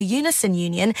Unison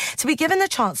Union to be given the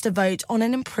chance to vote on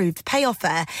an improved pay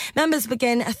offer. Members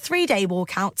begin a 3-day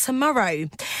walkout tomorrow.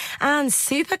 And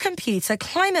supercomputer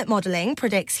climate modelling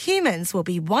predicts humans will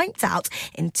be wiped out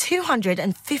in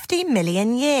 250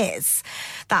 million years.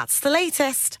 That's the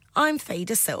latest. I'm Faye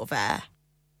De Silva.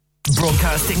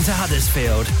 Broadcasting to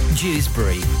Huddersfield,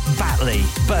 Dewsbury, Batley,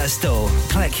 Birstall,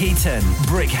 Cleckheaton,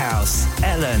 Brickhouse,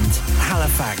 Elland,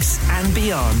 Halifax and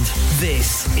beyond.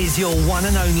 This is your one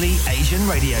and only Asian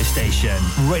radio station.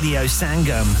 Radio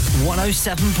Sangam,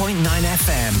 107.9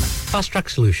 FM. Fast Track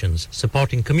Solutions,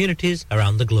 supporting communities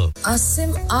around the globe.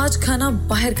 Asim, आज खाना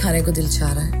बाहर खाने को दिल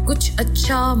चाह रहा है. कुछ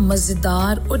अच्छा,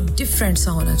 मजेदार और डिफरेंट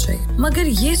सा होना चाहिए. मगर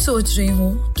ये सोच रही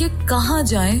हूँ कि कहाँ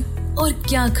जाएं और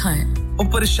क्या खाएं. ओ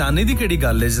परेशानी दी केड़ी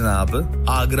गल है जनाब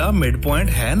आगरा मिड पॉइंट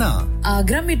है ना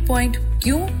आगरा मिड पॉइंट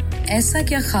क्यों ऐसा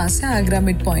क्या खास है आगरा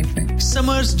मिड पॉइंट में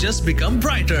Summers just become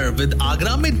brighter with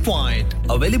Agra Midpoint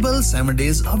available 7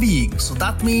 days a week so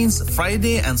that means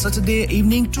Friday and Saturday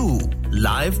evening too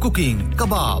live cooking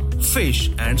kebab fish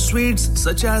and sweets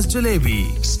such as jalebi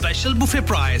special buffet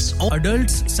price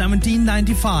adults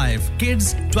 $17.95 kids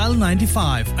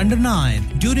 $12.95 under 9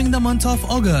 during the month of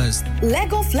August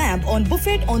leg of lamb on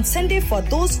buffet on Sunday for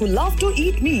those who love to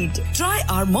eat meat try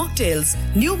our mocktails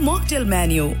new mocktail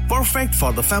menu perfect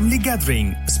for the family gathering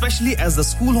especially as the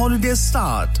school holidays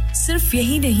start सिर्फ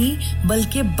यही नहीं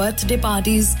बल्कि birthday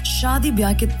parties शादी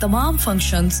ब्याह के तमाम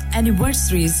functions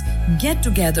anniversaries get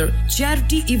together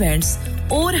charity events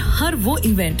और हर वो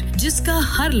इवेंट जिसका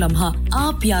हर लम्हा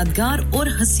आप यादगार और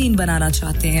हसीन बनाना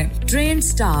चाहते हैं ट्रेन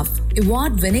स्टाफ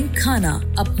अवार्ड विनिंग खाना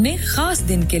अपने खास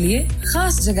दिन के लिए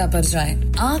खास जगह पर जाएं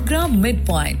Agra mid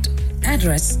point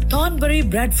Address Thornbury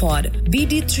Bradford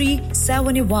BD3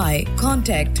 7Y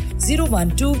Contact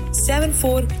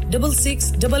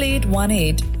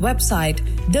 01274668818 Website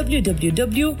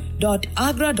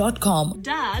www.agra.com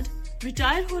Dad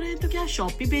retire हो रहे हैं तो क्या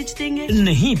शॉप भी बेच देंगे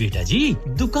नहीं बेटा जी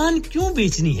दुकान क्यों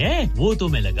बेचनी है वो तो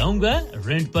मैं लगाऊंगा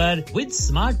रेंट पर with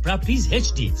smart properties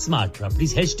HD smart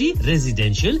properties HD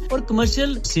residential और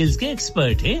कमर्शियल सेल्स के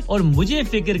एक्सपर्ट हैं और मुझे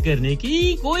फिक्र करने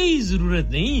की कोई जरूरत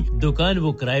नहीं दुकान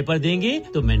वो किराए पर देंगे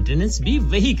तो मेंटेनेंस भी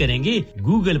वही करेंगे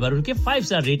गूगल पर उनके 5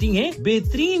 स्टार रेटिंग है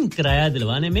बेहतरीन किराया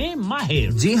दिलवाने में माहिर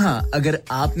जी हां अगर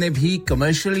आपने भी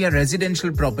कमर्शियल या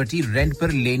रेजिडेंशियल प्रॉपर्टी रेंट पर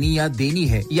लेनी या देनी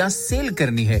है या सेल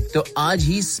करनी है तो आज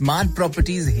ही स्मार्ट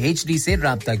प्रॉपर्टीज एचडी से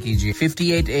राब्ता कीजिए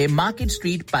 58A market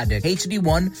street Paddock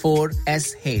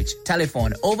HD14SH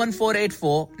telephone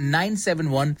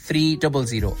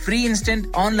 01484971300 free instant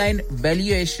online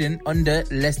valuation under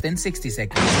less than 60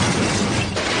 seconds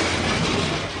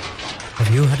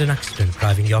Have you had an accident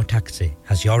driving your taxi?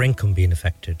 Has your income been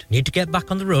affected? Need to get back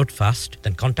on the road fast?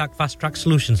 Then contact Fast Track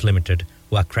Solutions Limited,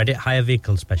 who are credit hire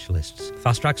vehicle specialists.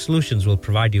 Fast Track Solutions will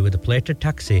provide you with a plated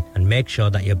taxi and make sure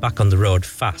that you're back on the road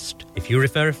fast. If you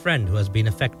refer a friend who has been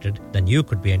affected, then you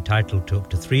could be entitled to up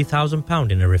to £3,000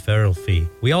 in a referral fee.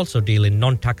 We also deal in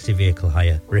non-taxi vehicle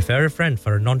hire. Refer a friend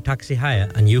for a non-taxi hire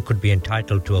and you could be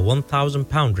entitled to a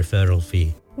 £1,000 referral fee.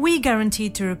 We guarantee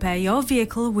to repair your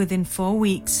vehicle within 4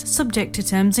 weeks, subject to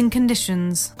terms and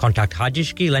conditions. Contact Haji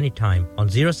Shkil anytime on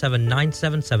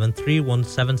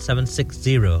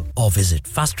 07977317760 or visit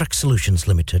Fast Track Solutions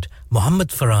Limited, Mohammed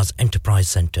Faraz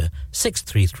Enterprise Centre,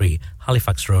 633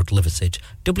 Halifax Road, Liversedge,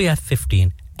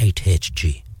 WF15 8HG.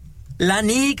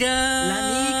 लानिका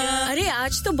अरे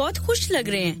आज तो बहुत खुश लग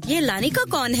रहे हैं ये लानिका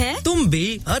कौन है तुम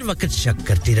भी हर वक्त शक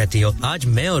करती रहती हो आज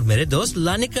मैं और मेरे दोस्त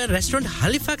लानिका रेस्टोरेंट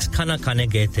हैलिफैक्स खाना खाने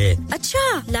गए थे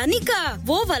अच्छा लानिका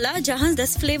वो वाला जहां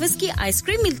 10 फ्लेवर्स की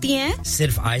आइसक्रीम मिलती है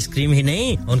सिर्फ आइसक्रीम ही नहीं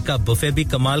उनका बुफे भी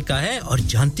कमाल का है और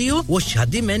जानती हो वो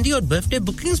शादी मेहंदी और बर्थडे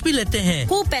बुकिंग्स भी लेते हैं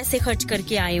खूब पैसे खर्च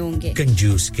करके आए होंगे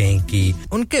कंजूस कहीं की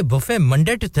उनके buffet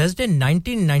Monday to Thursday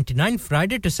 1999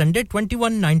 Friday to Sunday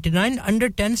 2199 under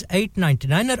 10s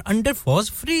 899 और अंडर 4s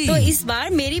फ्री तो इस बार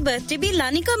मेरी बर्थडे भी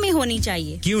लानिका में होनी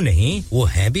चाहिए क्यों नहीं वो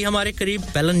है भी हमारे करीब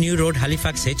पेलन न्यू रोड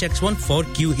हैलिफैक्स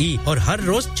HX14QE और हर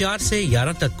रोज 4 से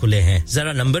 11 तक खुले हैं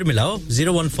जरा नंबर मिलाओ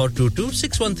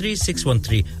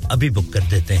 01422613613 अभी बुक कर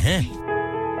देते हैं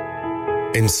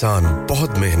इंसान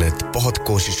बहुत मेहनत बहुत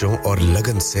कोशिशों और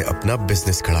लगन से अपना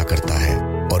बिजनेस खड़ा करता है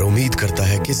और उम्मीद करता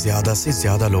है कि ज्यादा से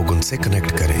ज्यादा लोग उनसे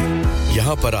कनेक्ट करें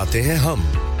यहाँ पर आते हैं हम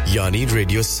यानी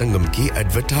रेडियो संगम की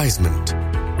एडवर्टाइजमेंट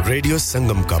रेडियो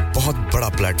संगम का बहुत बड़ा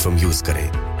प्लेटफॉर्म यूज करें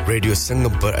रेडियो संगम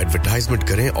पर एडवर्टाइजमेंट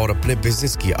करें और अपने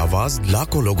बिजनेस की आवाज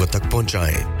लाखों लोगों तक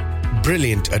पहुंचाएं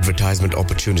Brilliant advertisement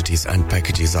opportunities and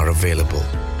packages are available.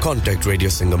 Contact Radio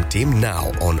Sangam team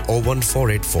now on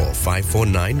 01484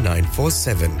 549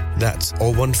 947. That's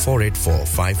 01484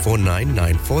 549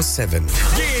 947.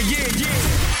 Yeah.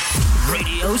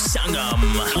 Radio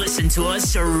Sangam. Listen to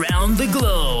us around the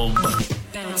globe.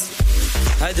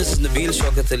 Hi, this is Nabil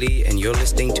Shaukat Ali and you're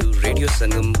listening to Radio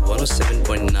Sangam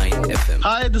 107.9 FM.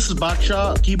 Hi, this is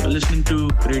Baksha. Keep listening to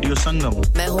Radio Sangam.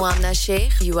 मैं हूँ आमना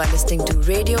Sheikh. You are listening to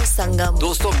Radio Sangam.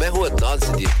 दोस्तों मैं हूँ अदनान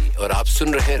सिद्दीकी और आप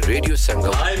सुन रहे हैं radio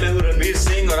संगम. Hi, मैं हूँ रणवीर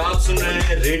सिंह और आप सुन रहे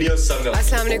हैं रेडियो संगम.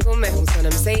 अस्सलाम वालेकुम, मैं हूँ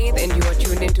सनम Saeed and you are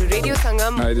tuned into Radio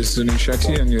Sangam. Hi, this is H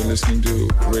Shadye and you're listening to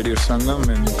Radio Sangam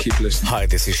and you keep listening. Hi,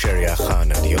 this is Sharia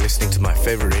Khan and you're listening to my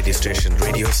favorite radio station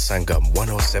Radio Sangam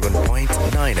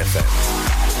 107.9 FM.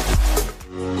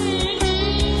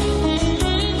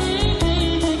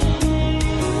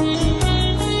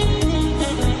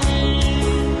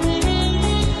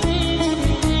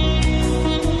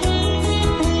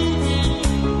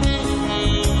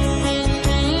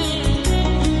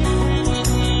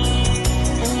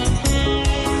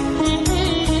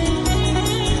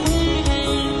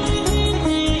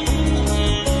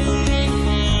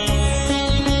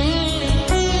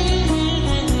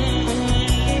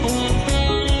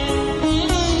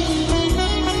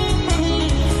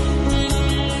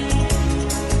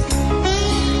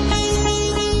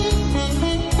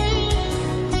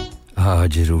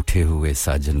 आज रूठे हुए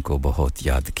साजन को बहुत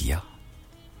याद किया.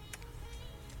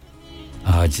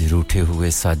 आज रूठे हुए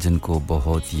साजन को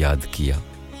बहुत याद किया.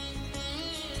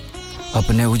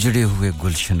 अपने उजड़े हुए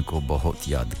गुलशन को बहुत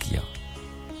याद किया.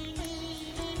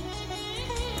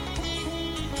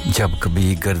 जब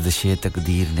कभी गर्दिशे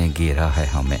तकदीर ने घेरा है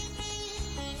हमें,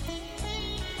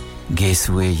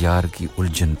 गेसुए यार की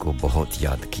उलझन को बहुत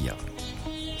याद किया.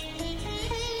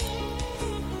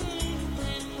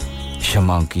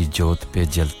 शमा की जोत पे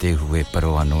जलते हुए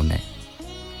परवानों ने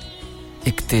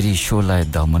एक तेरी शोलाए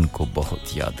दामन को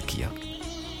बहुत याद किया.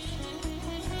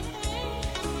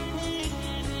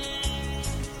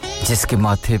 जिसके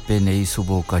माथे पे नई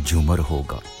सुबह का झूमर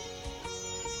होगा,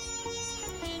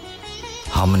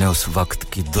 हमने उस वक्त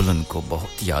की दुल्हन को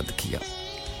बहुत याद किया.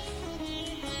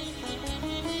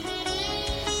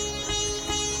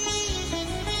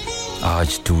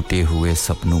 आज टूटे हुए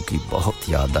सपनों की बहुत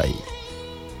याद आई.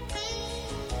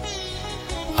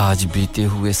 आज बीते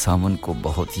हुए सावन को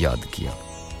बहुत याद किया.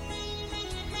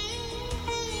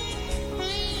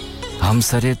 हम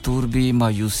सरे तूर भी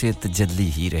मायूसे तजल्ली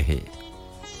ही रहे.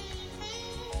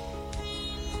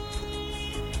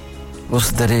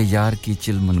 उस दरे यार की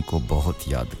चिलमन को बहुत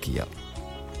याद किया.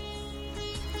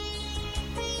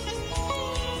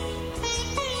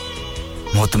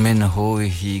 मुतमिन हो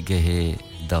ही गए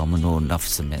दामनो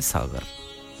नफ्स में सागर.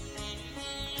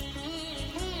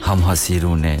 हम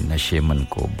हसीरों ने नशे मन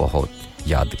को बहुत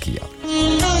याद किया.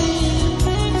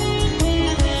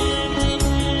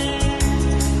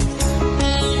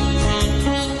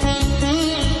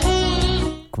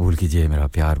 कबूल कीजिए मेरा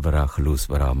प्यार भरा, खलूस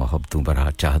भरा, मोहब्बतों भरा,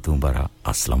 चाहतों भरा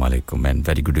अस्सलाम वालेकुम and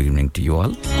very good evening to you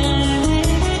all.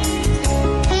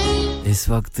 इस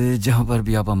वक्त जहां पर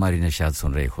भी आप हमारी नशात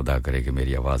सुन रहे, खुदा करे कि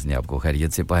मेरी आवाज ने आपको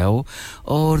खैरियत से पाया हो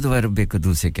और दुआ रब्बे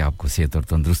कदूर से कि आपको सेहत और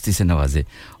तंदुरुस्ती से नवाजे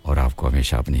और आपको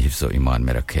हमेशा अपनी हिफ्ज़ और ईमान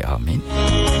में रखे. आमीन.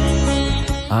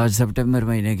 आज सितंबर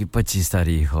महीने की 25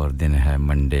 तारीख और दिन है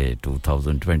मंडे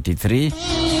 2023.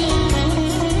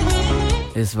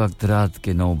 इस वक्त रात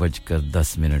के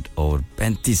 9:10 और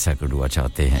 35 सेकंड हुआ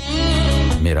चाहते हैं.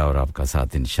 मेरा और आपका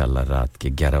साथ इंशाल्लाह रात के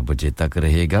 11 बजे तक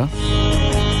रहेगा.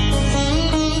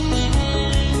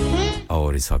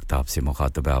 और इस वक्त आपसे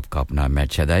मुखातब है आपका अपना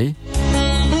एच शादये.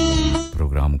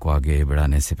 प्रोग्राम को आगे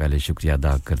बढ़ाने से पहले शुक्रिया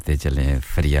अदा करते चलें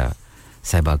फरिया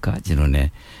साहिबा का, जिन्होंने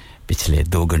पिछले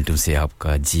 2 घंटों से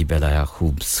आपका जी बहलाया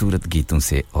खूबसूरत गीतों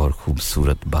से और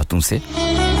खूबसूरत बातों से.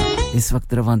 इस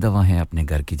वक्त रवां दवा हैं अपने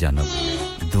घर की जानिब.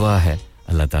 दुआ है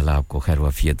अल्लाह ताला आपको खैर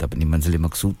वफियत अपनी मंजिल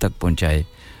मकसूद तक पहुंचाए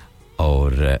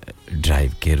और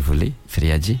drive carefully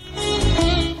Fariya ji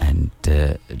and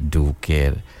do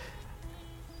care,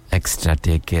 extra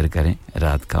take care करें.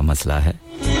 रात का मसला है.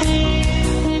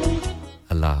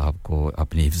 अल्लाह आपको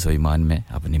अपनी हिफ्ज़ और ईमान में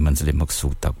अपनी मंजिल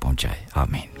मकसूद तक पहुंचाए.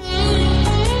 आमीन.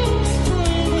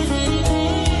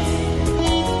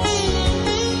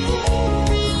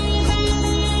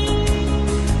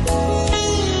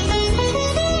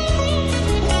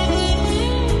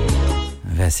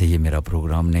 वैसे ये मेरा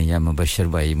प्रोग्राम नहीं है. मुबशर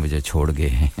भाई मुझे छोड़ गए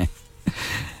हैं.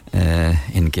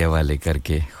 इनके हवाले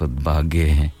करके खुद भाग गए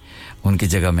हैं. उनकी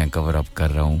जगह मैं कवर अप कर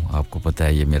रहा हूं. आपको पता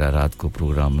है ये मेरा रात को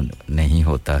प्रोग्राम नहीं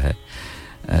होता है.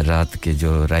 रात के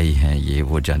जो राई हैं ये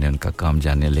वो जाने, उनका काम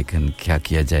जाने, लेकिन क्या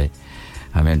किया जाए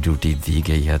हमें ड्यूटी दी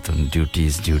गई है तो ड्यूटी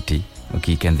इज ड्यूटी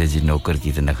की कहंदे जी नौकर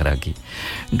की ते नखरा की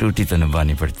ड्यूटी तो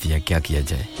निभानी पड़ती है क्या किया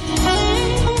जाए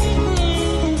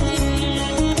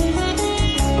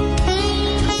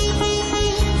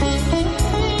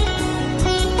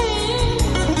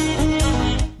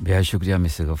बेहद शुक्रिया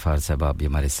मिस्टर गफार साहब आप भी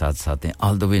हमारे साथ हैं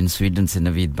all the way in Sweden से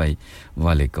नवीद भाई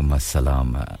वालेकुम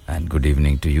अस्सलाम and good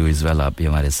evening to you as well आप भी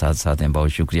हमारे साथ हैं बहुत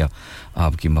शुक्रिया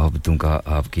आपकी मोहब्बतों का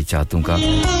आपकी चाहतों का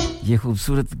ये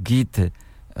खूबसूरत गीत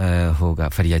होगा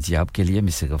फरिया जी आपके लिए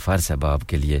मिस्टर गफार साहब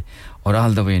आपके लिए और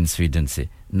all the way in Sweden से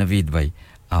नवीद भाई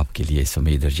आपके लिए इस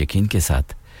उम्मीद और यकीन के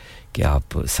साथ कि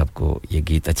आप सबको ये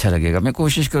गीत अच्छा लगेगा मैं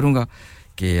कोशिश करूंगा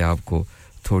कि आपको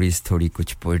थोड़ी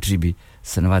कुछ पोएट्री भी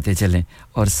सुनवाते चलें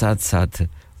और साथ-साथ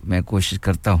मैं कोशिश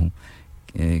करता हूं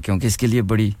क्योंकि इसके लिए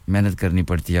बड़ी मेहनत करनी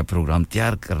पड़ती है प्रोग्राम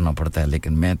तैयार करना पड़ता है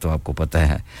लेकिन मैं तो आपको पता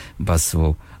है बस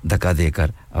वो धक्का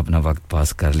देकर अपना वक्त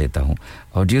पास कर लेता हूं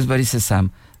और ड्यूसबरी से सैम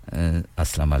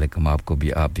अस्सलाम वालेकुम आपको भी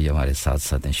आप भी हमारे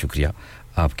साथ हैं शुक्रिया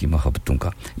आपकी मोहब्बतों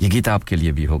का ये गीत आपके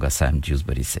लिए भी होगा सैम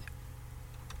ड्यूसबरी से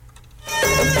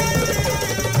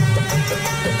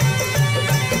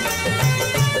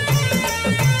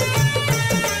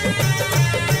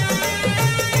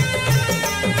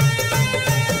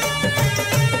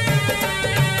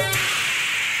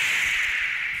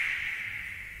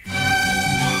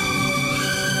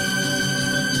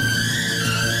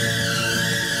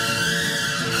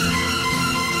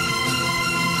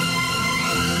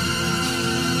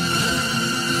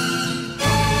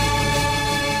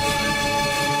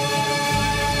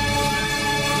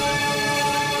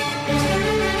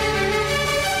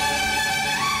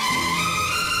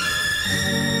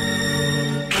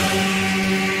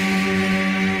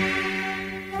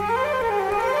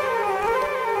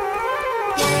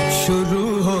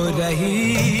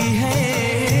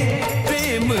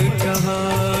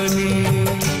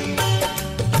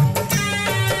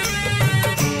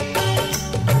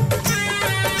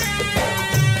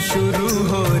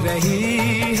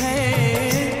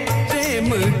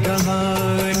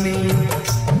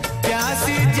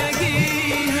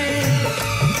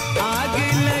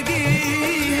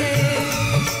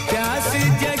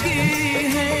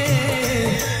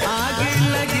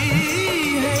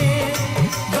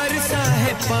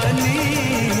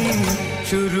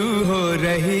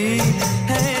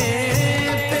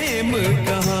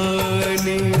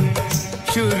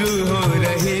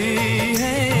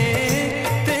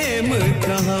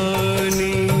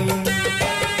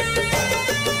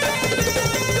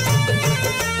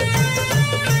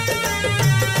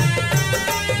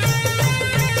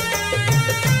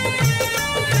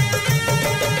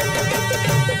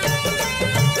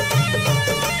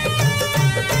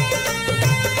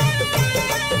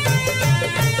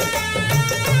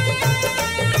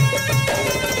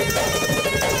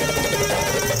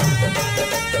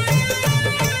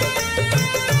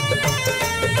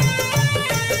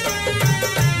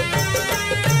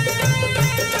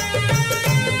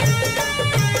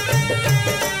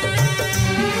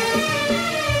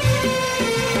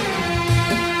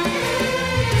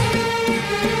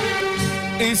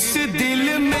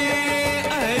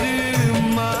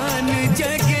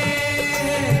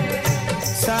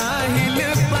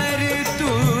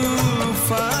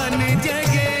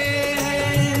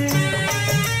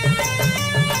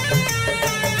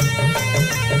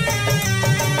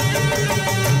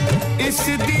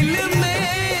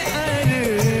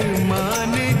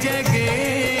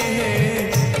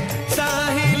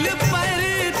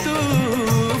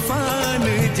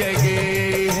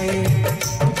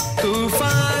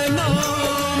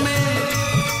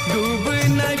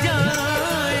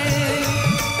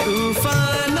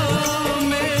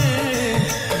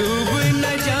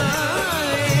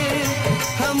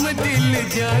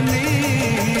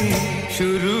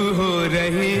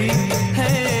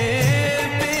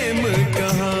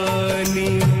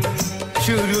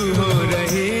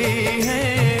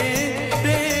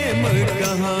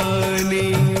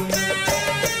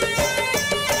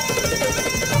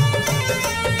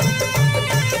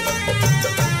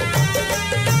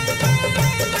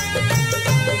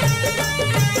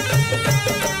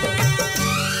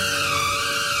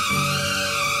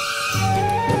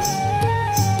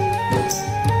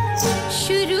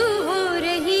शुरू हो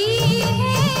रही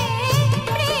है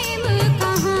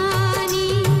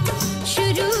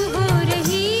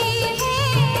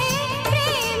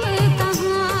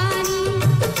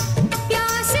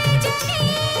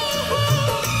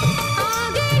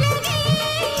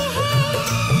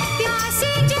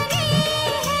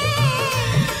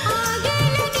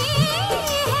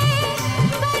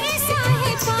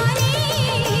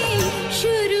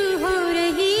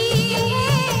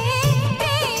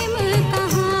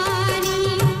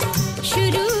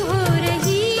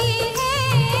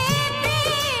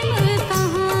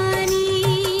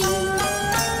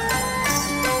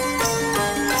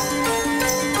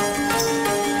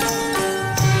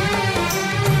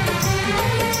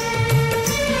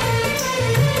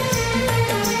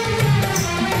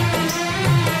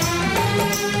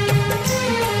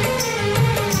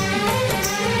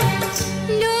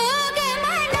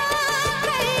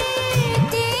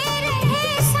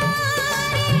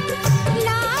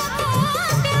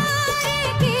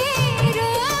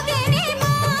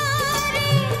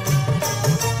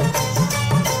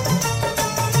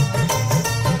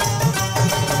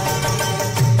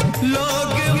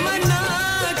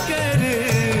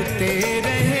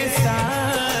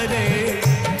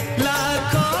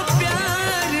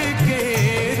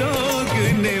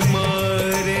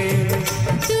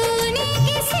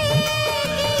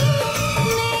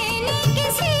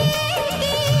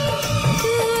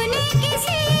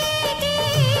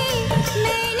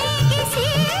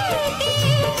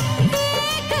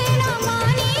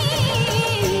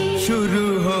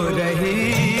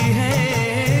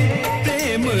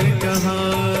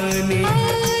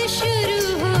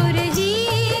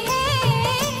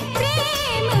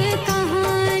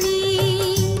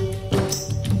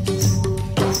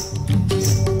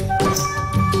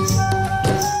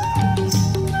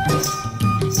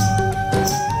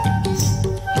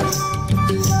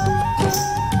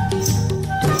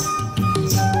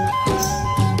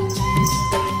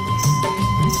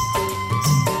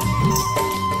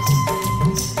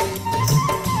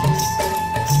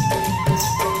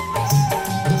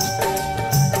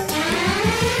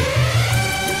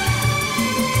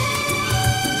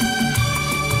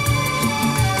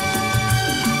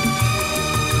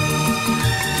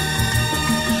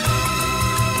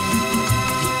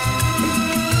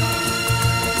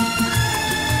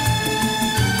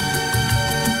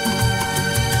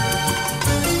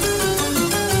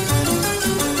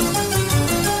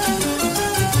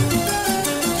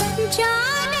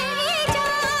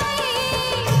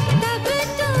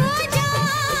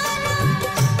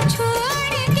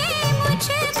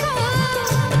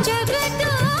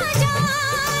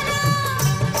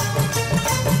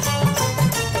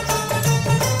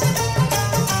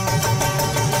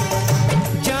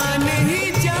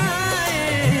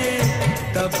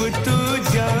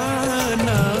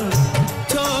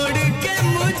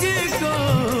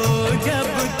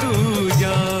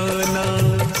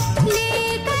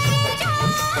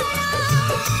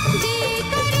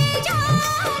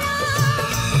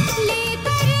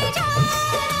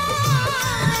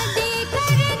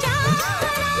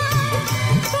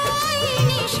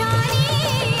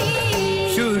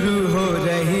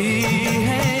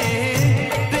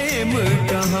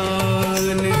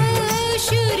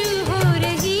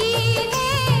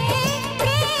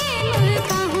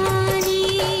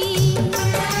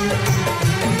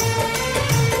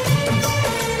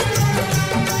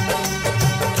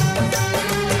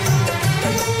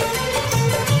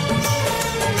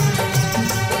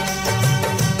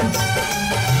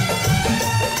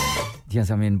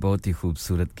नाज़रीन बहुत ही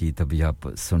खूबसूरत गीत अभी आप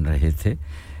सुन रहे थे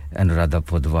अनुराधा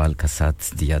पोदवाल का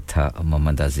साथ दिया था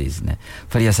मोहम्मद अजीज ने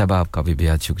फरिया साहब आपका भी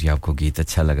बेहद शुक्रिया आपको गीत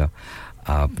अच्छा लगा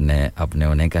आपने अपने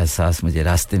होने का एहसास मुझे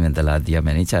रास्ते में दिला दिया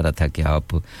मैं नहीं चाह रहा था कि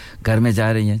आप घर में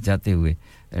जा रही हैं जाते हुए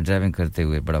ड्राइविंग करते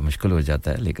हुए बड़ा मुश्किल हो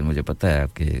जाता है लेकिन मुझे पता है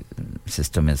आपके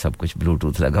सिस्टम में सब कुछ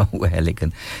ब्लूटूथ लगा हुआ है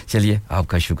लेकिन चलिए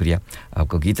आपका शुक्रिया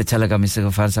आपको गीत अच्छा लगा मिस्टर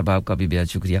गफार साहब आपका भी बेहद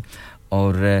शुक्रिया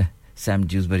और सैम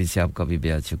ड्यूसबरी से आपका भी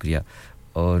बेहद शुक्रिया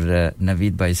और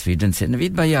नवीद भाई स्वीडन से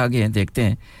नवीद भाई आ गए हैं देखते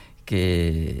हैं कि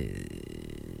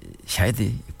शायद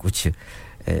कुछ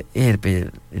एयर पे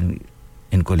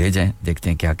इनको ले जाएं देखते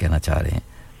हैं क्या कहना चाह रहे हैं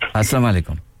अस्सलाम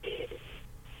वालेकुम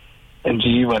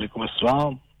जी वालेकुम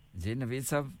अस्सलाम जी नवीद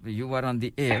साहब you are on the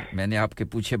air मैंने आपके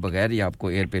पूछे बगैर ही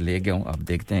आपको एयर पे ले गया हूं अब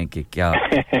देखते हैं कि क्या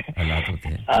हालात होते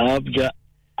हैं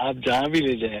आप जहां भी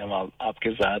ले जाएं हम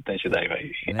आपके साथ हैं शदाई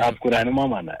भाई आपको रहनुमा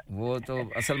माना है वो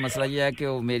तो असल मसला ये है कि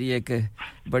वो मेरी एक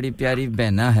बड़ी प्यारी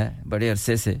बहना है बड़े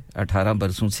अरसे से 18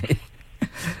 बरसों से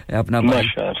अपना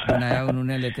बनाया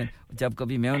उन्होंने लेकिन जब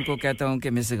कभी मैं उनको कहता हूं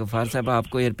कि मिस्टर गफार साहब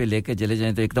आपको एयर पे लेके चले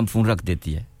जाएं तो एकदम फोन रख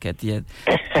देती है कहती है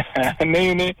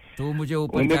नहीं उन्हें तो मुझे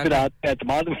ऊपर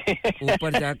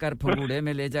जाकर फगुड़े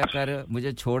में ले जाकर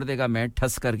मुझे छोड़ देगा मैं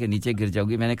ठस करके नीचे गिर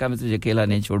जाऊंगी मैंने कहा मैं तुझे अकेला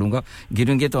नहीं छोड़ूंगा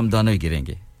गिरेंगे तो हम दोनों ही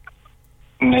गिरेंगे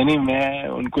नहीं मैं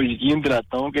उनको यकीन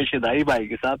दिलाता हूं कि शदाई भाई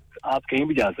के साथ आप कहीं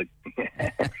भी जा सकती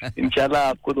हैं इंशाल्लाह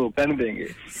आपको धोखा नहीं देंगे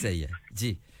सही है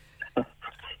जी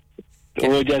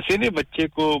तो जैसे नहीं बच्चे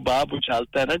को बाप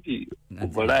उछालता है ना जी वो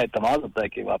बड़ा एतमाद होता है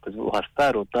कि वापस वो हंसता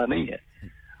रोता नहीं है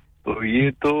तो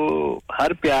ये तो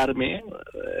हर प्यार में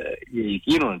ये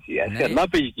यकीन होना चाहिए ऐसे अल्लाह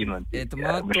पे यकीन होना चाहिए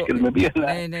एतमाद मुश्किल में भी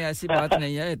नहीं ऐसी बात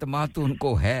नहीं है एतमाद तो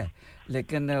उनको है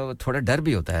लेकिन थोड़ा डर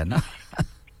भी होता है ना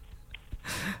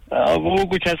वो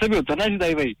कुछ ऐसा भी होता है ना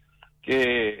शिदाई भाई कि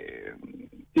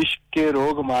इश्क के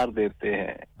रोग मार देते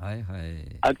हैं हाय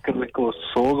हाय अक्ल को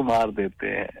सोग मार देते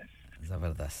हैं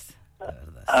जबरदस्त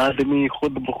आदमी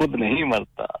खुद ब खुद नहीं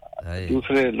मरता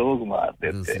दूसरे लोग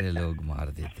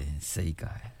मार देते हैं सही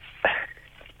कहा है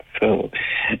तो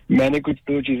मैंने कुछ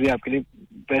दो चीजें आपके लिए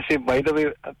वैसे बाय द वे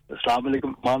अस्सलाम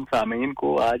वालेकुम तमाम सामीन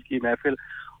को आज की महफिल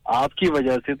आपकी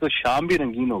वजह से तो शाम भी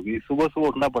रंगीन होगी सुबह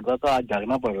उठना पड़ता था आज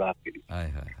जागना पड़ रहा आपके लिए हाय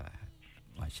हाय हाय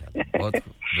माशाल्लाह बहुत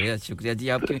बेहद शुक्रिया जी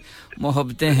आपकी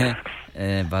मोहब्बतें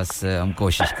हैं बस हम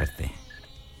कोशिश करते हैं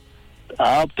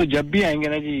आप तो जब भी आएंगे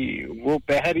ना जी वो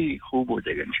पहर ही खूब हो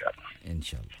जाएगा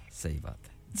इंशाल्लाह सही बात है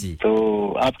जी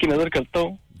तो आपकी नजर करता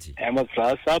हूँ अहमद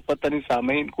फराज साहब पता नहीं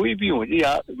सामीन कोई भी हो जी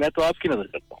मैं तो आपकी नजर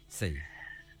करता हूँ सही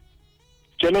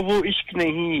चलो वो इश्क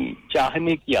नहीं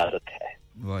चाहने की आदत है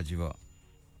वाह जी वाह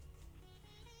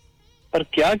पर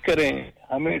क्या करें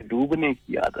हमें डूबने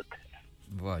की आदत है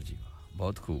वाह जी वाह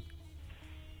बहुत खूब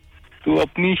तू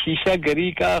अपनी शीशा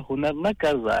गरी का हुनर न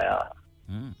कर जाया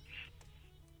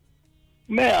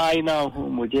मैं आईना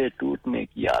हूँ मुझे टूटने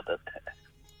की आदत है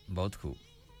बहुत खूब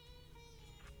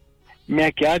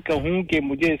मैं क्या कहूँ कि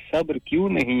मुझे सब्र क्यों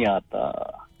नहीं आता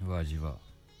वाह जी वाह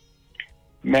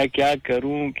मैं क्या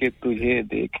करूँ कि तुझे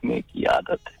देखने की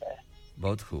आदत है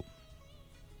बहुत खूब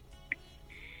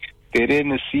तेरे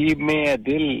नसीब में है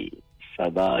दिल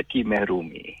सदा की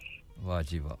महरूमी वाह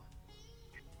जी वाह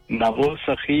न वो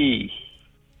सखी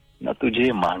न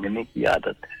तुझे मांगने की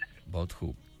आदत है बहुत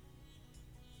खूब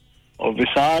और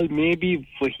विसाल में भी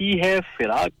वही है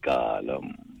फिराक का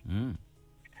आलम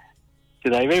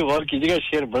चिदाई भाई गौर कीजिएगा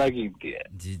शेर बड़ा कीमती है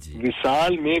जी जी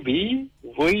विसाल में भी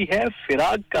वही है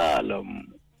फिराक का आलम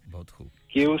बहुत खूब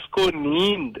कि उसको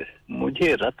नींद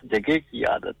मुझे रत जगे की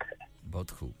आदत है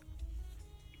बहुत खूब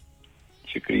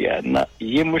शुक्रिया ना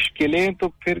ये मुश्किलें तो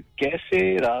फिर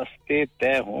कैसे रास्ते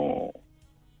तय हों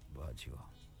वाह जी वाह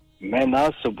मैं ना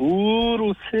सबूर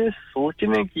उसे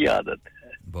सोचने की आदत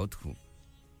है बहुत खूब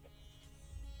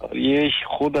और ये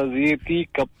खुद अजीयती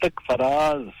कब तक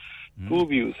फराज तू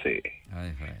भी उसे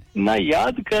ना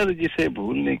याद कर जिसे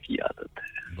भूलने की आदत है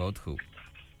बहुत खूब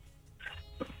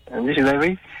जी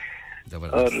भाई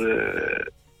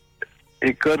और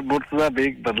एक और मुर्तजा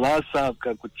बेग बरलाज साहब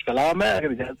का कुछ कलाम है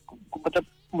अगर मतलब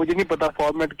मुझे नहीं पता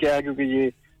फॉर्मेट क्या है क्योंकि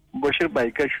ये बशीर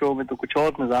भाई का शो में तो कुछ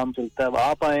और निजाम चलता है अब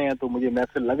आप आए हैं तो मुझे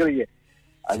महफिल लग रही है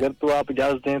अगर तो आप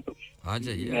इजाजत दें तो आ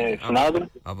जाइए सुना दूं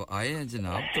अब आए हैं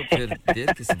जनाब तो फिर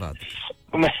देर किस बात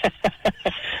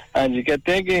हाँ जी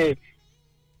कहते हैं कि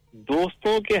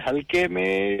दोस्तों के हलके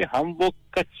में हम वो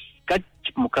कच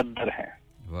मुकद्दर हैं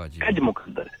कज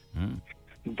मुकद्दर है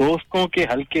दोस्तों के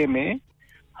हलके में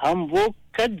हम वो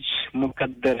कज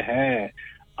मुकद्दर हैं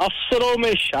अफसरों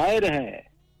में शायर हैं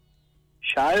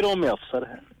शायरों में अफसर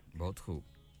हैं बहुत खूब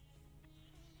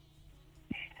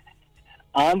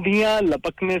आंधियां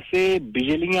लपकने से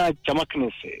बिजलियां चमकने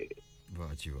से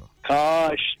वाह जी वाह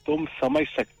काश तुम समझ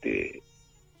सकते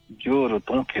जो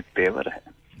रुतों के तेवर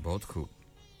हैं बहुत खूब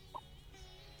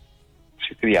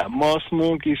शुक्रिया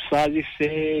मौसमों की साजिश से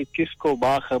किसको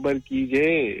बाखबर कीजिए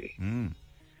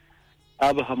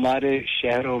अब हमारे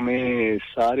शहरों में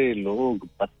सारे लोग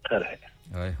पत्थर हैं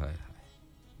हाय हाय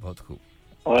बहुत खूब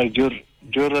और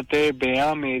जुर्रते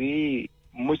बयां मेरी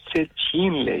मुझसे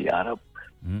छीन ले यार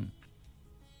अब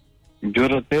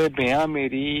जुर्रते बयां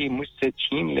मेरी मुझसे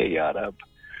छीन ले यार अब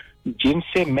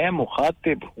जिनसे मैं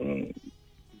मुखातिब हूँ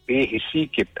बेहिसी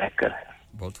के पैकर है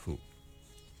बहुत खूब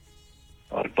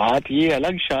और बात ये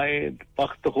अलग शायद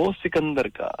बख्त हो सिकंदर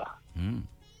का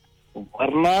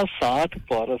वरना 60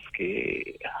 पारस के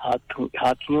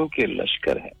हाथियों के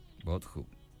लश्कर है बहुत खूब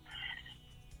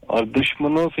और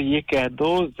दुश्मनों से ये कह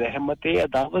दो ज़हमते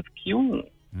अदावत क्यों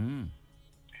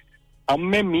हम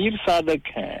में मीर सादक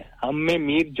हैं हम में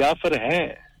मीर जाफर हैं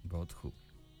बहुत खूब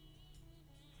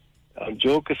और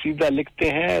जो कसीदा लिखते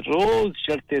हैं रोज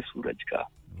चढ़ते सूरज का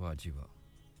वाह जी वाह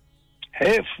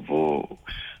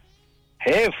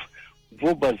हैफ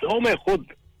वो बज़ो में खुद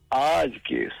आज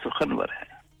के सुखनवर हैं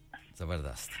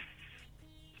जबरदस्त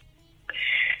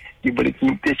ये बड़ी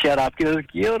कीमती शेर आपकी नजर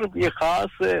की है और ये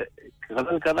खास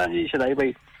गजल का ना जी शदाई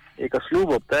भाई एक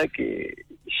असलूब होता है कि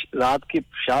रात की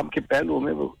शाम के पहलू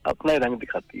में वो अपना ही रंग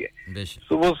दिखाती है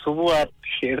सुबह आप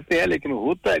छेड़ते हैं लेकिन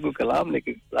होता है कोई कलाम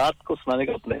लेकिन रात को सुनाने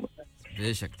का अपना ही होता है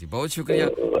बेशक जी बहुत शुक्रिया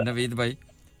नवीद भाई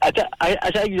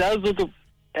अच्छा इजाजत दो तो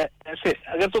ऐसे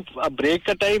अगर तो ब्रेक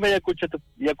का टाइम है या कुछ है तो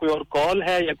या कोई और कॉल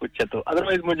है या कुछ है तो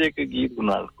अदरवाइज मुझे एक गीत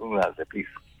गुनगुना दे प्लीज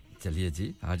चलिए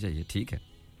जी आ जाइए ठीक है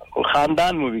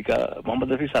खानदान मूवी का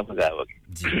मोहम्मद रफी साहब का गाया हुआ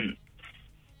जी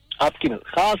आपकी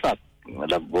खास आप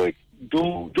मतलब वो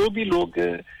जो भी लोग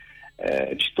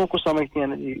रिश्तों को समझते हैं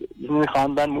ना जी जिन्होंने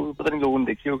खानदान मूवी पता नहीं लोगों ने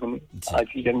देखी होगी नहीं आज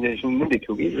की जनरेशन ने देखी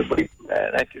होगी ये बड़ी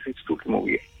 1962 की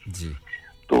मूवी है जी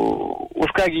तो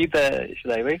उसका गीत है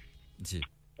शदाई भाई जी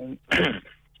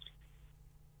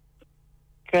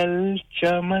कल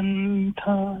चमन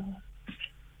था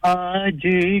आज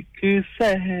एक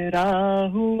सहरा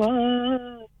हुआ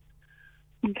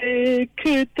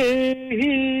देखते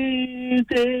ही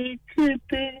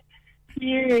देखते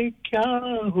ये क्या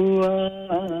हुआ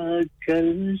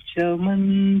कल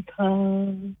चमन था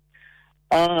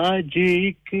आज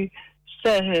एक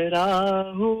सहरा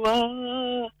हुआ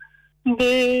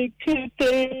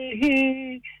देखते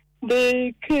ही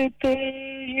देखते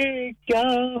ये क्या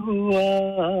हुआ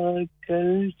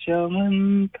कल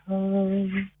चमन था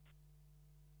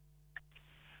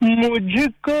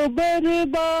मुझको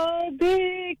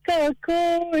बर्बादी का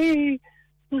कोई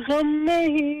गम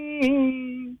नहीं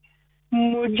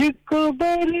मुझको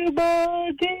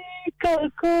बर्बादी का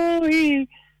कोई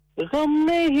गम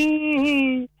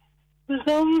नहीं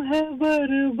गम है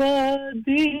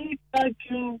बर्बादी का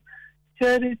क्यों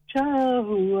चर्चा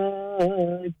हुआ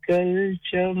कल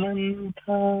चमन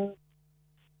था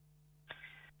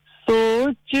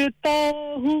सोचता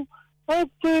हूँ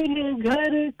अपने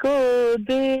घर को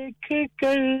देख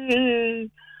कर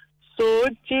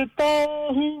सोचता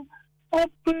हूँ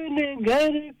अपने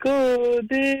घर को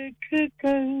देख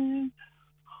कर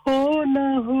हो न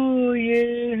हो ये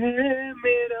है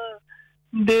मेरा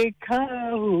देखा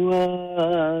हुआ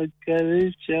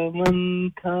कल चमन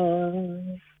था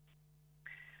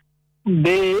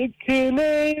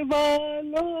देखने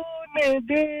वालों ने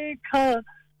देखा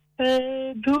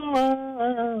है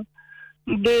धुआं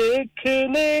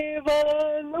देखने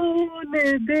वालों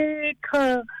ने देखा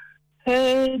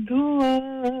है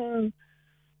धुआं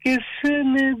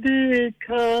किसने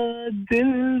देखा दिल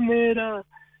मेरा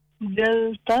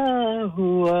जलता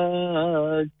हुआ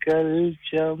कल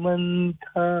चमन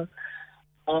था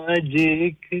आज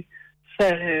एक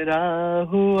सहरा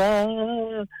हुआ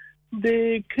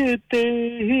देखते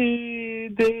ही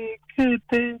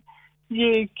देखते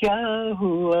ये क्या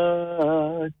हुआ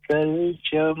कल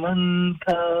चमन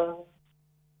था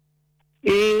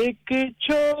एक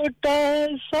छोटा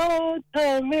सा था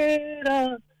मेरा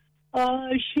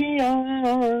आशियाँ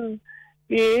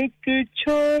एक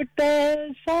छोटा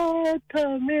सा था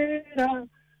मेरा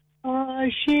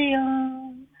आशियाँ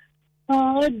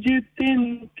आज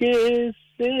तिनके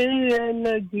से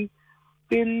अलग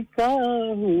तिनका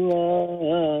हुआ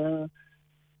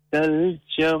कल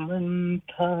चमन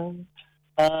था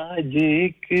आज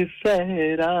एक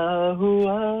सहरा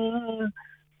हुआ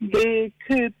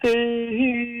देखते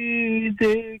ही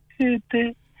देखते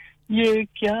ये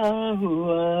क्या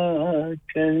हुआ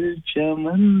कल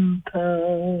चमन था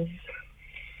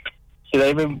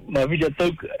मैं भी जाता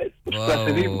हूँ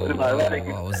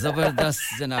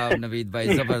जबरदस्त जनाब नवीद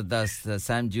भाई जबरदस्त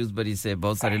सैम जूसबरी से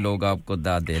बहुत सारे लोग आपको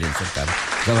दाद दे रहे हैं सरकार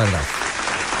जबरदस्त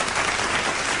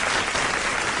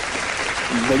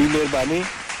बड़ी मेहरबानी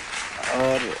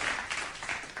और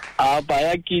आप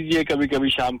आया कीजिए कभी-कभी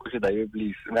शाम को सिधाइए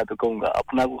प्लीज मैं तो कहूंगा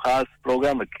अपना को खास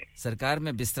प्रोग्राम रखें सरकार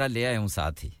में बिस्तरा ले आया हूं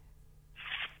साथ ही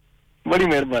बड़ी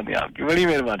मेहरबानी आपकी बड़ी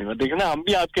मेहरबानी देखना हम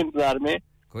भी आपके इंतजार में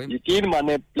यकीन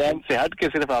माने प्लान से हट के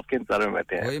सिर्फ आपके इंतजार में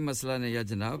बैठे हैं कोई मसला नहीं है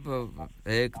जनाब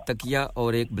एक तकिया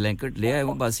और एक ब्लैंकेट ले आया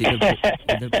हूं बस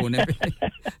इधर कोने पे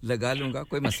लगा लूंगा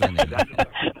कोई मसला नहीं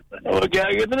वो क्या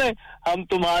कहते हैं हम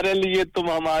तुम्हारे लिए तुम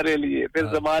हमारे लिए फिर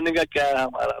जमाने का क्या है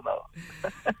हमारा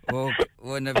नाम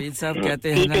वो नवीद साहब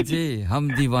कहते हैं ना जी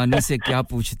हम दीवानों से क्या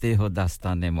पूछते हो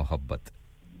दास्ताने मोहब्बत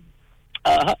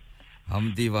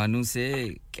हम दीवानों से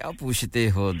क्या पूछते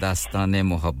हो दास्ताने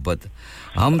मोहब्बत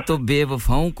हम तो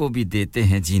बेवफाओं को भी देते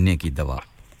हैं जीने की दवा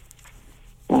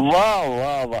वाह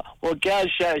वाह वाह वो क्या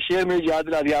शेर में याद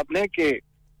दिला दिया आपने कि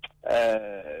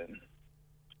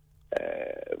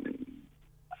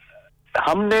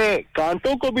हमने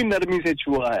कांटों को भी नरमी से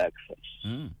छुआ है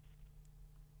अक्सर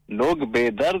लोग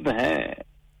बेदर्द हैं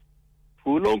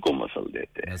फूलों को मसल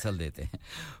देते हैं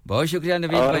बहुत शुक्रिया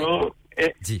नवीद भाई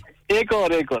जी एक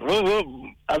और वो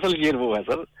असल शेर वो है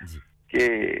सर कि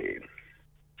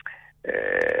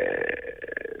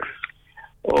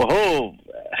ओहो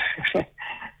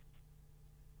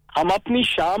हम अपनी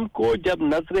शाम को जब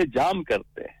नजरे जाम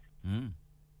करते हैं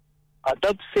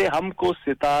अदब से हमको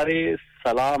सितारे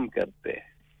सलाम करते हैं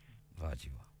वाह जी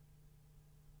वाह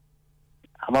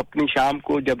हम अपनी शाम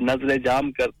को जब नजरे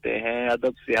जाम करते हैं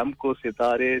अदब से हमको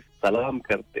सितारे सलाम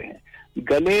करते हैं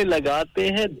गले लगाते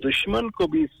हैं दुश्मन को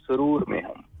भी सुरूर में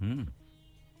हम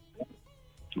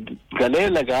गले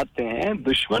लगाते हैं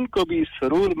दुश्मन को भी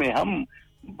सुरूर में हम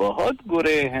बहुत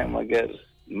बुरे हैं मगर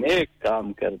नेक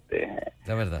काम करते हैं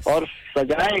जबरदस्त और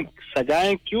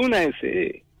सजाएं क्यों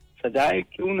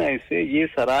न ऐसे ये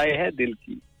सराय है दिल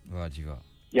की वाह जी वाह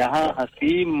यहाँ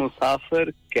हसीन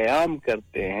मुसाफिर क़याम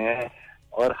करते हैं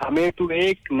और हमें तू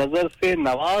एक नजर से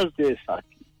नवाज दे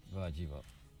साकी वाह जी वाह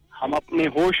हम अपने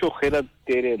होश और खिरत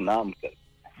तेरे नाम कर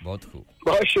बहुत खूब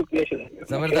बहुत शुक्रिया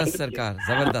जबरदस्त सरकार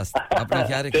जबरदस्त अपना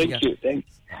ख्याल रखिएगा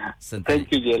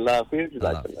thank you ji Allah Hafiz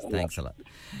thanks a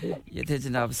lot ये थे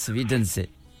जनाब स्वीडन से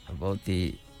बहुत ही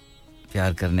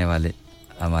प्यार करने वाले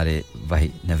हमारे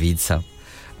भाई नवीद साहब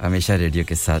हमेशा रेडियो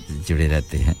के साथ जुड़े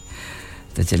रहते हैं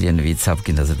तो चलिए नवीद साहब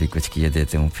की नज़र भी कुछ किए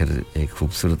देते हूँ फिर एक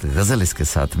खूबसूरत गज़ल इसके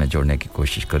साथ में जोड़ने की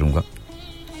कोशिश करूँगा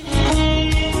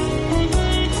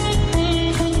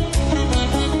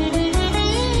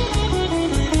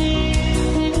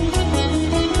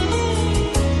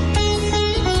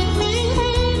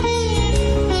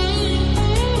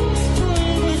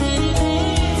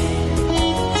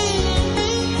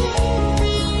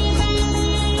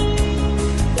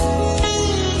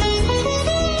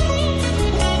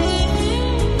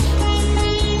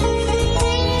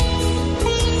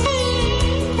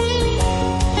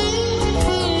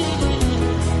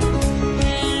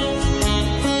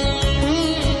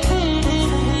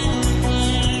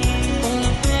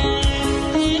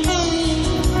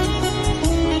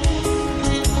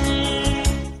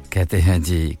कहते हैं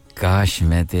जी काश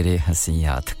मैं तेरे हंसी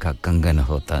हाथ का कंगन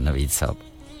होता नवीद साहब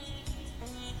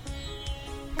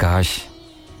काश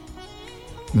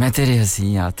मैं तेरे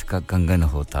हंसी हाथ का कंगन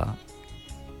होता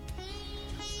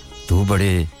तू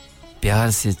बड़े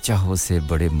प्यार से चाहो से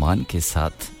बड़े मान के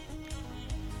साथ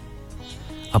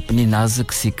अपनी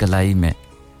नाजुक सी कलाई में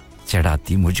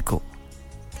चढ़ाती मुझको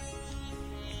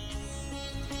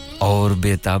और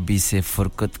बेताबी से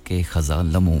फुरकत के खजा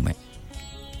लम्हों में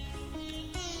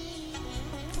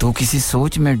तो किसी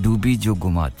सोच में डूबी जो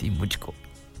गुमाती मुझको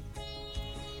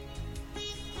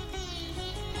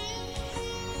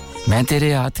मैं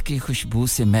तेरे हाथ की खुशबू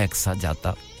से महक सा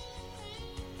जाता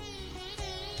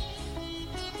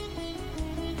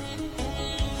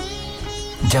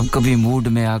जब कभी मूड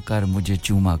में आकर मुझे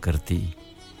चूमा करती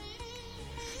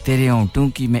तेरे होंठों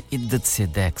की मैं इद्दत से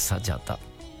दहक सा जाता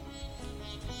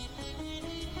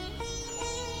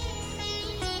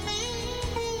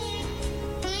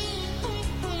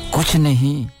कुछ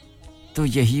नहीं तो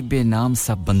यही बेनाम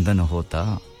सा बंधन होता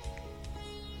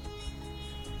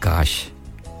काश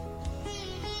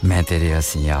मैं तेरे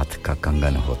हंसी हाथ का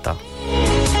कंगन होता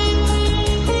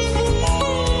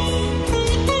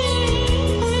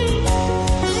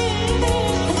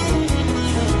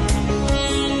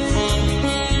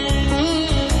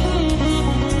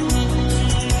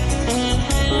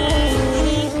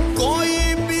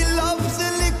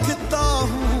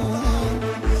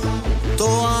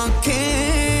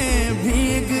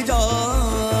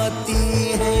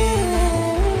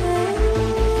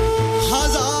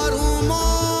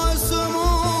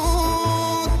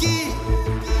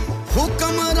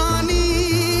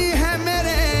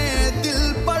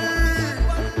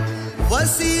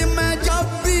वसी मैं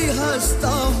जब भी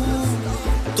हंसता हूँ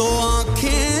तो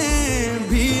आंखें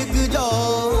भीग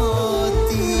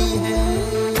जाती हैं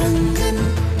कंगन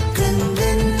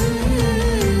कंगन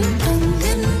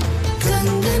कंगन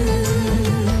कंगन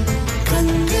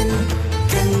कंगन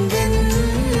कंगन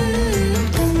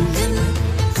कंगन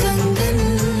कंगन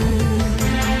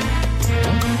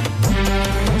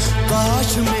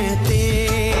काश मैं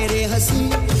तेरे हंसी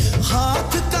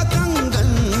हाथ का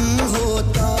कंगन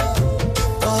होता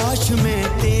काश मैं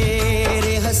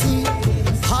तेरे हंसी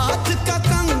हाथ का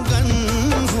कंगन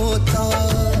होता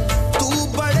तू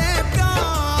बड़े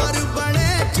प्यार बड़े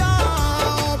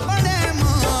चाव बड़े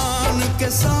मान के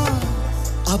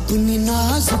साथ अपनी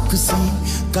नाजुक सी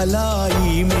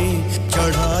कलाई में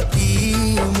चढ़ाती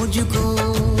मुझको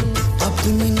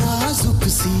अपनी नाजुक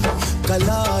सी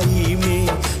कलाई में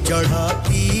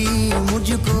चढ़ाती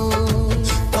मुझको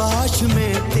काश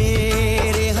मैं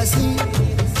तेरे हंसी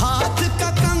हाथ का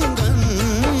कंगन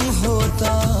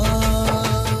होता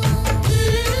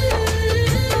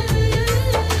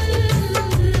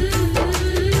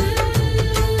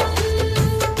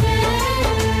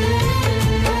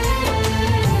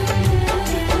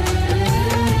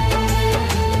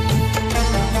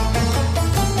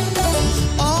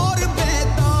और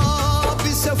बेताब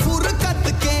से फुरकत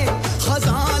के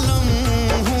खजानम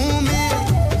हूँ मैं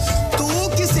तू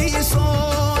किसी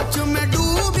सोच में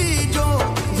डूबी जो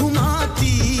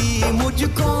घुमाती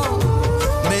मुझको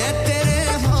मैं तेरे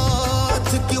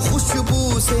हाथ की खुशबू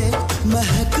से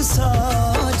महक सा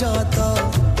जाता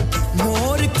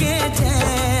मोर के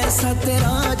जैसा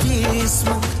तेरा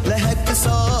जिस्म लहक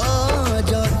सा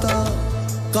जाता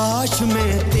काश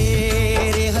मैं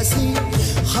तेरे हंसी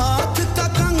हाथ का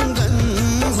कंगन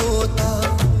होता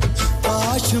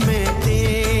काश मैं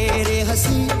तेरे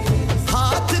हंसी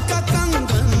हाथ का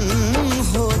कंगन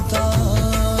होता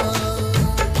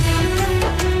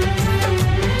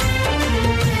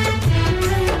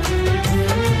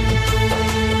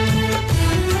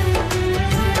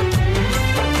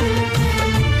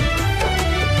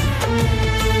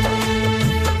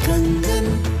कंगन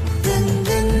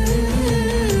कंगन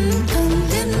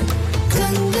कंगन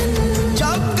कंगन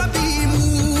जब कभी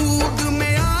मूड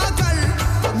में आकर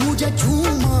मुझे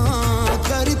झूमा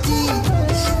करती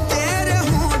तेरे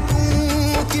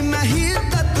होठों की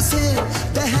महक से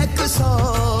दहक सा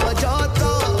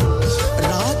जाता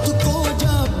रात को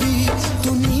जब भी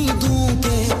तू नींदों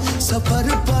के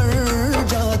सफर पर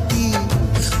जाती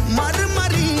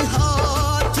मरमरी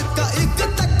हाथ का एक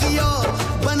तकिया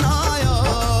बनाया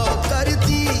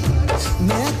करती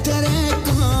मैं तेरे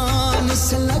कान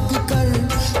से लगकर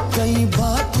कई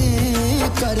बातें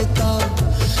करता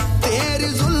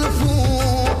तेरी जुल्फों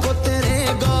को तेरे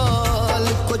गाल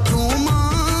को चूमा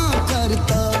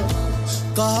करता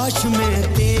काश मैं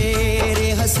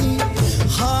तेरे हंसी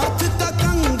हाथ का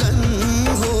कंगन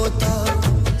होता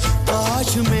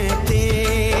काश मैं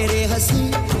तेरे हंसी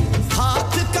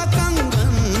हाथ का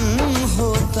कंगन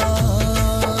होता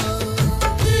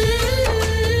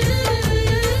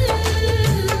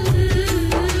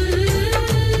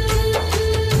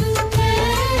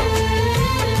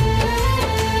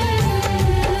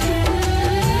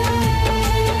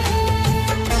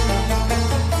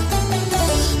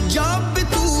जब भी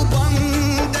तू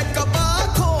बंद कबा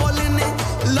खोलने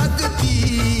लगती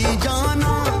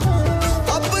जाना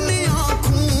अपनी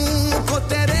आँखों को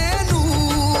तेरे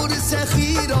नूर से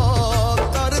खीरा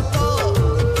करता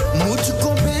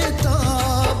मुझको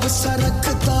बेताब सा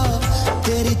रखता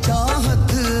तेरी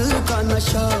चाहत का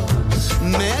नशा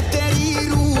मैं तेरी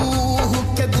रूह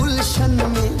के गुलशन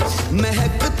में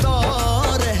महकता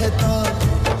रहता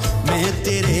मैं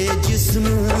तेरे जिस्म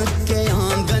के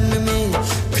आंगन में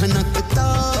खनकता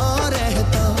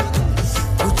रहता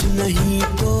कुछ नहीं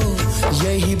तो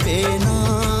यही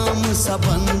बेनाम सा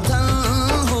बंधन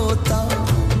होता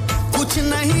कुछ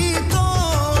नहीं तो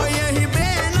यही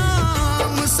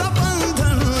बेनाम सा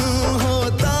बंधन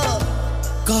होता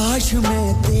काश मैं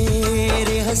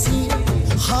तेरे हंसी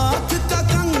हाथ का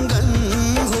कंगन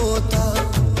होता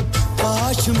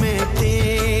काश मैं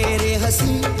तेरे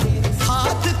हंसी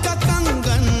हाथ का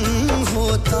कंगन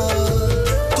होता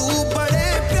तू बड़े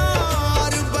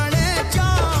प्यार बड़े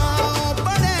चाव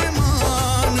बड़े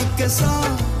मान के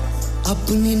साथ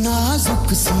अपनी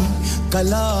नाजुक सी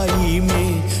कलाई में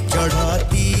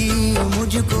चढ़ाती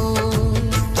मुझको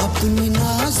अपनी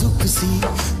नाजुक सी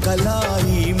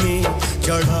कलाई में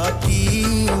चढ़ाती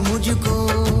मुझको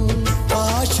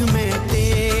काश मैं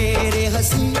तेरे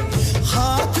हंसी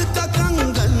हाथ का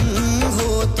कंगन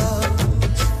होता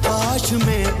काश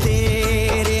मैं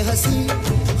तेरे हंसी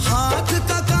हाथ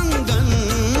का कंगन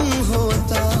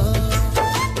होता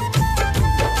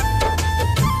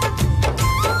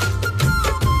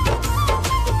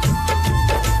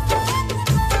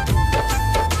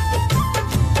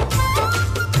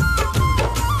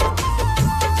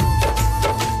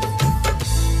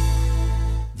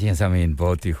जी हां सामीन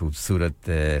बहुत ही खूबसूरत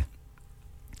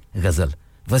गजल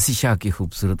वसी शाह की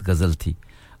खूबसूरत गजल थी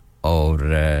और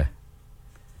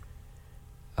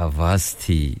आवाज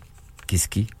थी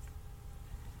किसकी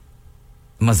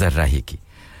मजर राही की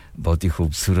बहुत ही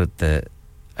खूबसूरत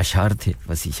अशार थे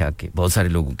वसी शाह के बहुत सारे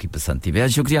लोगों की पसंद थी बेहद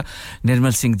शुक्रिया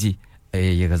निर्मल सिंह जी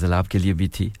ये गजल आपके लिए भी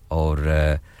थी और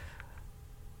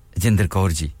जिंदर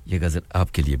कौर जी ये गजल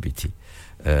आपके लिए भी थी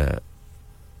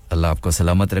अल्लाह आपको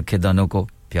सलामत रखे दानों को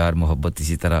प्यार मोहब्बत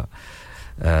इसी तरह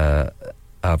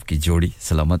आपकी जोड़ी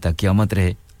सलामत क़यामत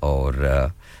रहे और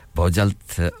बहुत जल्द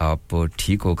आप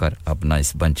ठीक होकर अपना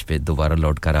इस मंच पे दोबारा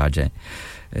लौट कर आ जाएं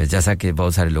जैसा कि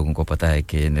बहुत सारे लोगों को पता है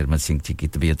कि निर्मल सिंह जी की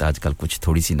तबीयत आजकल कुछ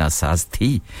थोड़ी सी नासाज थी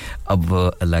अब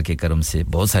अल्लाह के करम से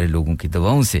बहुत सारे लोगों की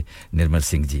दवाओं से निर्मल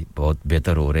सिंह जी बहुत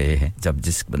बेहतर हो रहे हैं जब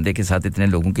जिस बंदे के साथ इतने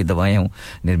लोगों की दवाएं हों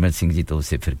निर्मल सिंह जी तो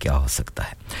उससे फिर क्या हो सकता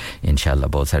है इंशाल्लाह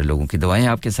बहुत सारे लोगों की दवाएं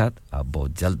आपके साथ आप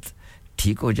बहुत जल्द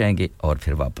ठीक हो जाएंगे और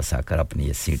फिर वापस आकर अपनी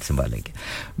ये सीट संभालेंगे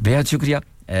बेहद शुक्रिया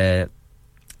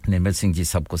निर्मल सिंह जी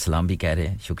सबको सलाम भी कह रहे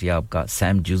हैं शुक्रिया आपका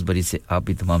सैम जूसबरी से आप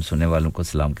भी तमाम सुनने वालों को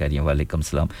सलाम कह रही हैं वालेकुम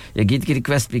सलाम ये गीत की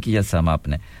रिक्वेस्ट भी की है सैम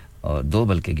आपने और दो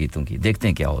बल्कि गीतों की देखते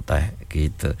हैं क्या होता है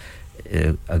गीत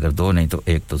अगर दो नहीं तो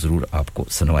एक तो ज़रूर आपको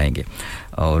सुनवाएंगे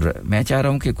और मैं चाह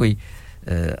रहा हूं कि कोई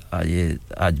ये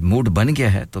आज मूड बन गया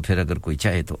है तो फिर अगर कोई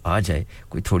चाहे तो आ जाए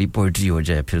कोई थोड़ी पोएट्री हो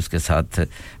जाए फिर उसके साथ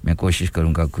मैं कोशिश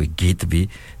करूंगा कोई गीत भी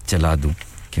चला दूं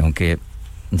क्योंकि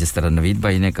जिस तरह नवीद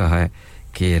भाई ने कहा है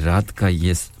कि रात का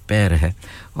ये पैर है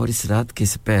और इस रात के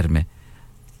इस पैर में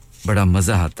बड़ा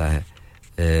मज़ा आता है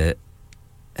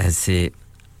ऐसे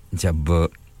जब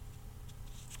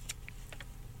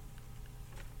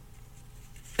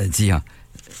जी हाँ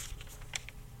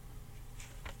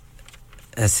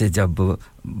ऐसे जब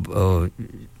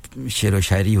शेर व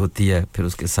शायरी होती है फिर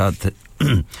उसके साथ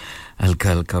हल्का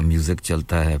हल्का म्यूजिक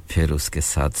चलता है फिर उसके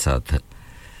साथ साथ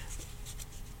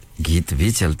गीत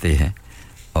भी चलते हैं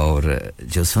और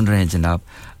जो सुन रहे हैं जनाब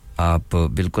आप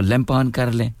बिल्कुल लैंप ऑन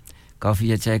कर लें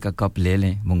कॉफ़ी या चाय का कप ले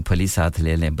लें मूंगफली साथ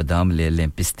ले लें बादाम ले लें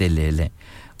पिस्ते ले लें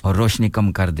और रोशनी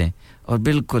कम कर दें और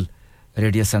बिल्कुल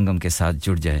रेडियो संगम के साथ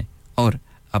जुड़ जाएं और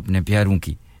अपने प्यारों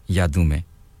की यादों में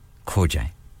खो जाएं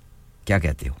क्या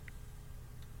कहते हो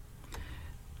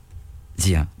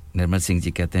जी हाँ निर्मल सिंह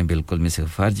जी कहते हैं बिल्कुल मिस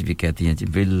गफार जी भी कहती हैं जी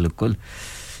बिल्कुल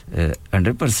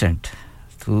 100%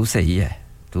 तू सही है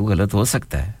तू गलत हो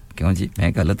सकता है क्यों जी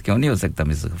मैं गलत क्यों नहीं हो सकता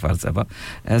मिस गफार साहब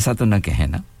ऐसा तो ना कहें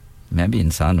ना मैं भी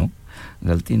इंसान हूं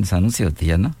गलती इंसानों से होती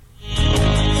है ना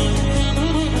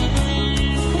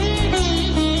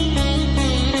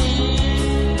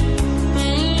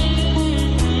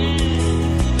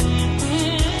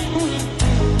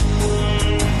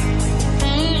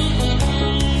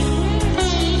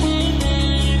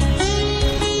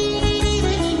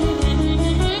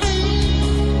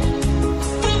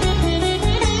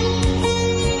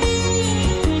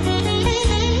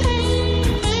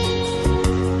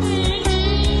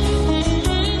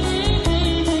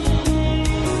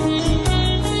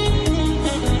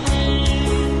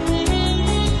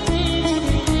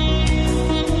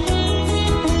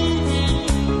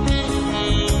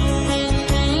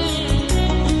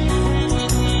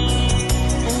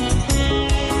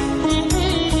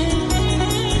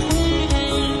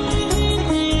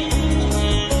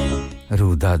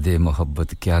दे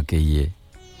मोहब्बत क्या कहिए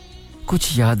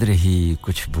कुछ याद रही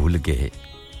कुछ भूल गए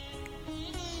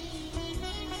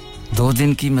 2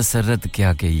 दिन की मसरत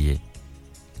क्या कहिए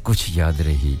कुछ याद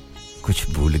रही कुछ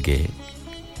भूल गए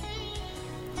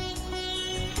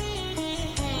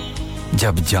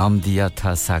जब जाम दिया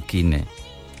था साकी ने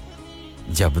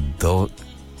जब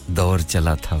दौर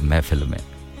चला था महफिल में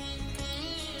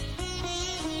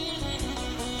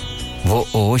वो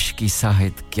ओश की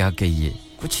साहित क्या कहिए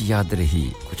कुछ याद रही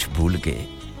कुछ भूल गए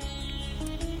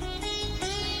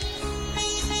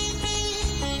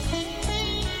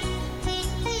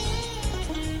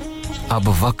अब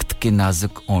वक्त के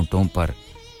नाजुक ओंठों पर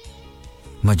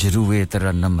मजरूए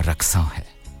तरन्नम रक्सां है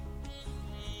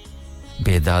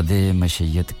बेदादे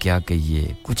मशय्यत क्या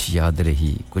कहिए कुछ याद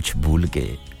रही कुछ भूल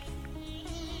गए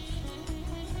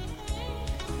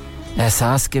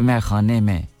एहसास के मैखाने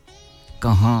में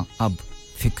कहां अब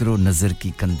फिक्रो नजर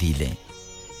की कंदीलें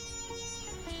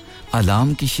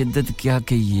अलाम की शिद्दत क्या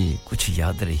कहिए कुछ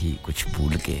याद रही कुछ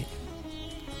भूल गए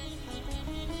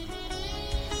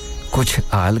कुछ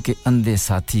हाल के अंधे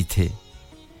साथी थे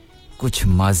कुछ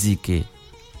माजी के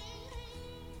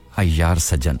अय्यार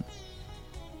सजन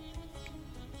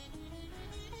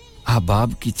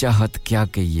अहबाब की चाहत क्या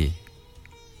कहिए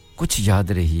कुछ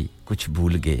याद रही कुछ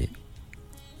भूल गए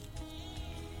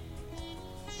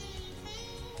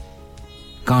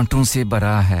कांटों से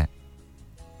भरा है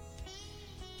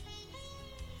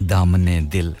दामने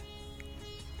दिल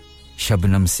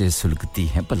शबनम से सुलगती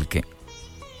हैं पलकें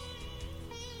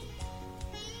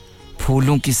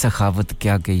फूलों की सखावत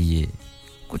क्या कहिए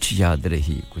कुछ याद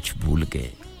रही कुछ भूल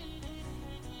गए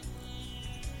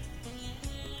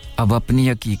अब अपनी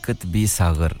हकीकत भी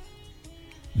सागर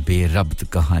बेरब्त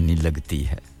कहानी लगती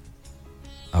है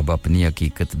अब अपनी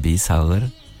हकीकत भी सागर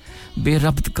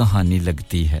बेरब्त कहानी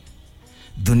लगती है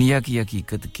दुनिया की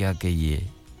हकीकत क्या कहिए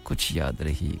कुछ याद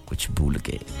रही कुछ भूल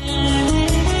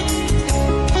गए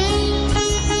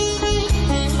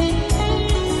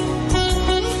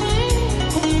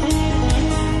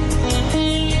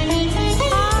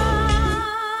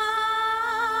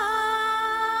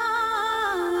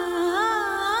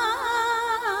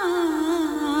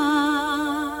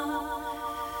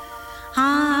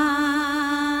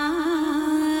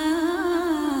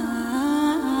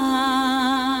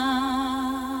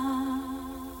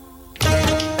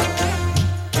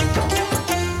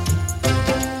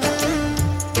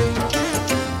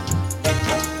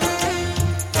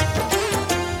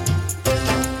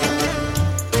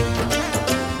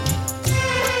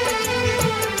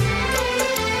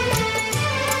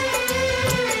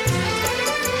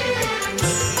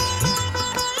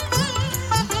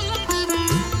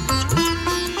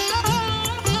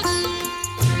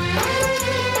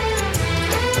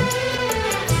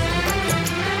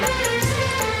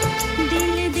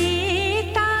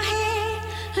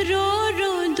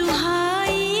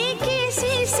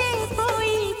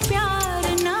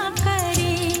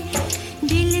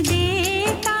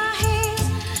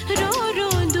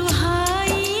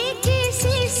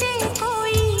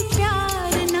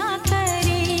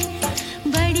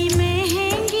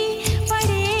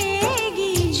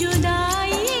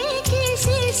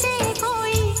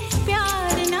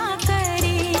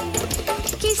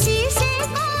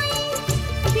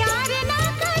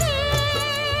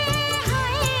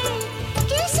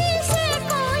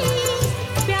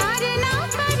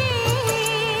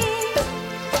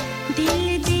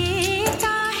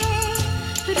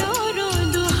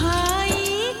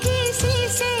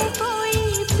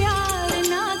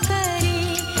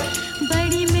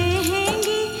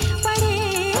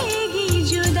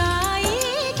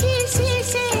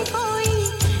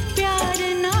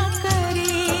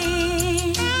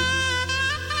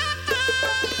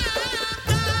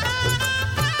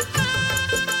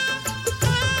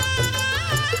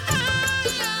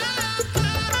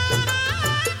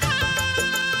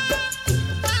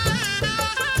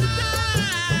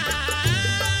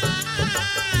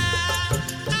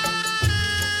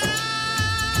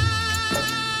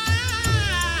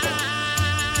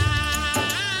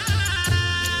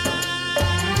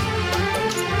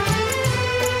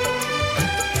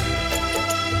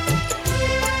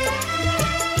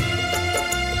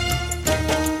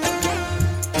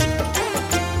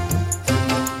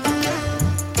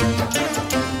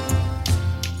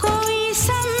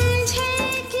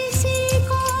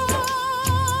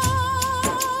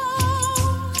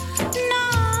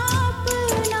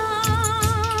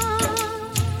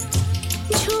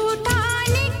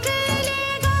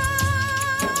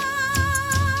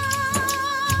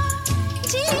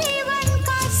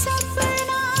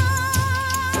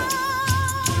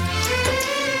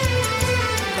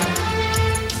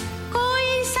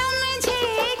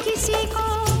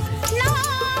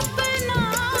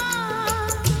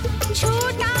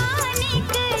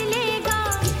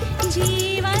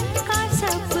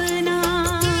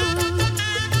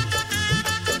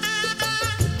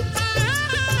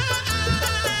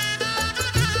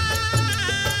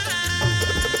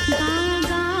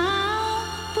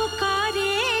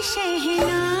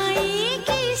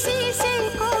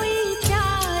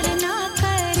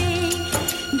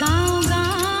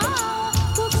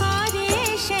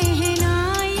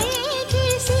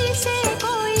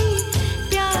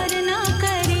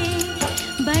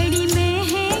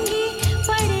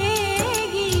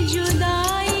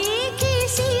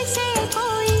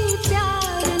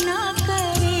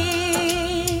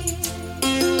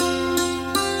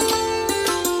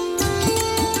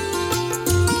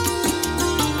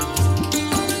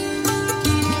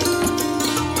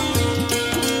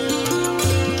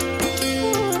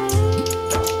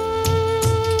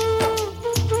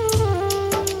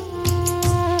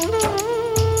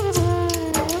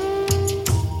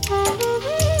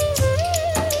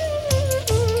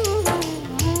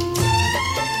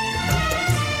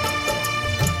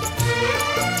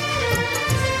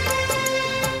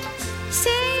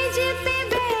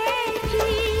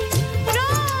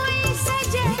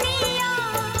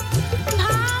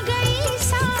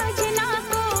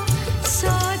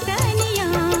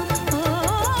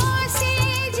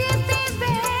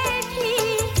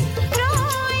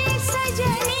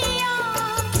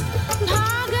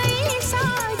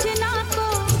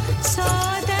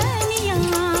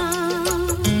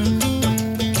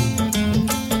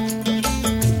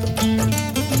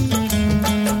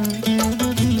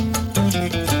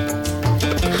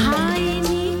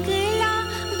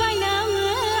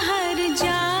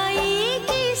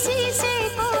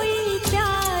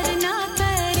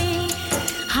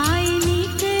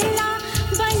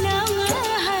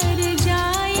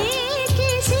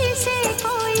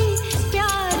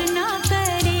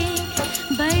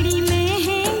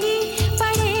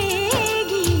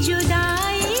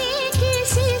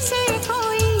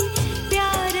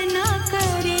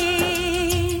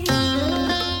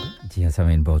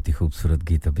सामीन बहुत ही खूबसूरत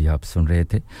गीत अभी आप सुन रहे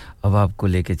थे अब आपको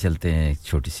लेके चलते हैं एक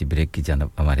छोटी सी ब्रेक की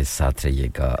जानब हमारे साथ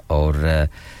रहिएगा और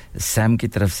सैम की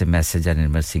तरफ से मैसेज है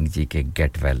निर्मल सिंह जी के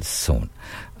गेट वेल सून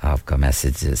आपका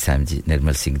मैसेज सैम जी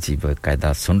निर्मल सिंह जी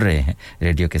बकायदा सुन रहे हैं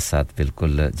रेडियो के साथ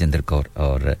बिल्कुल जिंदर कौर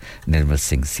और निर्मल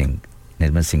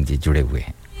सिंह जी जुड़े हुए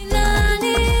हैं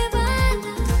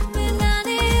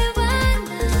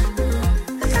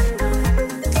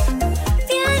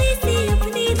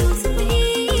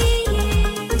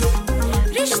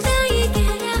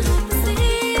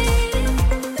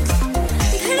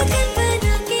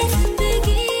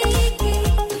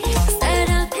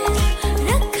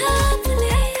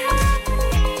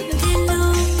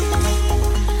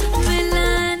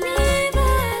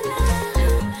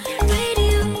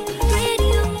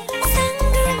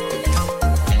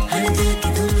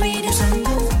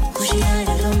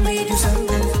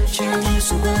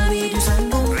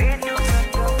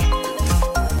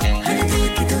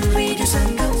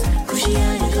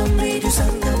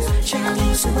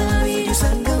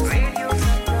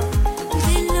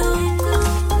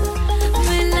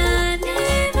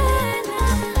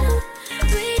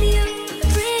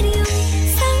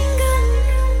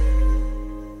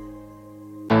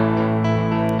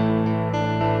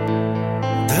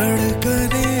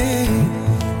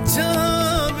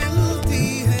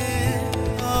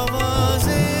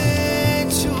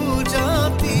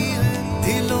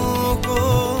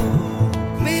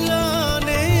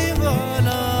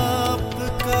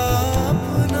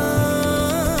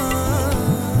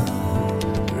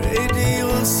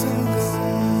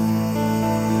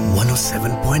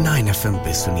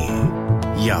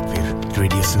या फिर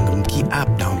रेडियो संगम की ऐप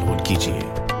डाउनलोड कीजिए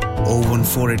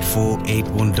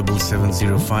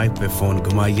 01484817705 पे फोन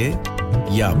घुमाइए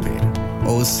या फिर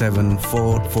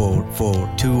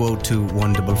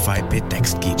 07444202155 पे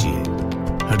टेक्स्ट कीजिए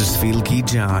हडर्सफील्ड की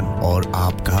जान और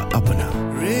आपका अपना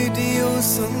रेडियो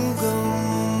संगम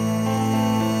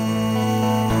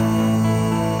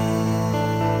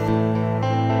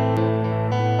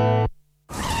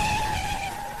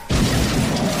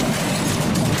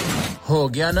हो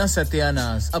गया ना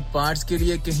सत्यानाश अब पार्ट्स के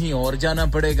लिए कहीं और जाना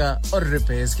पड़ेगा और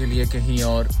रिपेयर्स के लिए कहीं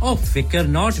और ओ फिकर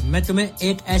नॉट मैं तुम्हें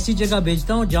एक ऐसी जगह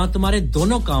भेजता हूं जहां तुम्हारे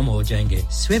दोनों काम हो जाएंगे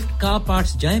स्विफ्ट कार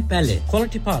पार्ट्स जाएं पहले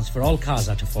quality parts for all cars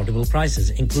at affordable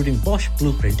prices including Bosch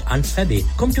Blueprint and Febby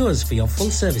come to us for your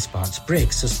full service parts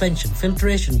brakes suspension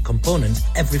filtration components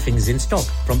everything is in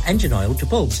stock from engine oil to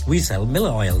bulbs we sell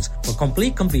Miller oils for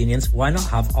complete convenience why not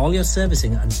have all your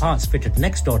servicing and parts fitted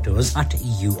next door to us at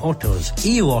EU Autos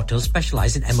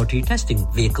specialize in MOT testing,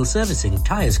 vehicle servicing,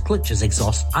 tyres, clutches,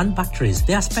 exhaust and batteries.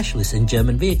 They are specialists in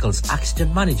German vehicles,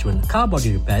 accident management, car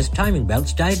body repairs, timing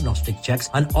belts, diagnostic checks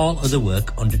and all other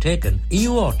work undertaken.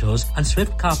 EU Autos and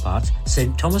Swift Car Parts,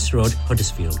 St Thomas Road,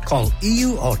 Huddersfield. Call EU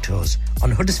Autos on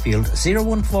Huddersfield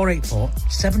 01484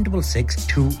 766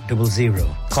 200.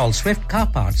 Call Swift Car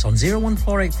Parts on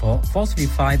 01484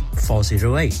 435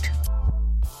 408.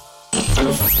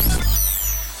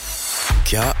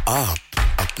 क्या आप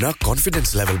अपना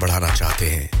confidence level बढ़ाना चाहते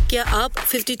हैं क्या आप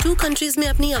 52 countries में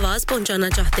अपनी आवाज पहुंचाना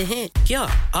चाहते हैं क्या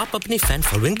आप अपनी फैन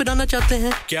फॉलोइंग बढ़ाना चाहते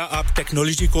हैं क्या आप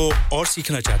टेक्नोलॉजी को और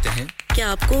सीखना चाहते हैं क्या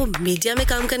आपको मीडिया में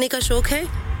काम करने का शौक है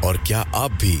और क्या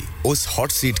आप भी उस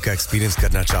हॉट सीट का एक्सपीरियंस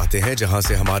करना चाहते हैं जहां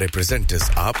से हमारे प्रेजेंटर्स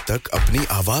आप तक अपनी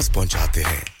आवाज पहुंचाते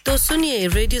हैं तो सुनिए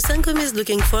radio Sangam is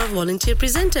looking for volunteer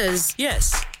presenters yes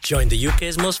join the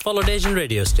UK's most followed Asian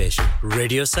radio station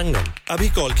Radio Sangam अभी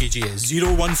कॉल कीजिए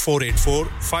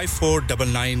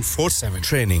 01484549947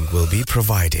 training will be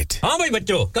provided हां भाई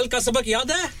बच्चों कल का सबक याद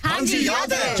है हां जी याद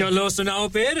है चलो सुनाओ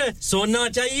फिर सोना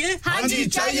चाहिए हां जी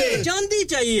चाहिए चांदी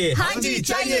चाहिए हां जी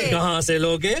चाहिए कहां से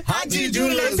लोगे हाजी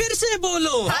जूलर्स फिर से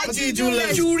बोलो हाजी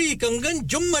जूलर्स चूड़ी कंगन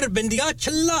झुमर बिंदिया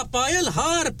छल्ला पायल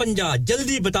हार पंजा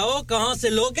जल्दी बताओ कहां से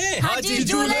लोगे हाजी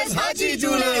जूलर्स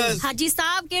हाजी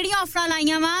साहब केड़ी ऑफर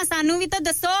लाईया वा सानू भी तो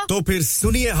दसो तो फिर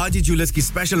सुनिए हाजी जूलर्स की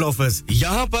स्पेशल ऑफर्स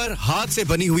यहां पर हाथ से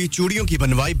बनी हुई चूड़ियों की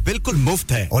बनवाई बिल्कुल मुफ्त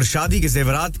है और शादी के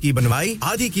जेवरात की बनवाई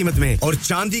आधी कीमत में और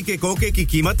चांदी के कोके की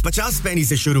कीमत 50 पैसे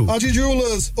से शुरू Haji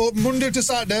Jewelers open Monday to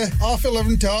Saturday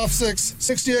 11:30 to 6:30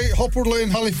 68 Hopwood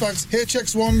Lane Halifax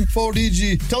HX1 4DG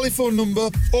telephone number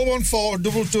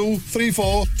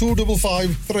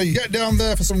 01422342553 get down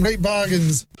there for some great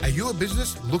bargains Are you a business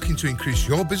looking to increase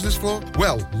your business flow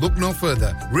well look no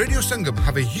further Radio Sangam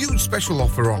have a huge special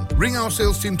offer on ring our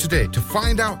sales team today to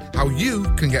find out how you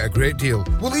can get a great deal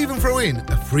we'll even throw in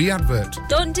a free advert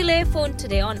Don't delay phone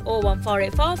today on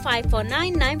 01484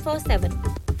 549 947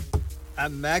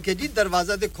 मैं के जी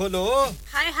दरवाजा दे खोलो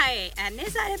हाय हाय एने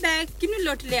सारे bag किनु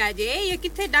लुट ले आजे ये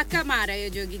किथे डाका मार रहे हो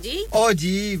जोगी जी ओ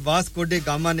जी वास्को डे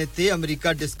गामा ने ते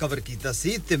अमेरिका डिस्कवर कीता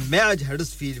सी ते मैं आज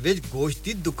हडर्सफील्ड विच गोश्त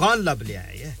दी दुकान लब ले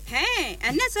आया है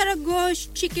एने सारा गोश्त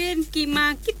चिकन कीमा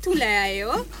किथु ले आए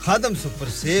हो खादम सुपर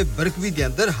से बरकवी दे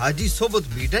अंदर हाजी सोबत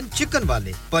मीट एंड चिकन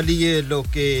वाले पलिए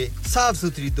लोके साफ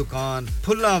सुथरी दुकान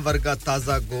फुल्ला वर्गा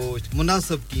ताजा गोश्त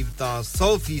मुनासिब कीमतां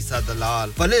 100% दलाल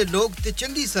भले लोग ते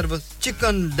चंगी service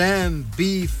chicken lamb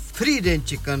beef free range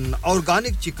chicken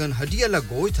organic chicken हड्डी वाला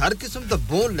गोश्त हर किस्म दा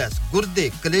बोनलेस गुर्दे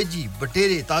कलेजी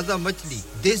बटेरे ताजा मछली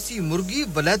देसी मुर्गी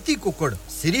बलाती कुकड़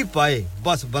सिरी पाए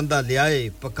बस बंदा ले आए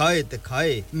पकाए ते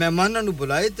खाए मेहमानां नु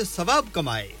बुलाए ते सवाब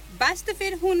कमाए बस तो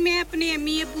फिर हुन मैं अपने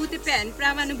अम्मी अब्बू ते भैन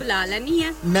भरावां नु बुला लेनी है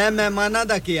मैं मेहमानां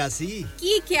दा किया सी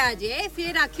की क्या जे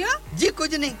फिर आखियो जी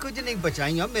कुछ नहीं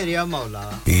बचाइयो मेरे या मौला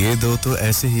ये दो तो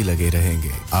ऐसे ही लगे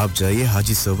रहेंगे आप जाइए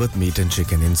हाजी सोबत meet and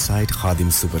chicken inside Khadim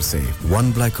super से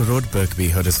 1 Black Road Birkby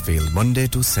Huddersfield Monday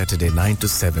to Saturday 9 to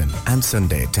 7 and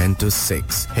Sunday 10 to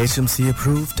 6 HMC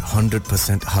approved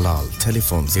 100% halal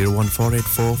telephone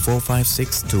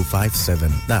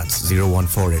 01484456257 that's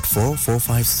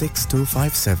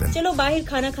 01484456257 चलो बाहर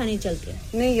खाना खाने चलते हैं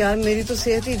नहीं यार मेरी तो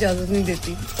सेहत ही इजाजत नहीं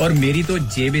देती और मेरी तो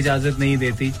जेब इजाजत नहीं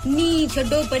देती नहीं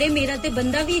छोड़ो परे मेरा ते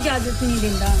बंदा भी इजाजत नहीं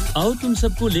देता आओ तुम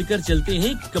सबको लेकर चलते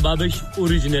हैं कबाबिश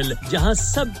ओरिजिनल जहां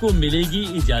सबको मिलेगी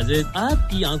इजाजत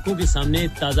आपकी आंखों के सामने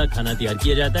ताजा खाना तैयार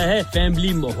किया जाता है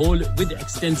फैमिली माहौल with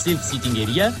extensive seating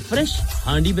area fresh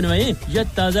handi बनवाएं या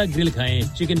ताजा ग्रिल खाएं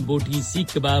chicken boti seekh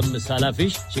kebab masala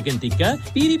fish chicken tikka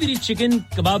piri piri chicken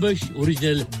Kababish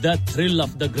original the thrill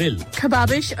of the grill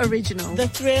Kababish Original. The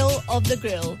thrill of the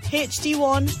grill.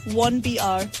 HD1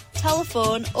 1BR.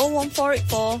 Telephone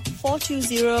 01484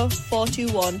 420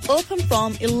 421. Open from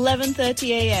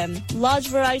 11:30 a.m. Large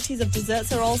varieties of desserts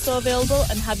are also available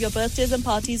and have your birthdays and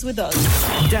parties with us.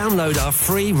 Download our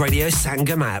free Radio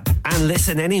Sangam app and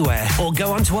listen anywhere or go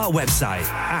onto our website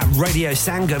at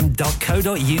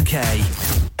radiosangam.co.uk.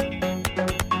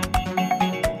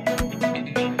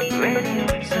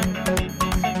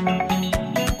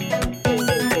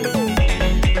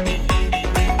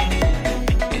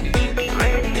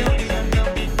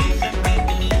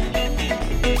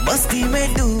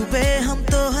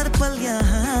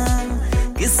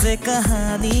 किससे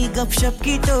कहानी गपशप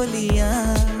की टोलियां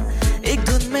एक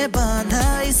धुन में बांधा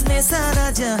इसने सारा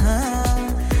जहां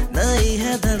नई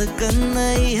है धड़कन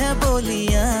नई है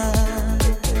बोलियां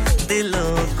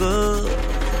दिलों को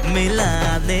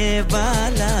मिलाने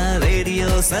वाला रेडियो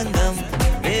संगम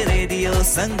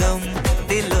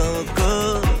दिलों को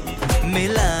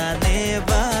मिलाने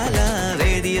वाला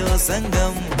रेडियो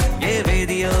संगम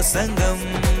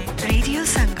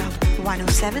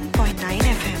 107.9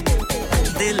 FM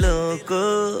दिलों को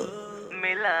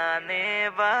मिलाने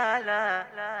वाला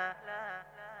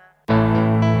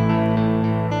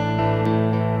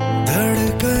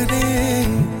धड़कनें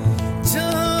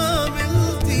जहाँ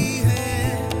मिलती हैं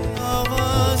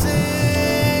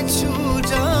आवाज़ें छू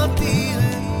जाती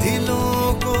हैं दिलों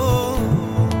को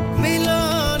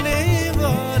मिलाने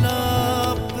वाला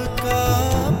आपका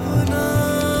अपना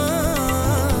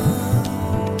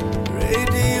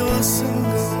Radio Sangam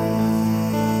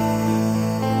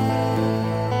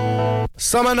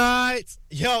Summer nights,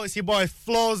 yo, it's your boy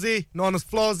Flowzy, known as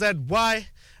Flow ZY,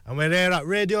 and we're here at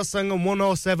Radio Sangam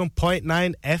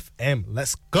 107.9 FM.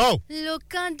 Let's go!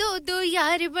 लोकां दो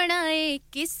यार बनाए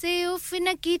किसे उफ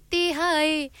न कीती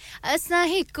हाय असा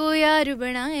ही को यार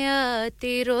बनाया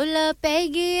ते रोला पै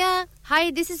गया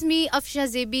Hi, this is me, Afsha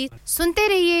Zebi. सुनते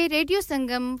रहिए रेडियो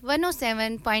संगम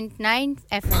 107.9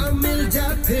 FM. मिल जा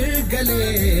फिर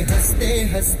गले हंसते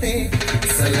हंसते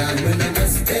सलाम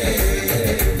नमस्ते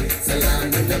सलाम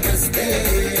नमस्ते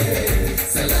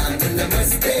सलाम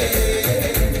नमस्ते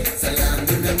सलाम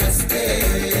नमस्ते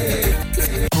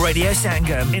Radio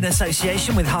Sangam in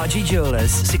association with Haji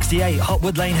Jewellers 68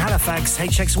 Hotwood Lane Halifax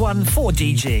HX1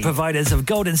 4DG providers of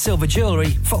gold and silver jewellery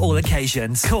for all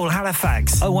occasions call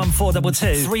Halifax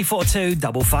 01422 342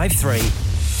 553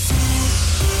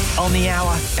 on the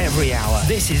hour every hour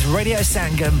this is Radio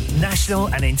Sangam national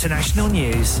and international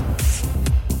news.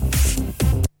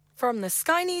 From the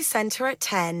Sky News Centre at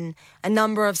 10, a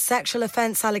number of sexual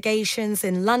offence allegations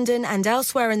in London and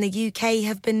elsewhere in the UK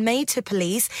have been made to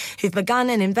police who've begun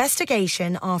an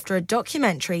investigation after a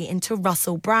documentary into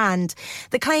Russell Brand.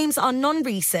 The claims are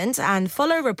non-recent and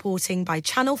follow reporting by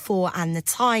Channel 4 and The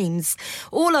Times.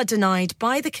 All are denied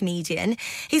by the comedian.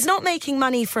 He's not making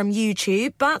money from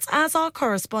YouTube, but as our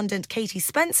correspondent Katie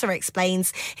Spencer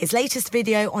explains, his latest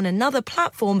video on another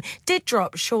platform did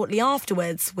drop shortly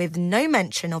afterwards with no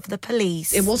mention of the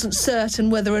police. It wasn't certain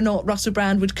whether or not Russell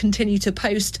Brand would continue to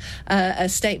post a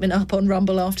statement up on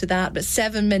Rumble after that, but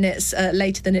 7 minutes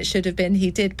later than it should have been, he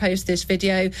did post this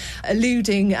video,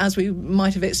 alluding, as we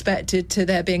might have expected, to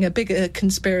there being a bigger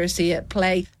conspiracy at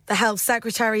play. The Health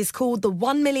Secretary's called the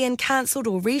 1 million cancelled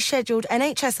or rescheduled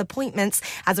NHS appointments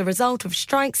as a result of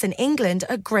strikes in England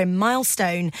a grim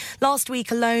milestone. Last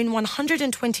week alone,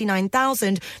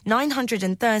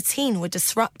 129,913 were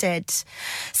disrupted.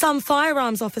 Some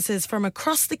firearms officers from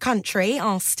across the country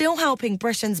are still helping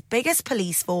Britain's biggest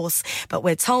police force, but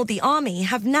we're told the army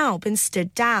have now been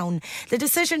stood down. The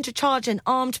decision to charge an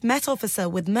armed Met officer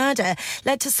with murder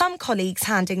led to some colleagues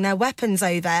handing their weapons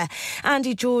over.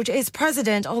 Andy George is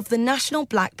president of the National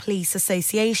Black Police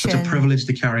Association. It's a privilege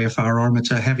to carry a firearm. It's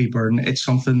a heavy burden. It's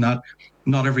something that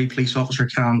not every police officer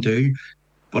can do.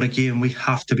 But again, we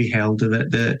have to be held to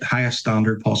the highest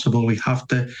standard possible. We have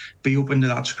to be open to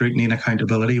that scrutiny and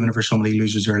accountability whenever somebody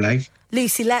loses their life.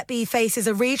 Lucy Letby faces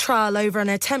a retrial over an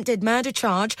attempted murder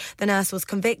charge. The nurse was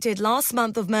convicted last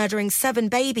month of murdering 7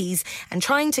 babies and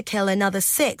trying to kill another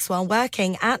 6 while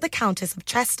working at the Countess of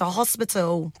Chester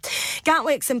Hospital.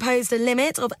 Gatwick's imposed a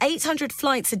limit of 800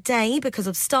 flights a day because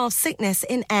of staff sickness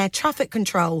in air traffic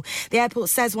control. The airport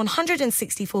says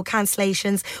 164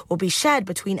 cancellations will be shared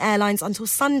between airlines until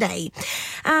Sunday.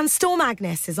 And Storm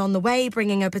Agnes is on the way,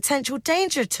 bringing a potential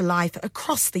danger to life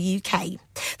across the UK.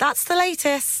 That's the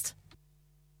latest.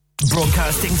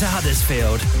 Broadcasting to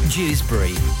Huddersfield,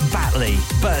 Dewsbury, Batley,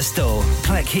 Birstall,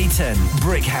 Cleckheaton,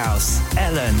 Brickhouse,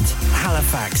 Elland,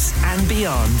 Halifax and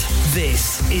beyond.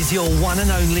 This is your one and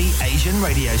only Asian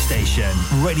radio station.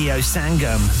 Radio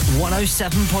Sangam,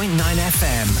 107.9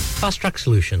 FM. Fast Track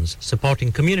Solutions,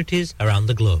 supporting communities around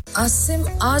the globe. Asim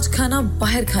आज खाना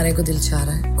बाहर खाने को दिल चाह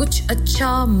रहा है कुछ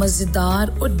अच्छा मजेदार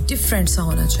और डिफरेंट सा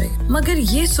होना चाहिए मगर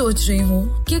ये सोच रही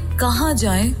हूँ कि कहाँ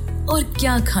जाएं और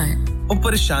क्या खाएं ओ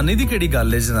परेशानी दी केड़ी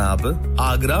गल है जनाब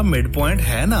आगरा मिड पॉइंट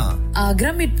है ना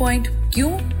आगरा मिड पॉइंट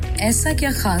क्यों ऐसा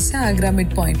क्या खास है आगरा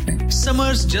मिड पॉइंट में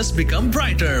Summers just become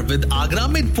brighter with Agra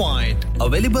Midpoint.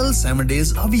 Available 7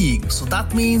 days a week. So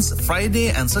that means Friday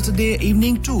and Saturday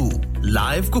evening too.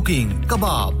 Live cooking,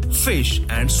 kebab, fish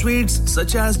and sweets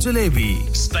such as jalebi.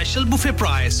 Special buffet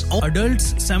price. Adults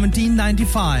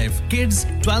 $17.95, kids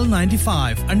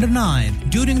 $12.95 under 9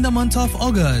 during the month of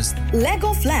August. Leg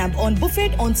of lamb on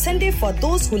buffet on Sunday for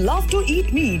those who love to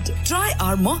eat meat. Try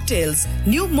our mocktails.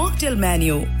 New mocktail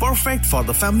menu. Perfect for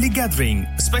the family gathering,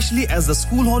 especially as the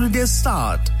school holidays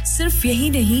start. सिर्फ यही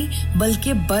नहीं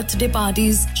बल्कि birthday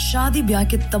parties शादी ब्याह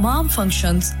के तमाम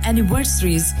functions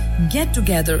anniversaries get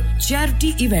together charity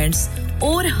events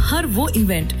और हर वो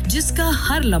इवेंट जिसका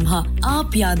हर लम्हा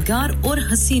आप यादगार और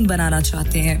हसीन बनाना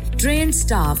चाहते हैं ट्रेन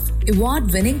स्टाफ अवार्ड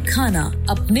विनिंग खाना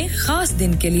अपने खास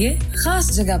दिन के लिए खास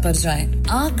जगह पर जाएं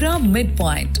Agra mid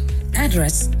point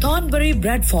Address Thornbury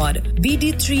Bradford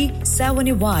BD3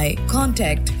 7Y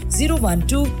Contact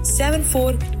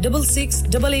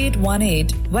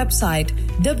 01274668818 Website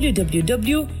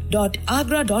www.agra.com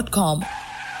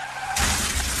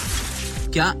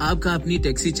क्या आपका अपनी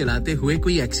टैक्सी चलाते हुए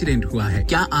कोई एक्सीडेंट हुआ है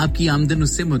क्या आपकी आमदन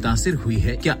उससे मुतासिर हुई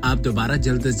है क्या आप दोबारा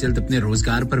जल्द से जल्द अपने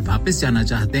रोजगार पर वापस जाना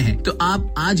चाहते हैं तो आप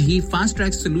आज ही फास्ट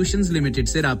ट्रैक सॉल्यूशंस लिमिटेड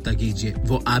से राब्ता कीजिए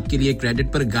वो आपके लिए क्रेडिट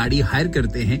पर गाड़ी हायर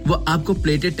करते हैं वो आपको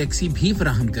प्लेटेड टैक्सी भी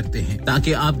फराहम करते हैं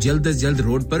ताकि आप जल्द से जल्द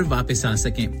रोड पर वापस आ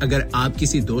सकें अगर आप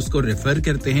किसी दोस्त को रेफर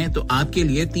करते हैं तो आपके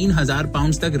लिए 3000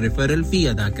 पाउंड तक रेफरल फी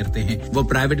अदा करते हैं वो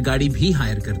प्राइवेट गाड़ी भी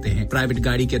हायर करते हैं प्राइवेट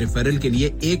गाड़ी के रेफरल के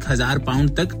लिए 1000 पाउंड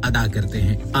तक अदा करते हैं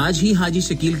आज ही हाजी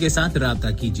शकील के साथ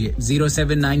राब्ता कीजिए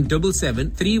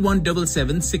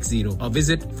 07977317760 और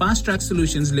visit fast track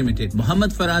solutions limited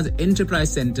Mohammad Faraz enterprise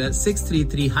centre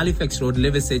 633 Halifax road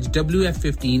Liversedge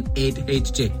WF15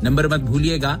 8HJ number मत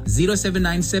भूलिएगा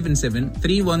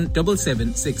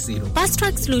 07977317760 Fast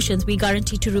Track Solutions we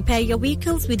guarantee to repair your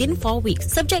vehicles within 4 weeks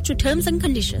subject to terms and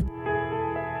conditions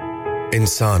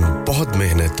इंसान बहुत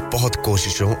मेहनत बहुत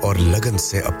कोशिशों और लगन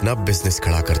से अपना बिजनेस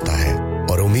खड़ा करता है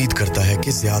और उम्मीद करता है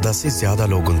कि ज्यादा से ज्यादा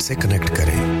लोग उनसे कनेक्ट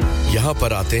करें यहाँ पर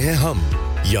आते हैं हम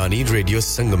यानी रेडियो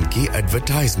संगम की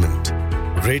एडवर्टाइजमेंट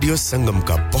रेडियो संगम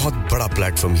का बहुत बड़ा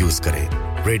प्लेटफॉर्म यूज करें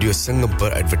रेडियो संगम पर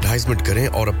एडवर्टाइजमेंट करें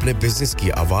और अपने बिजनेस की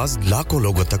आवाज लाखों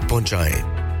लोगों तक पहुंचाएं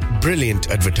Brilliant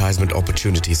advertisement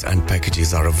opportunities and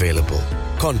packages are available.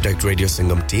 Contact Radio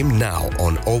Sangam team now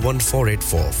on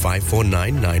 01484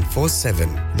 549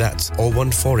 947. That's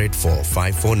 01484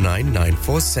 549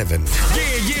 947.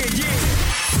 Yeah.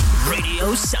 Radio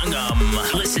Sangam.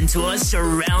 Listen to us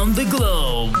around the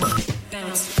globe.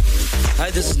 Hi,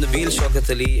 this is Nabil Shaukat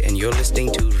Ali and you're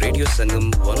listening to Radio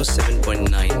Sangam 107.9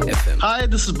 FM. Hi,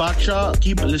 this is Baksha.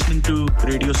 Keep listening to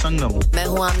Radio Sangam. मैं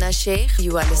हूँ आमना Sheikh.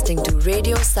 You are listening to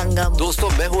Radio Sangam. दोस्तों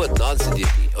मैं हूँ अदनान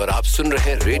सिद्दीकी और आप सुन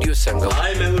रहे हैं radio संगम.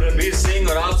 Hi, मैं हूँ रणवीर सिंह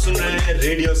और आप सुन रहे हैं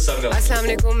रेडियो संगम. अस्सलाम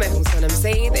वालेकुम, मैं हूँ सनम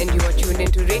Saeed and you are tuned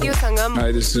into Radio Sangam.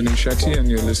 Hi, this is H Shadye and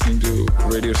you're listening to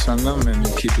Radio Sangam and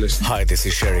keep listening. Hi, this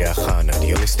is Sharia Khan and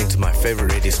you're listening to my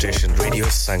favorite radio station Radio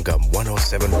Sangam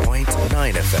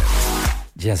 107.9 FM.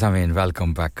 Yes, I mean,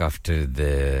 welcome back after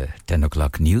the 10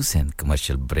 o'clock news and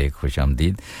commercial break.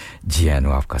 Khushamdeed. Ji anu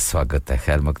aapka swagat hai,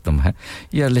 khair maqdum hai.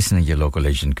 You are listening to your local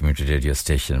Asian community radio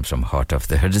station from heart of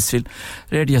the Huddersfield,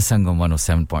 Radio Sangam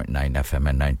 107.9 FM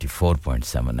and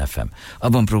 94.7 FM.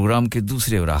 अब हम programme के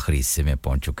दूसरे और आखिरी हिस्से में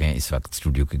पहुंच चुके हैं. इस वक्त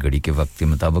स्टूडियो की घड़ी के वक्त के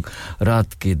मुताबिक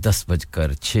रात के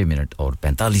 10:06 और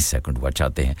 45 सेकंड हुआ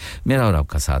चाहते हैं. मेरा और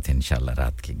आपका साथ इंशाल्लाह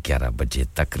रात के 11 बजे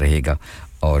तक रहेगा.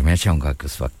 और मैं चाहूंगा कि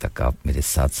उस वक्त तक आप मेरे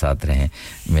साथ रहें,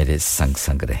 मेरे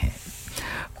संग रहें.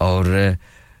 और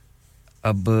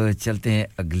अब चलते हैं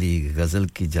अगली गज़ल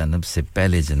की जानब से.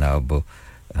 पहले जनाब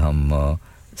हम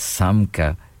सामका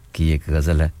की एक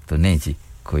गज़ल है. तो नहीं जी,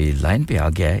 कोई लाइन पे आ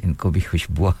गया है. इनको भी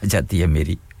खुशबू आ जाती है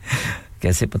मेरी.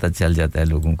 कैसे पता चल जाता है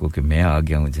लोगों को कि मैं आ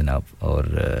गया हूं जनाब. और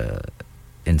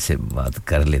इनसे बात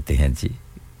कर लेते हैं जी.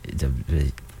 जब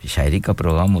शायरी का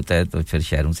प्रोग्राम होता है तो फिर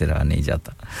शायरों से रहा नहीं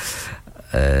जाता.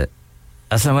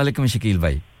 अस्सलाम वालेकुम शकील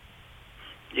भाई.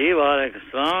 जी वालेकुम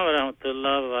सलाम व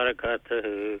रहमतुल्लाह व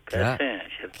बरकातहू. कैसे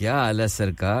हैं? क्या हाल है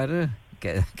सरकार?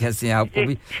 कैसे हैं?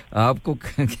 आपको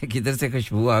किधर से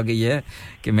खुशबू आ गई है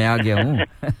कि मैं आ गया हूं?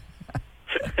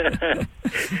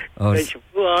 और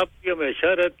खुशबू आपकी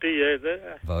हमेशा रहती है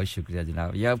इधर. बहुत शुक्रिया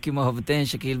जनाब. ये आपकी मोहब्बतें हैं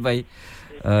शकील भाई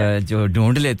जो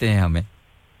ढूंढ लेते हैं हमें.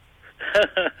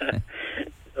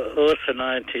 और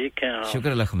सुनाएं, ठीक हैं आप? शुक्र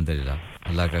अल्हम्दुलिल्लाह.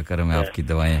 अल्लाह का करम है, आपकी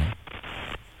दुआएं हैं.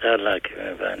 अल्लाह की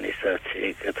मेहरबानी से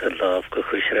ठीक है. तो अल्लाह आपको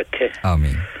खुश रखे.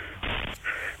 आमीन.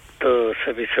 तो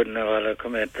सभी सुनने वालों को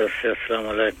मैं तरफ से अस्सलाम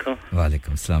वालेकुम.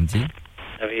 वालेकुम सलाम जी.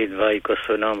 नवीद भाई को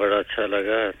सुना बड़ा अच्छा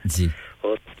लगा जी.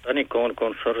 और पता नहीं कौन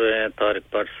कौन सुन रहे हैं. तारिक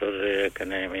पर सुन रहे हैं कि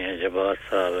नहीं में जबार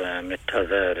साहब हैं, मिठा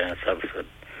ज़हर हैं, सब सुन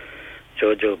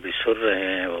जो भी सुन रहे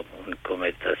हैं वो उनको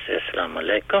मेरी तरफ से अस्सलाम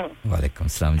वालेकुम. वालेकुम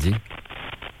सलाम जी.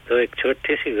 तो एक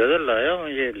छोटी सी गजल लाया हूँ.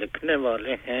 ये लिखने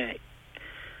वाले हैं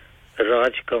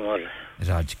राजकमल.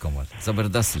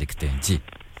 जबरदस्त लिखते हैं जी.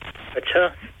 अच्छा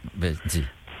जी.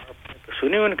 तो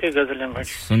सुनी उनकी गजलें?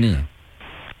 सुनिए.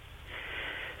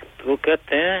 तो वो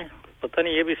कहते हैं, पता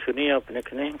नहीं ये भी सुनी आपने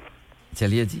कि नहीं.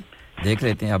 चलिए जी देख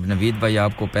लेते हैं. अब नवीद भाई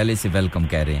आपको पहले से वेलकम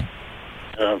कह रहे हैं.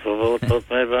 वो तो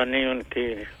मेहरबानी उनकी,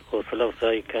 हौसला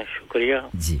अफजाई का शुक्रिया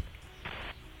जी.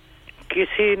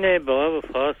 किसी ने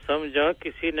बावफा समझा,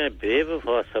 किसी ने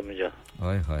बेवफा समझा.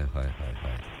 हाय हाय हाय हाय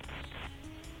हाय.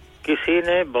 किसी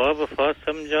ने बावफा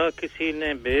समझा, किसी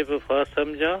ने बेवफा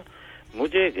समझा.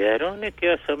 मुझे गैरों ने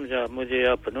क्या समझा, मुझे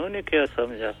अपनों ने क्या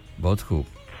समझा. बहुत खूब.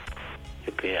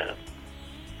 शुक्रिया.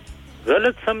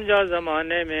 गलत समझा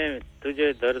जमाने में,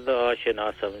 तुझे दर्द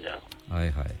आशिना समझा. हाय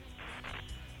हाय.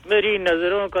 मेरी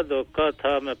नजरों का धोखा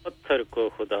था, मैं पत्थर को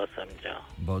खुदा समझा.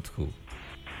 बहुत खूब.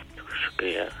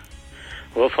 शुक्रिया.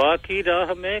 वफा की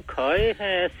राह में खाए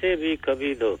हैं ऐसे भी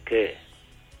कभी धोखे.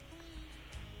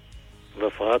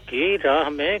 वफा की राह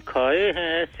में खाए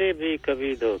हैं ऐसे भी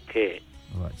कभी धोखे.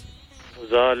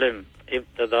 जालिम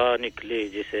इब्तदा निकली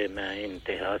जिसे मैं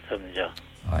इंतहा समझा.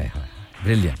 हाय हाय.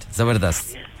 ब्रिलियंट.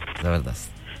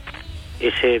 जबरदस्त.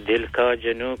 इसे दिल का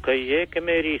जनू कहिए कि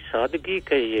मेरी सादगी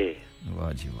कहिए.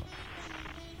 वाह जी वाह.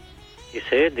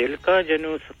 इसे दिल का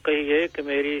जनू कहिए कि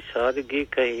मेरी सादगी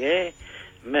कहिए.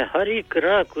 मैं हर एक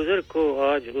राह गुजर को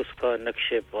आज उसका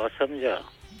नक्शे पा समझा.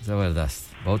 जबरदस्त.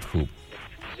 बहुत खूब.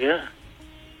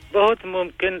 बहुत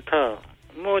मुमकिन था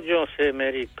मौजों से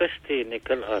मेरी कश्ती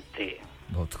निकल आती.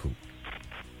 बहुत खूब.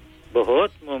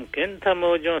 बहुत मुमकिन था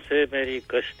मौजों से मेरी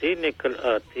कश्ती निकल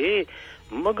आती.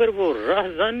 मगर वो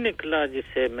राहज़ान निकला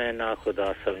जिसे मैं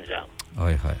नाखुदा समझा.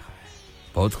 हाय हाय.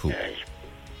 बहुत खूब.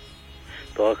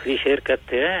 तो आखिरी शेर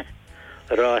कहते हैं,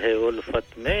 राह उल्फत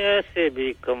में ऐसे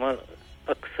भी कमल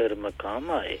अक्सर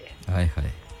मकाम आए. हाय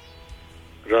हाय.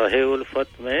 राह उल्फत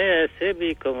में ऐसे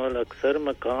भी कमल अक्सर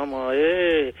मकाम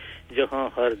आए. जहां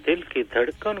हर दिल की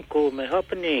धड़कन को मैं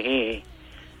अपनी ही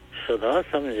सदा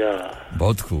समझा.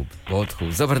 बहुत खूब. बहुत खूब.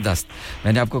 जबरदस्त.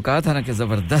 मैंने आपको कहा था ना कि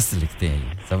जबरदस्त लिखते हैं.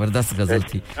 ये जबरदस्त गजल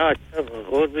थी. अच्छा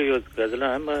और भी गजल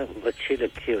है अच्छी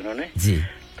लिखी उन्होंने जी.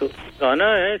 तो गाना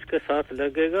है इसके साथ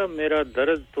लगेगा, मेरा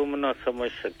दर्द तुम ना समझ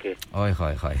सके. ओए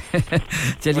हाय हाय.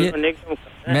 चलिए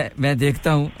मैं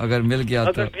देखता हूँ अगर मिल गया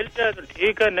तो. अगर मिल जाए तो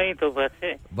ठीक है, नहीं तो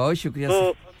वैसे. बहुत शुक्रिया.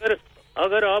 तो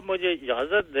अगर आप मुझे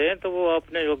इजाजत दें तो वो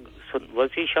आपने जो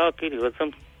वसी शाह की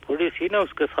गजल थोड़ी सी ना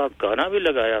उसके साथ गाना भी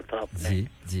लगाया था आपने जी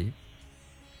जी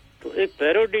तो एक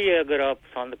पैरोडी है अगर आप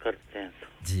पसंद करते हैं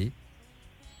तो जी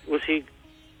उसी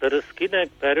तरह की ना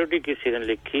एक पैरोडी किसी ने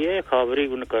लिखी है खाबरी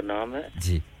उनका नाम है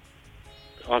जी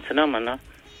हंसना मना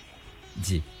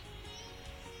जी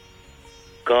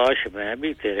काश मैं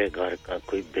भी तेरे घर का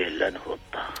कोई बेलन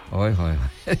होता ओए होए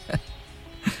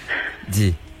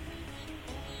जी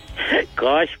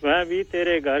काश मैं भी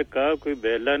तेरे घर का कोई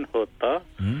बेलन होता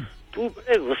तू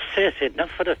बड़े गुस्से से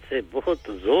नफरत से बहुत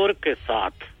जोर के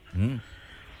साथ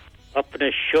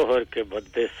अपने शोहर के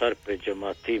बद्दे सर पे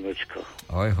जमाती मुझको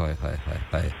ओए होए होए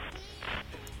होए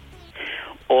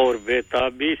और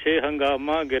बेताबी से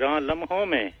हंगामा गिरा लम्हों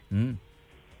में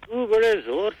तू बड़े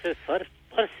जोर से सर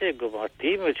पर से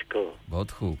घुमाती मुझको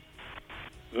बहुत खूब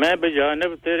मैं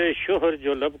बेजानब तेरे शोहर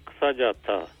जो लब सा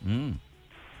जाता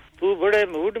तू बड़े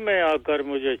मूड में आकर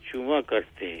मुझे चूमा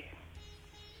करती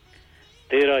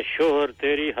तेरा शोहर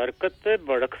तेरी हरकत पे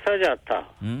भड़क सा जाता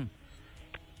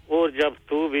और जब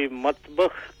तू भी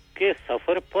मतबख के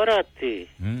सफर पर आती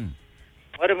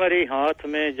और मेरी हाथ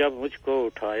में जब मुझको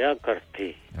उठाया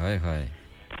करती हाय हाय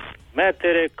मैं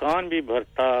तेरे कान भी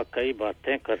भरता कई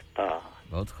बातें करता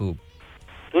बहुत खूब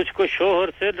तुझको शोहर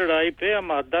से लड़ाई पे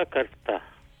आमादा करता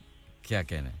क्या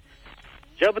कहना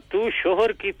जब तू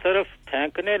शोहर की तरफ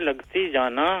फेंकने लगती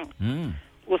जाना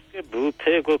उसके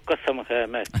बूथे को कसम है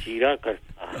मैं चीरा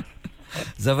करता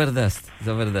जबरदस्त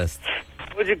जबरदस्त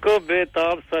मुझको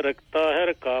बेताब सा रखता है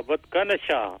रकाबत का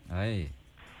नशा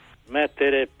मैं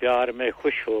तेरे प्यार में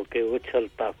खुश होके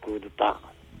उछलता कूदता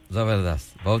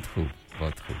जबरदस्त बहुत खूब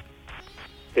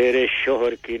तेरे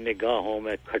शोहर की निगाहों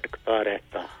में खटकता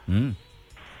रहता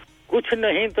कुछ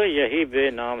नहीं तो यही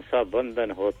बेनाम सा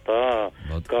बंधन होता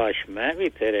काश मैं भी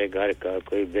तेरे घर का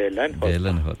कोई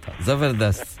बेलन होता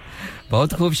जबरदस्त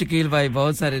बहुत खूब शकील भाई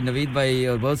बहुत सारे नवीद भाई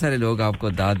और बहुत सारे लोग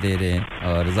आपको दाद दे रहे हैं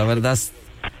और जबरदस्त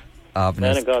आपने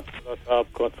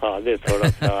आपको था दे थोड़ा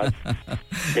सा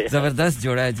जबरदस्त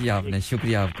जोड़ा है जी आपने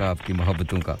शुक्रिया आपका आपकी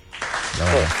मोहब्बतों का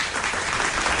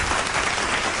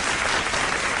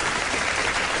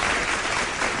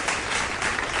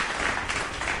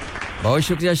बहुत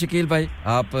शुक्रिया शकील भाई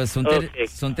आप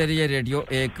सुनते रहिए रेडियो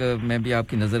एक मैं भी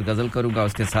आपकी नजर गजल करूंगा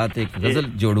उसके साथ एक गजल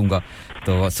जोड़ूंगा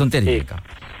तो सुनते रहिएगा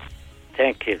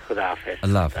थैंक यू खुदा हाफिज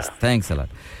अल्लाह हाफिज थैंक्स अ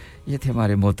लॉट ये थे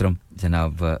हमारे मोहतरम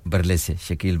जनाब बरले से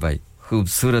शकील भाई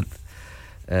खूबसूरत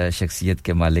शख्सियत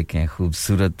के मालिक हैं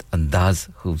खूबसूरत अंदाज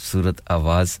खूबसूरत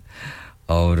आवाज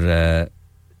और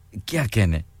क्या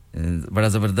कहने बड़ा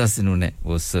जबरदस्त इन्होंने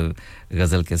उस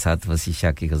गजल के साथ वसी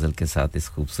शाह की गजल के साथ इस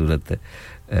खूबसूरत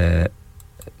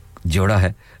जोड़ा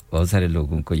है बहुत सारे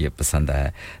लोगों को ये पसंद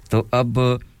आया तो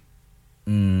अब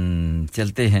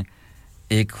चलते हैं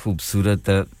एक खूबसूरत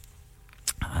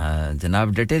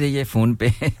जनाब डटे रहिए फोन पे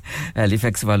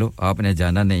हैलिफैक्स वालों आपने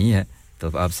जाना नहीं है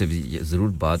तो आपसे भी जरूर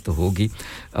बात होगी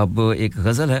अब एक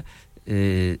गजल है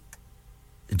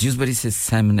ज्यूसबरी से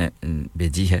सैम ने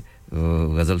भेजी है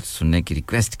गजल सुनने की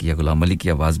रिक्वेस्ट किया गुलाम अली की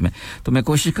आवाज में तो मैं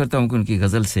कोशिश करता हूं कि उनकी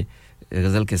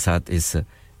गजल के साथ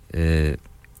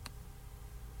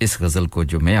इस गजल को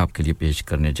जो मैं आपके लिए पेश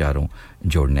करने जा रहा हूं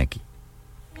जोड़ने की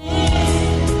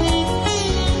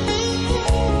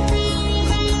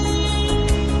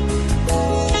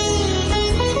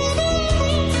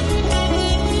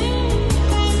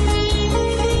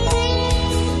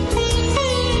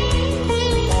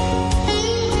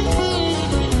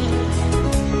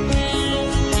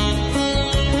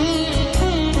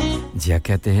जिया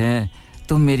कहते हैं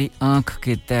तुम मेरी आंख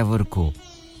के तेवर को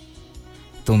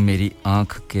तुम मेरी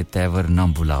आंख के तेवर ना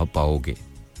भुला पाओगे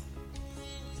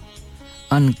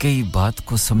अनकही बात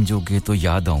को समझोगे तो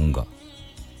याद आऊंगा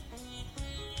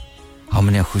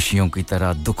हमने खुशियों की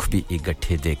तरह दुख भी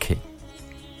इकट्ठे देखे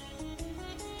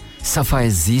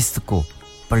सफाए जीस्त को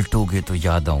पलटोगे तो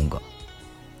याद आऊंगा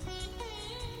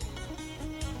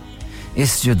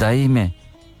इस जुदाई में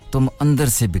तुम अंदर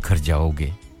से बिखर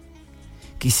जाओगे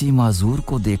किसी माजूर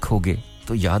को देखोगे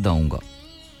तो याद आऊंगा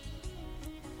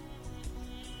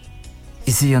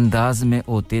इसी अंदाज में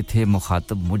होते थे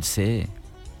मुखातब मुझसे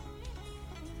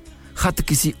खत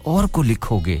किसी और को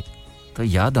लिखोगे तो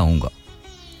याद आऊंगा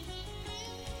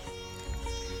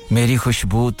मेरी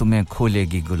खुशबू तुम्हें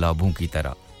खोलेगी गुलाबों की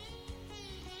तरह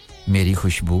मेरी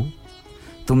खुशबू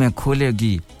तुम्हें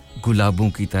खोलेगी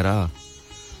गुलाबों की तरह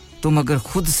तुम अगर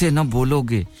खुद से न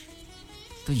बोलोगे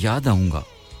तो याद आऊंगा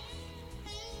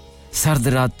सर्द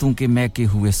रातों के महके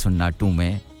हुए सन्नाटों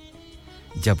में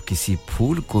जब किसी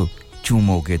फूल को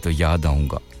चूमोगे तो याद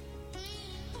आऊंगा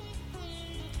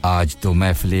आज तो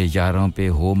महफिले यारों पे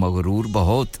हो मगरूर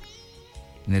बहुत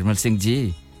निर्मल सिंह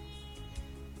जी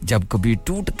जब कभी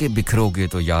टूट के बिखरोगे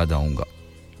तो याद आऊंगा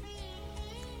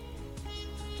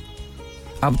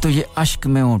अब तो ये अश्क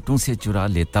मैं होंठों से चुरा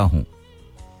लेता हूं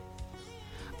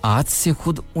आज से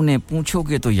खुद उन्हें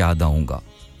पूछोगे तो याद आऊंगा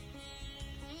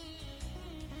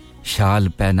शाल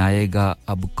पहनाएगा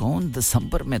अब कौन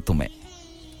दिसंबर में तुम्हें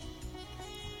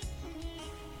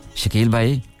शकील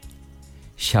भाई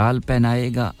शाल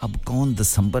पहनाएगा अब कौन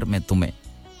दिसंबर में तुम्हें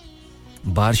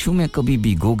बारिशों में कभी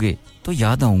भीगोगे तो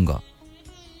याद आऊंगा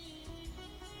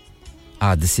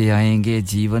हादसे आएंगे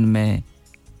जीवन में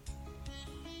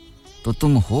तो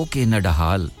तुम हो के न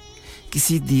ढहाल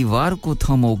किसी दीवार को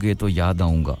थमोगे तो याद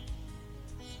आऊंगा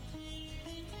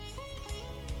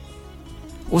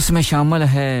उसमें शामिल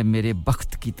है मेरे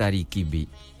बख्त की तारीकी भी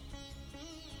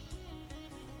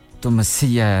तुम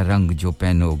सियाह रंग जो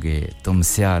पहनोगे तुम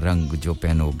स्याह रंग जो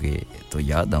पहनोगे तो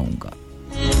याद आऊंगा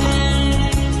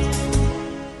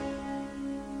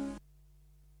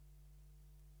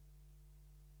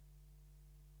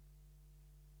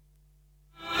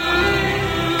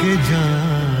के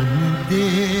जान दे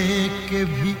के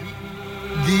भी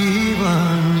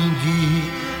दीवानगी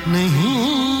नहीं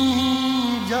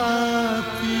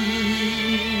जाती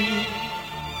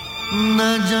न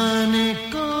जाने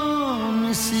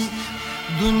कौन सी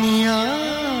दुनिया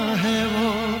है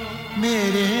वो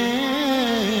मेरे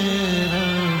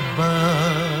रब्बा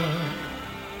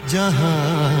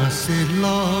जहां से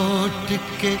लौट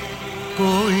के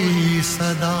कोई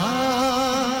सदा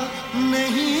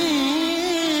नहीं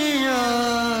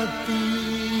आती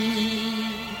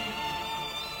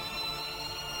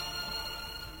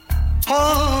हो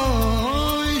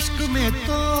इश्क में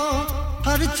तो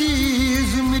हर चीज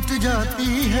मिट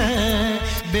जाती है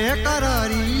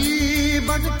बेकरारी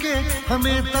बनके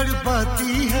हमें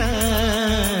तड़पाती है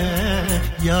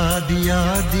याद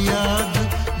याद याद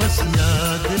बस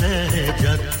याद रह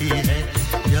जाती है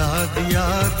याद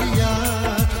याद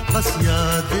याद बस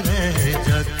याद रह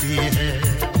जाती है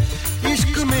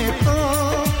इश्क में तो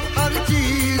हर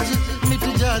चीज मिट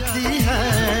जाती है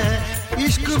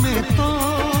इश्क में तो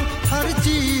हर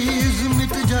चीज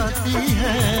मिट जाती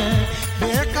है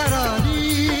बेकरारी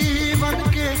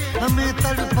बनके हमें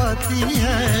तड़पाती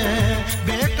है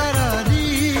बेकरारी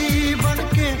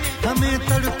बनके हमें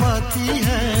तड़पाती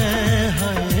है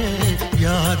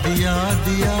याद याद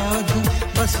याद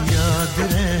बस याद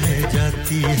रह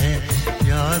जाती है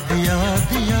याद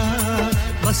याद याद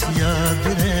बस याद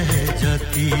रह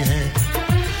जाती है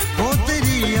ओ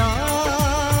तेरी याद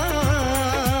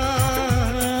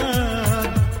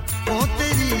ओ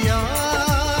तेरी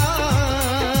याद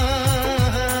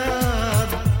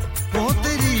ओ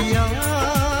तेरी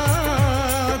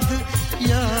याद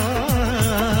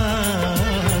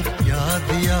याद याद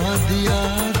याद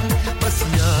याद बस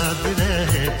याद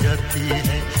रह जाती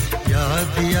है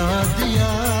याद याद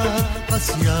याद बस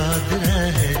याद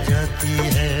रह जाती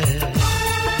है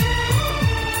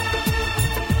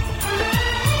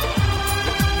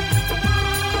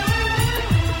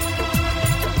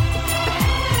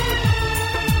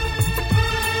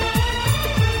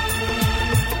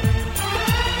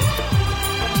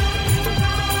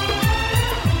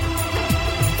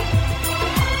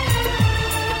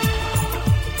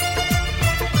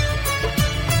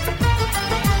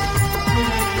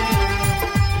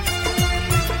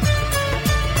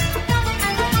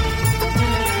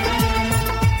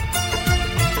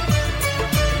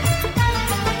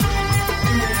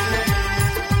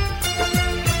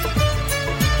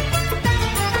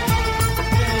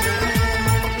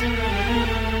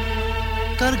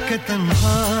करके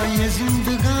तन्हा ये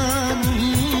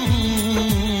जिंदगानी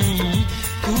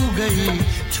तू गई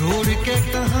छोड़ के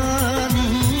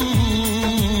कहानी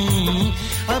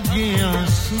अब ये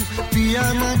आंसू पिया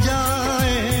न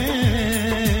जाए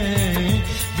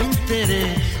बिन तेरे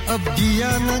अब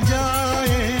जिया न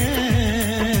जाए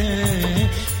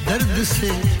दर्द से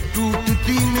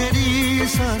टूटती मेरी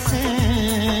सांसें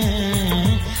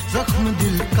जख्म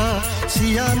दिल का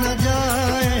सिया न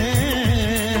जाए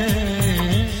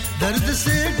दर्द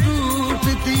से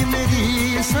टूटती मेरी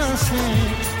सांसें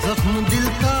जख्म दिल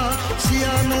का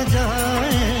सिया न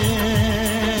जाए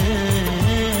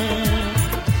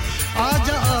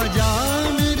आजा आजा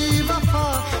मेरी वफा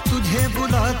तुझे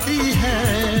बुलाती है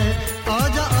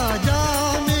आजा आजा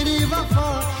मेरी वफा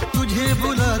तुझे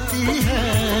बुलाती है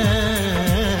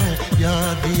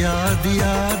याद याद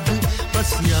याद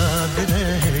बस याद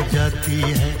रह जाती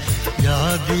है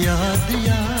याद याद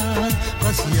याद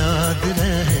बस याद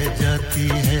रह जाती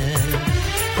है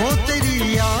ओ तेरी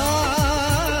याद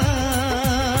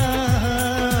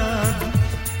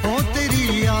ओ तेरी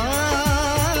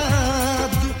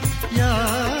याद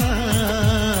याद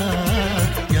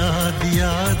याद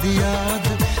याद याद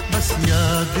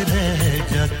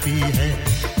जाती है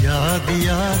याद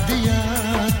याद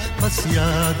याद बस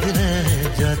याद रह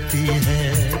जाती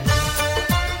है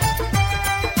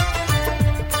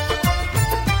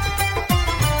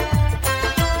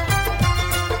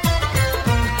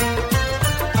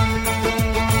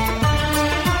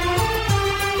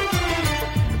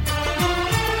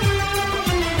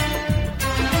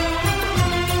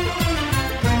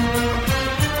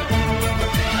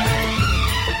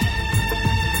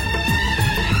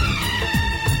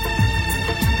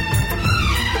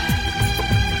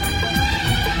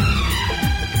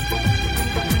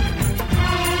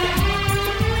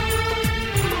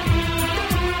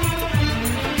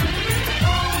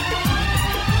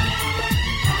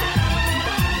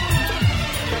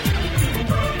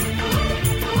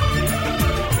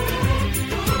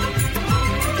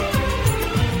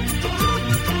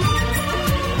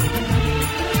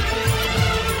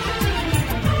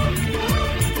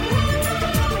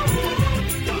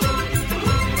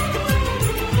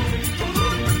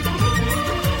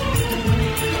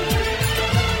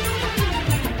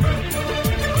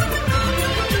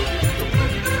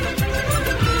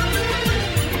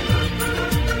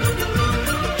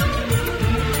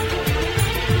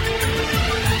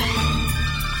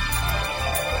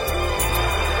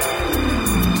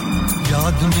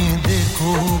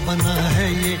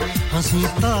हंसी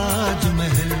ताज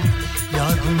महल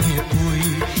याद में कोई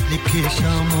लिखे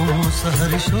शामों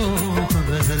सहर शोक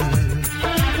गजल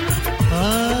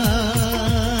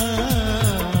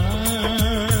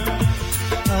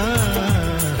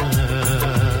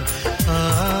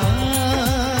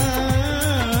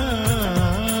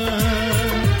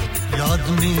याद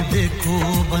में देखो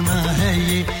बना है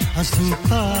ये हंसी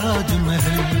ताज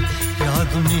महल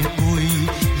याद में कोई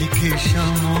लिखे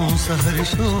शामों सहर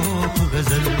शोक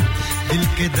गजल दिल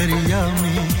के दरिया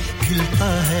में खिलता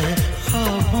है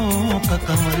ख्वाबों का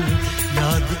कमल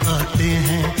याद आते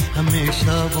हैं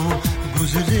हमेशा वो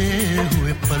गुजरे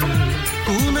हुए पल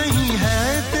तू नहीं है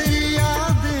तेरी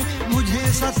याद मुझे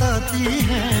सताती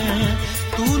है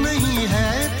तू नहीं है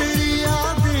तेरी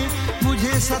याद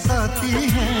मुझे सताती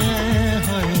है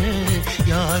हाय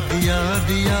याद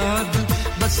याद याद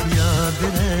बस याद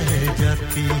रह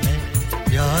जाती है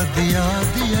याद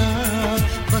याद याद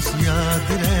बस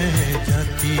याद रह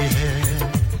जाती है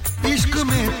इश्क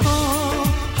में तो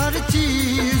हर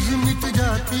चीज मिट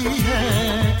जाती है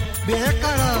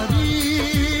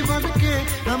बेकरारी बनके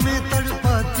हमें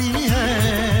तड़पाती है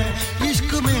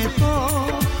इश्क में तो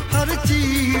हर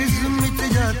चीज मिट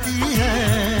जाती है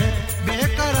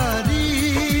बेकरारी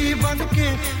बनके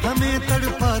हमें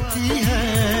तड़पाती है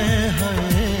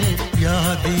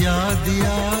याद याद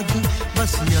याद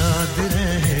बस याद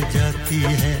रह जाती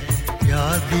है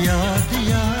याद याद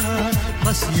याद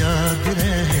बस याद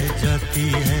रह जाती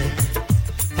है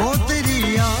वो तेरी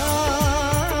याद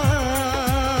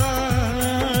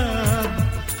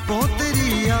वो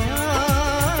तेरी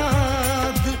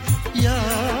याद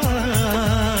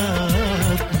याद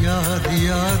याद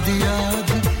याद याद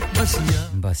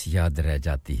बस याद रह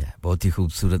जाती है बहुत ही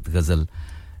खूबसूरत गजल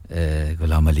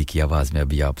गुलाम अली की आवाज़ में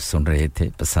अभी आप सुन रहे थे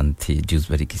पसंद थी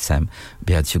जूसबरी की सैम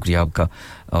बेहद शुक्रिया आपका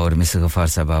और मिस गफार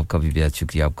साहब आपका भी बेहद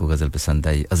शुक्रिया आपको गज़ल पसंद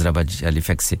आई अजराबाद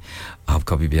एलिफेक्स से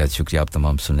आपका भी बेहद शुक्रिया आप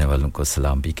तमाम सुनने वालों को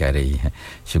सलाम भी कह रही हैं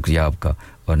शुक्रिया आपका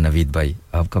और नवीद भाई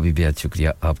आपका भी बेहद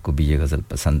शुक्रिया आपको भी ये गज़ल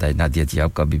पसंद आई नादिया जी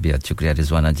आपका भी बेहद शुक्रिया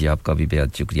रिजवाना जी आपका भी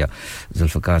बेहद शुक्रिया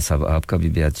जुल्फ़कार साहब आपका भी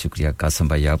बेहद शुक्रिया कासिम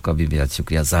भाई आपका भी बेहद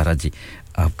शुक्रिया ज़हरा जी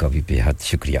आपका भी बेहद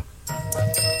शुक्रिया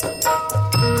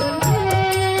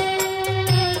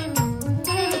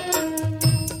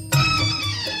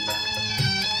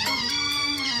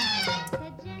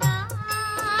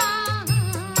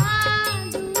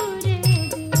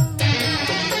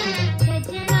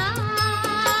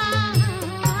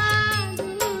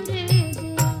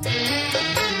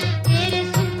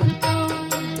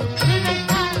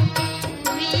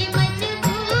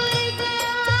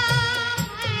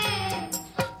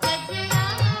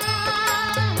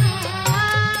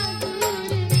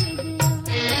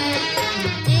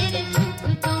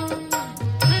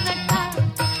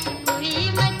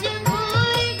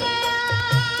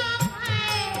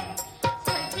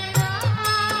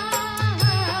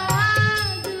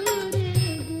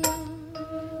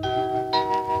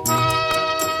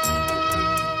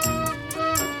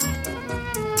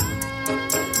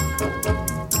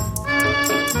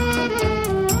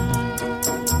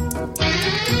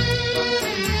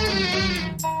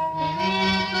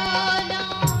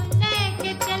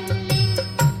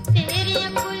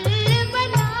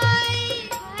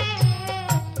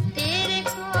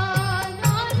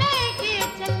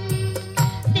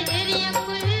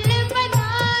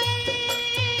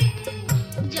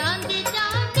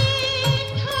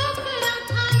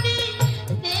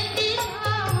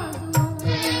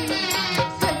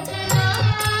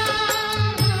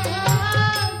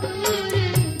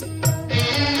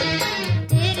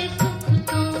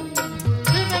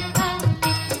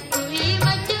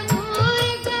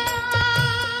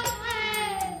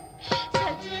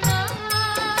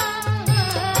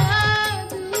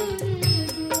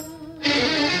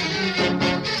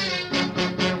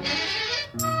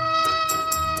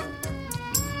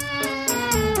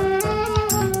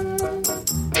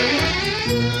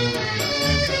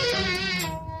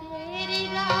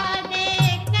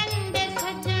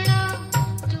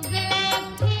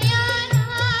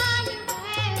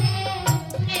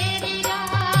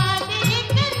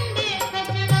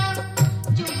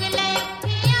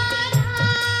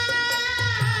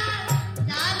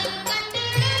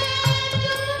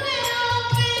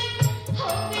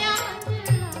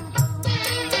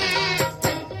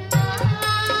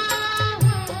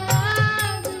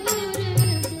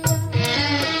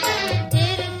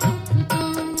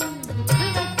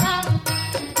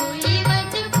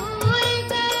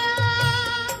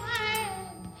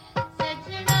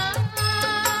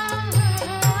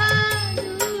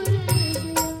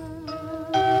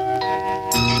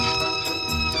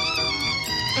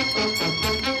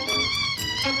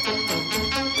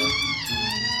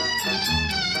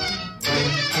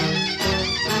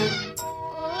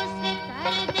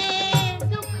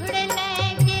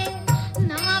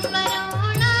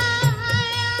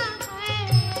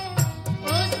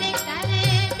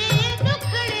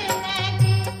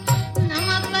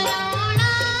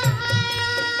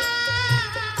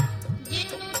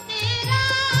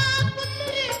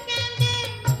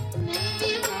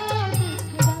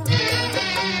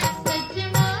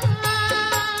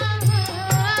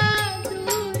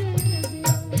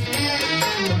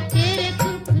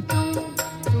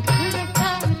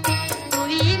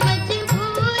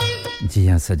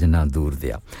सजना दूर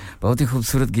दिया बहुत ही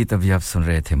खूबसूरत गीत अभी आप सुन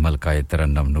रहे थे मलकाए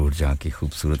तरन्नम नूर जहां की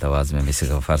खूबसूरत आवाज में मिस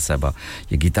गफार साहबा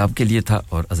ये गीत आपके लिए था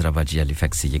और अजराबाजी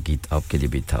एलिफेक्ट से ये गीत आपके लिए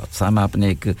भी था साम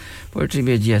आपने एक पोएट्री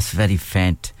भेजी है वेरी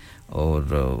फेंट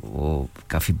और वो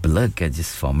काफी ब्लैक है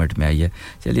जिस फॉर्मेट में आई है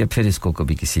चलिए फिर इसको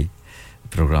कभी किसी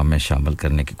प्रोग्राम में शामिल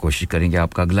करने की कोशिश करेंगे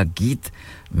आपका अगला गीत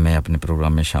मैं अपने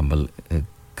प्रोग्राम में शामिल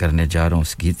करने जा रहा हूं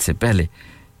उस गीत से पहले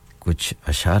कुछ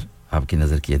अशार आपकी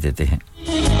नजर किए देते हैं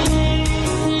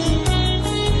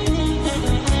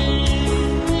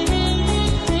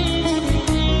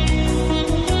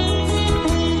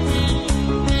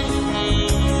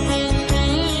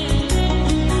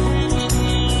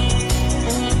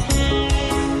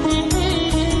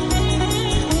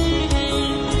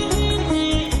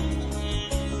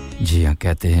जी हां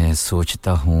कहते हैं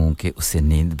सोचता हूं कि उसे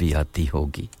नींद भी आती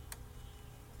होगी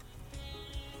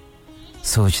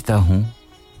सोचता हूं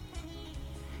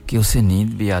कि उसे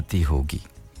नींद भी आती होगी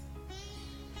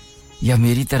या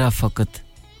मेरी तरह फकत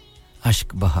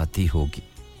अश्क बहाती होगी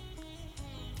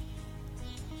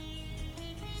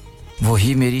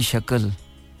वही मेरी शक्ल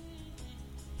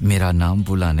मेरा नाम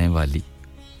बुलाने वाली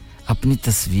अपनी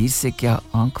तस्वीर से क्या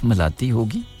आंख मिलाती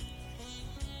होगी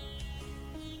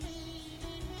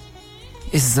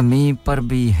इस ज़मीन पर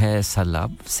भी है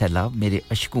सैलाब मेरे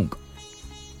अश्कों का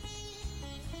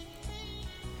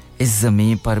इस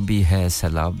ज़मीन पर भी है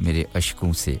सैलाब मेरे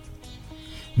अश्कों से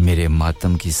मेरे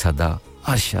मातम की सदा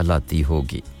अर्श लाती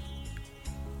होगी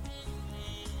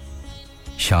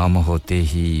शाम होते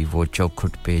ही वो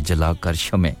चौखट पे जलाकर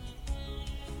शमे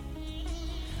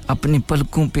अपनी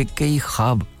पलकों पे कई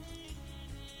ख्वाब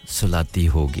सुलाती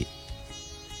होगी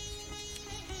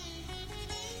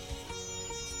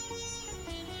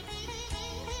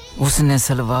उसने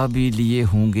सलवा भी लिए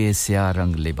होंगे स्याह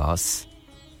रंग लिबास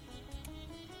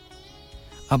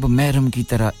अब महरम की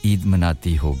तरह ईद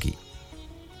मनाती होगी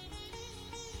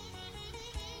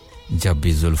जब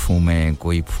भी जुल्फों में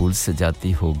कोई फूल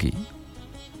सजाती होगी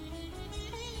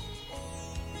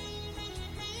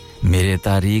मेरे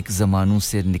तारीक ज़मानों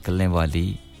से निकलने वाली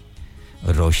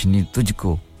रोशनी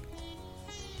तुझको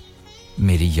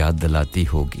मेरी याद दिलाती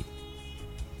होगी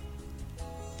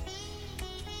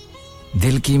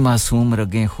दिल की मासूम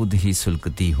रगें खुद ही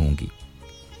सुलगती होंगी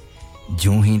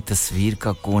यूं ही तस्वीर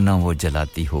का कोना वो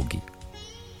जलाती होगी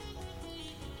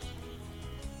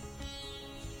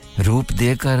रूप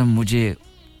देकर मुझे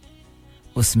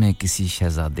उसमें किसी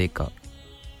शहजादे का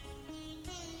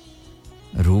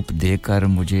रूप देकर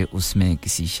मुझे उसमें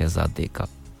किसी शहजादे का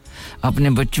अपने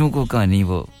बच्चों को कहानी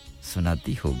वो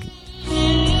सुनाती होगी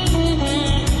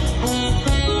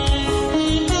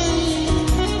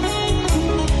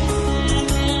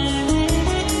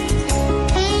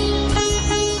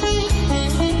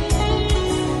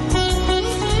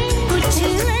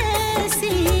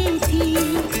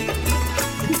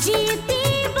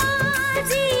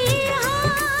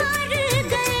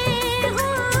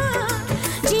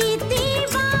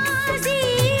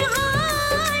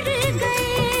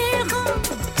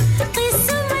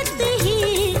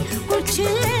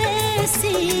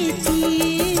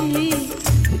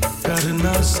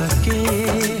सके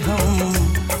हम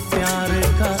प्यार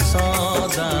का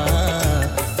सौदा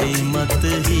कीमत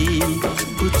ही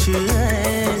कुछ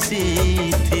ऐसी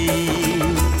थी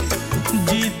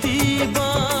जीती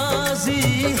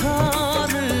बाजी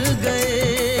हार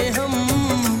गए हम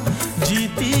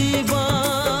जीती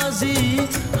बाजी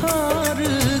हार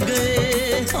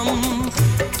गए हम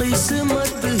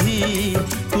किस्मत ही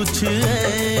कुछ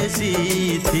ऐसी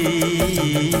थी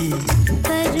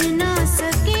कर ना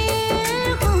सके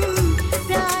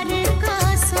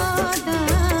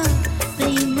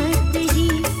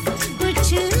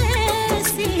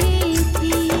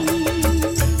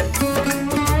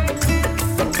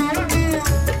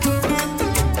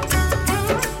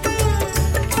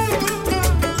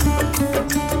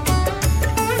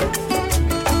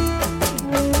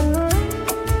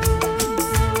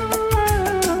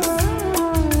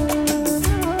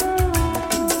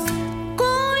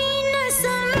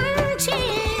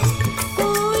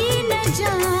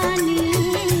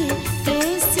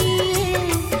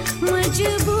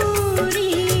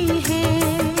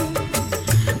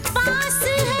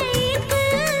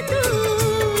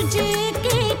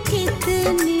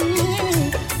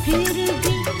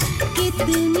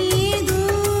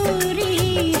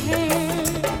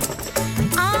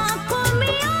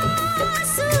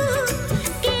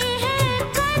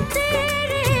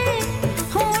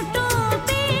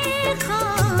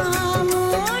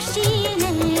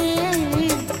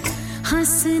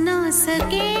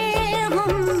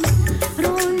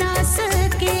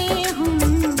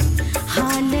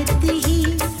हालत ही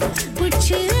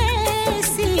कुछ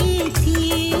ऐसी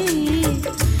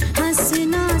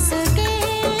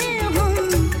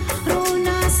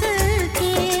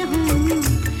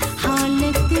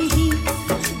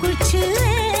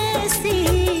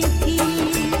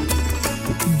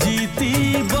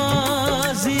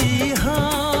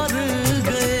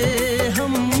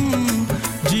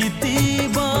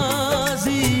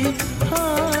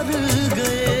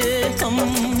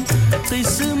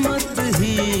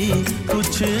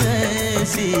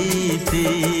ऐसी थी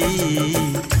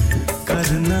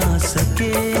कर ना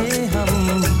सके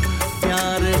हम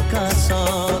प्यार का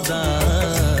सौदा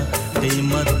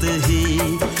कीमत ही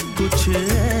कुछ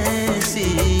ऐसी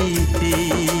थी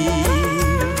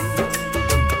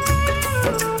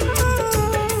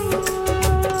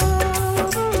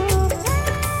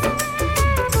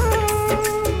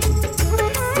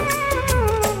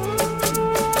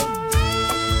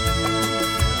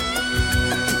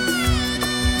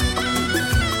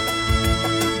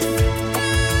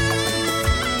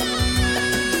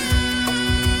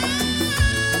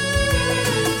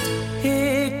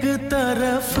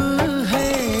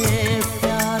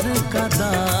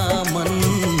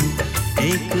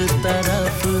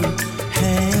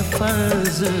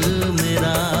फर्ज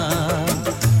मेरा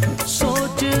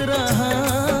सोच रहा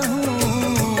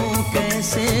हूँ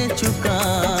कैसे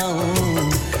चुकाऊं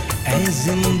ऐ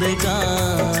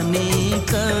जिंदगानी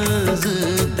कर्ज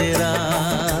तेरा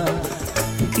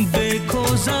देखो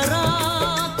जरा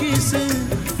किस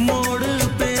मोड़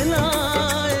पे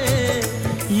लाए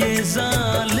ये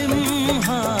जालिम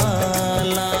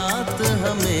हालात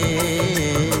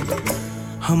हमें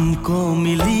हमको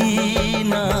मिली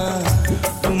ना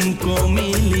तुमको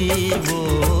मिली वो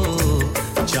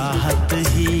चाहत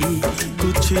ही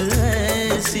कुछ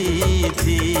ऐसी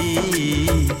थी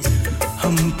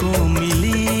हमको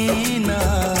मिली ना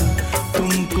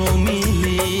तुमको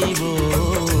मिली वो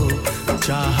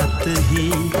चाहत ही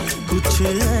कुछ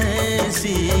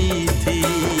ऐसी थी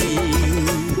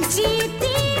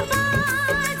जीती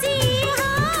बाजी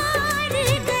हार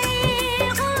गए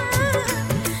हो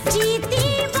जीती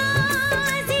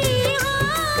बाजी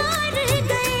हार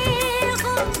गए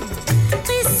हो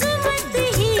किस्मत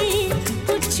ही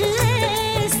कुछ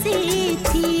ऐसी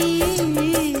थी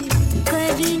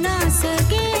कर ना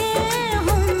सके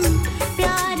हम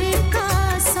प्यार का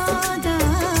सौदा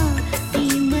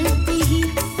कीमत ही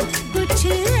कुछ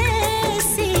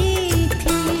ऐसी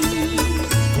थी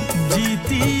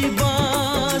जीती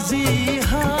बाजी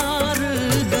हार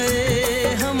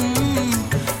गए हम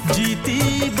जीती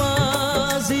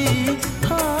बाजी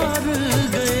हार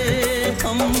गए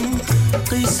हम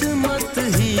किस्मत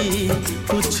ही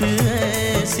कुछ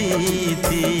ऐसी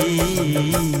थी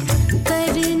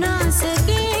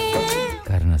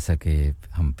कर ना सके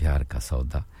हम प्यार का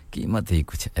सौदा कीमत ही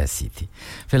कुछ ऐसी थी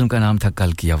फिल्म का नाम था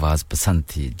कल की आवाज पसंद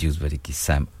थी ज्यूसबरी की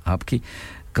सैम आपकी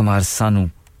कुमार सानू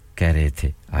कह रहे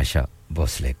थे आशा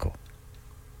भोसले को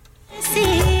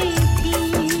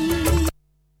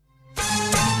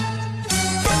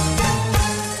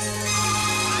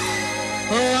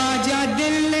ओ आजा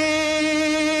दिल ने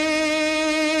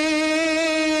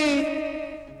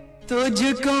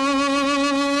तुझको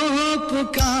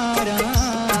पुकारा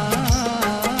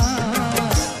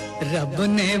रब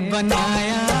ने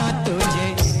बनाया तुझे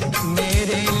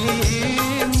मेरे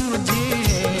लिए मुझे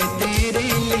तेरे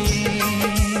लिए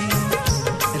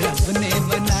रब ने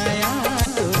बनाया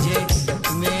तुझे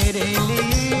मेरे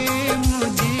लिए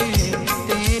मुझे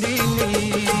तेरे लिए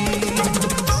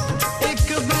एक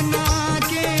बना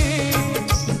के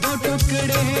दो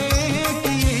टुकड़े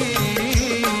किए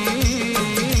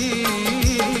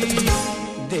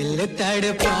दिल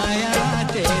तड़पाया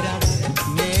तेरा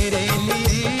मेरे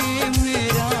लिए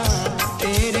मेरा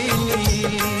तेरे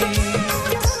लिए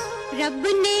रब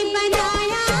ने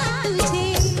बनाया तुझे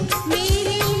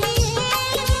मेरे लिए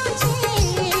मुझे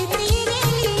तेरे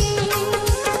लिए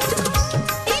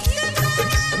एक बना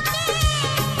के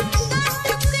दो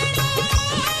टुकड़े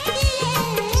किए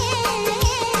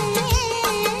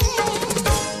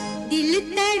दिल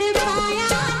तड़पाया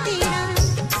तेरा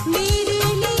मेरे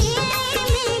लिए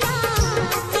मेरा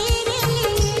तेरे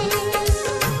लिए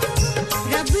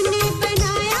रब ने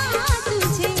बनाया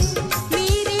तुझे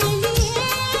मेरे लिए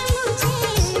मुझे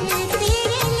तेरे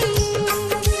लिए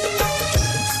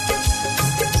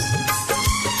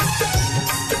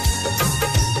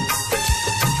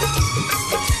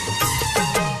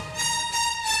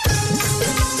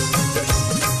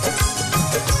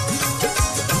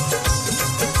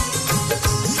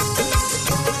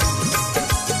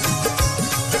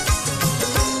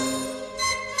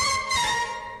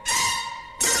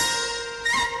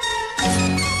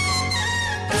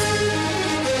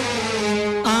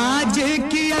आज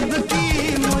की अब की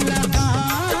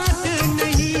मुलाकात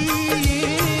नहीं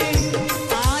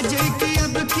आज की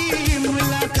अब की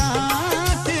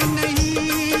मुलाकात नहीं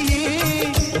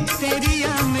तेरी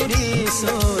या मेरी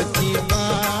सोची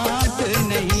बात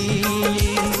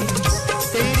नहीं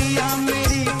तेरी या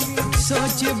मेरी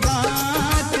सोच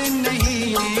बात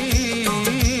नहीं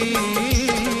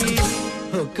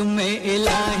हुक्म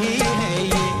इलाही है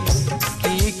ये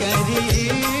की करिए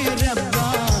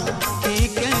रब्बा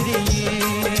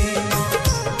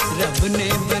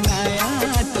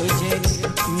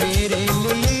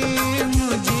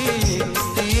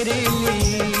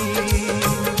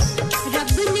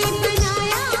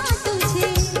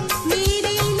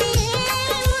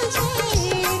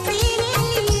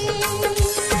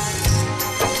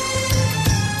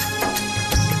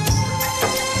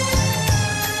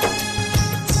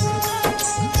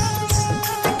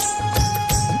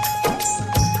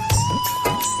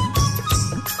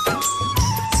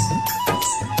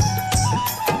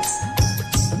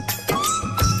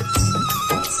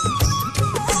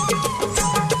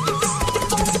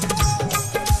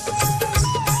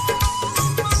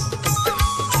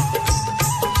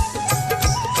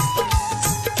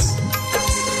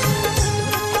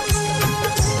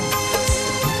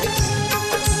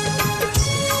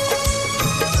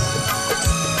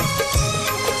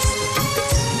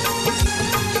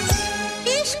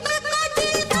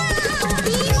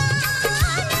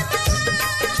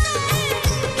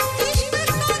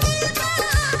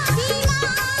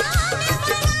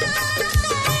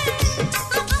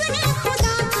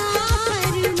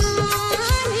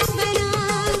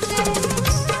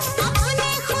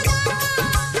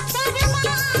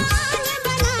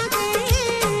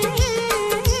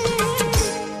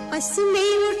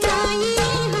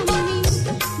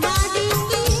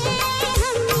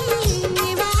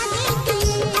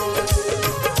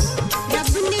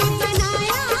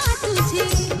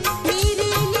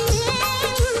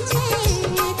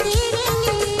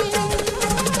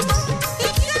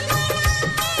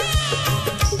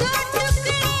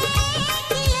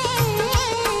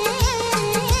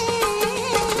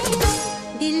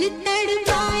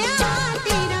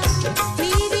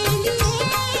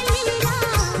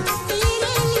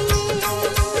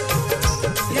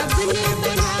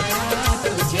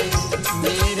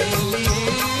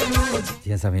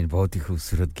नाज़रीन बहुत ही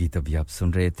खूबसूरत गीत अभी आप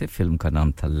सुन रहे थे फिल्म का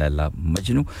नाम था लैला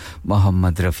मजनू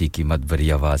मोहम्मद रफ़ी की मदबरी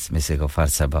आवाज में से गफार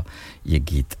साहब ये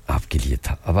गीत आपके लिए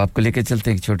था अब आपको लेकर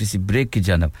चलते हैं एक छोटी सी ब्रेक की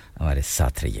जानिब हमारे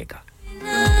साथ रहिएगा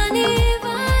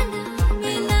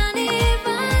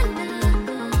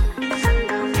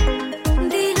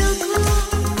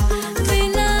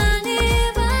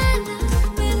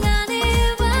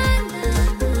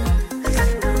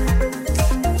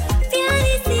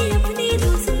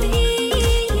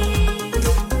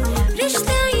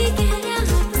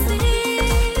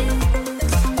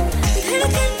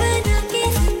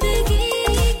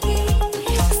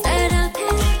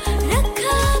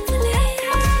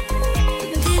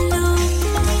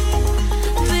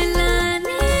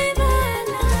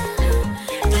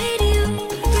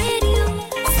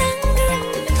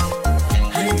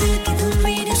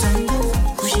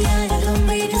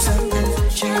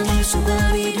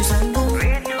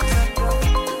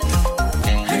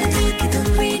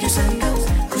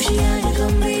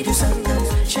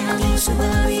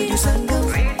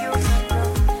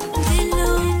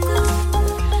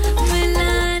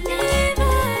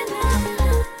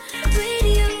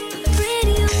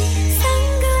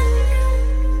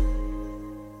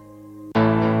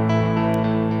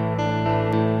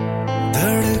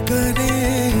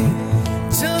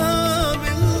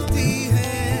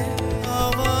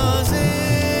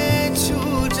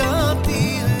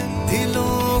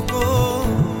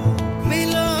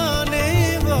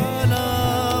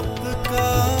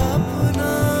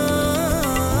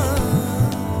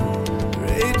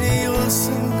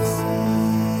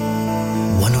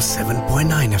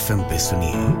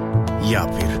या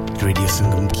फिर रेडियो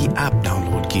संगम की ऐप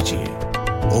डाउनलोड कीजिए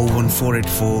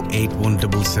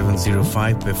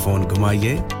 01484817705 पे फोन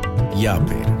घुमाइए या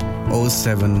फिर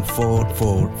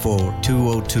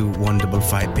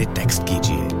 07444202155 पे टेक्स्ट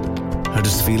कीजिए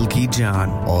हडर्सफील्ड की जान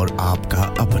और आपका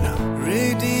अपना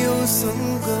रेडियो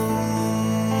संगम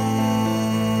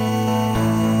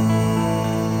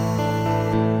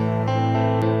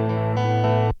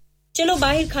चलो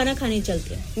बाहर खाना खाने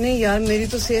चलते हैं नहीं यार मेरी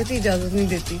तो सेहत ही इजाजत नहीं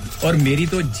देती और मेरी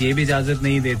तो जेब इजाजत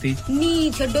नहीं देती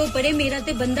नहीं छोड़ो परे मेरा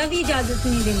ते बंदा भी इजाजत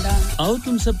नहीं देता आओ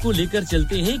तुम सबको लेकर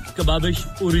चलते हैं कबाबिश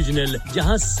ओरिजिनल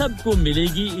जहां सबको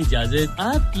मिलेगी इजाजत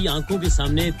आपकी आंखों के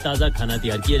सामने ताजा खाना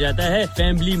तैयार किया जाता है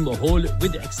फैमिली माहौल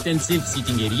with extensive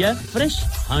seating area fresh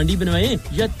handi बनवाएं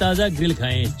या ताजा ग्रिल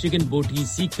खाएं chicken boti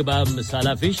seekh kebab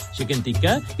masala fish chicken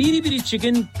tikka piri piri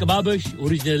chicken Kababish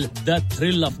original the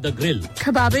thrill of the grill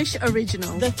Kababish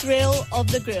Original. The thrill of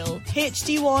the grill.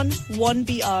 HD1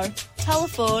 1BR.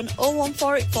 Telephone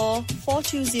 01484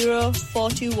 420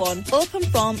 421. Open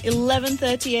from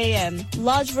 11:30 a.m.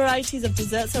 Large varieties of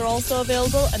desserts are also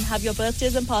available and have your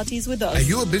birthdays and parties with us. Are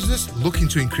you a business looking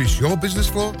to increase your business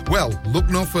flow? Well, look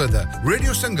no further.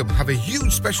 Radio Sangam have a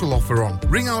huge special offer on.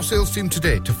 Ring our sales team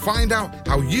today to find out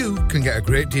how you can get a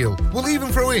great deal. We'll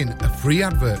even throw in a free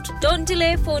advert. Don't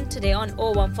delay, phone today on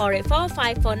 01484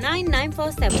 549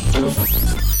 947.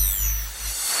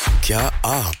 क्या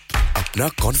आप अपना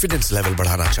confidence level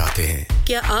बढ़ाना चाहते हैं?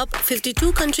 क्या आप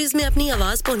 52 countries में अपनी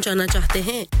आवाज पहुंचाना चाहते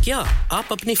हैं? क्या आप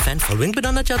अपनी फैन फॉलोइंग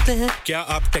बनाना चाहते हैं? क्या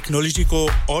आप टेक्नोलॉजी को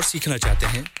और सीखना चाहते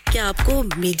हैं? क्या आपको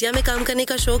मीडिया में काम करने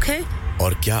का शौक है?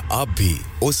 और क्या आप भी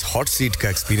उस हॉट सीट का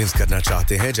एक्सपीरियंस करना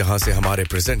चाहते हैं जहां से हमारे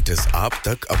प्रेजेंटर्स आप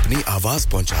तक अपनी आवाज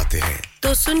पहुंचाते हैं?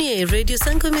 तो सुनिए, Radio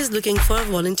Sangam is looking for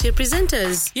volunteer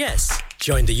presenters. Yes,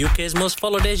 join the UK's most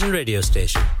followed Asian radio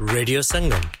station, Radio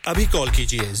Sangam. Abhi call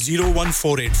kijiye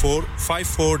 01484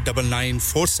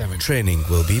 549947. Training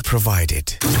will be provided.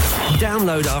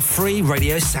 Download our free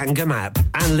Radio Sangam app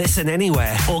and listen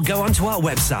anywhere or go onto our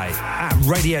website at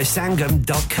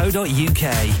radiosangam.co.uk.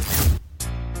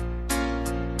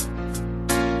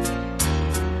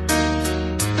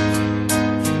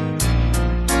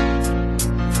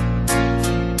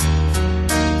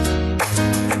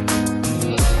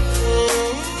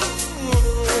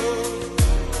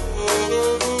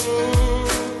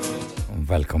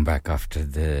 Welcome back after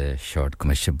the short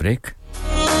commercial break.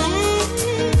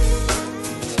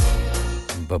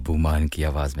 Babbu Maan की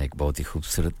आवाज में एक बहुत ही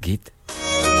खूबसूरत गीत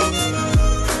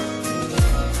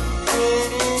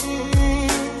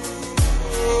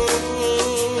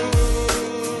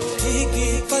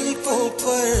भीगी पलकों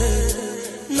पर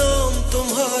नाम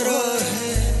तुम्हारा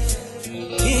है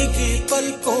भीगी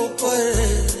पलकों पर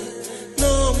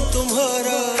नाम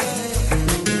तुम्हारा है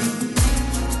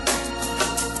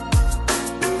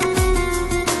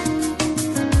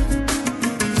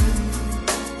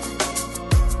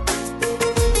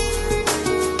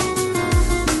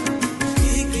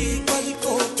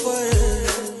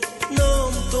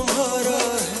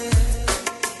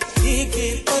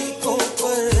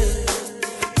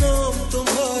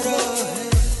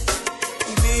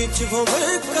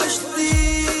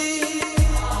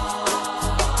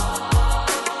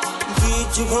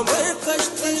तुझ भंवर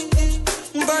कश्ती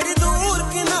बड़ी दूर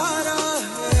किनारा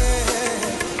है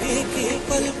एक ही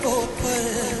पलकों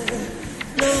पर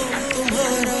नाम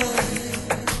तुम्हारा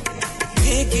है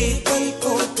एक ही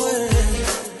पलकों पर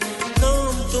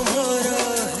नाम तुम्हारा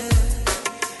है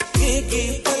एक ही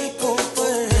पलकों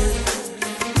पर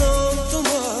नाम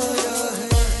तुम्हारा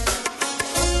है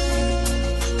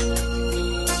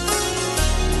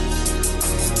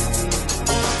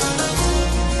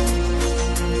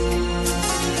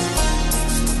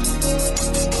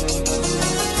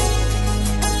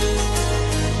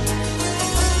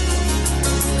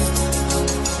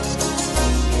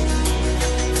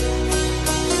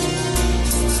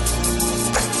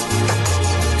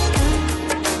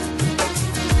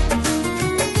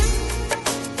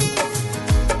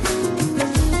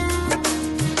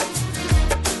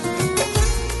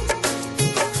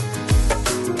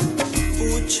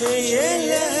ये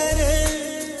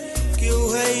लहरें क्यों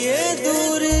है ये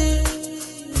दूरी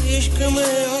इश्क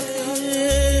में आखिर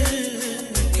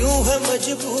क्यों है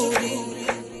मजबूरी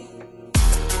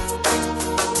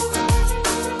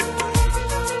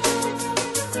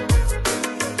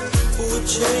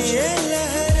पूछे ये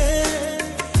लहरें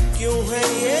क्यों है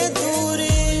ये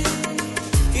दूरी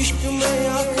इश्क में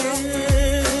आखिर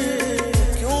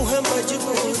क्यों है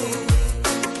मजबूरी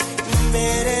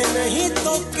मेरे नहीं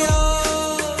तो क्या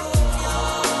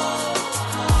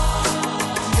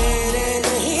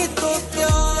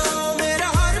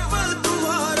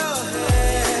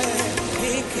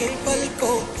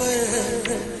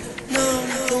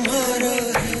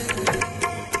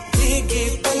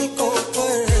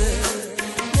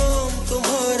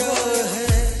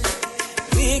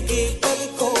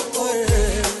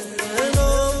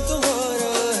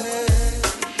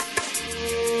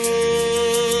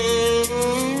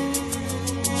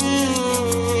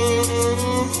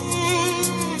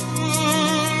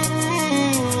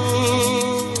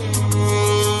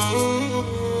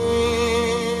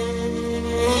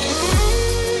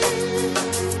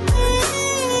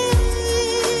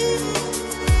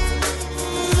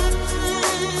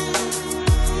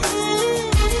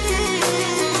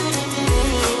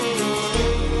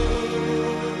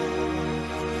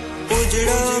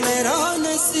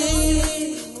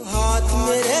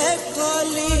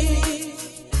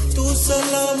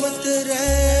सलामत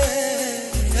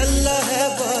रहे अल्लाह है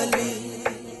वाली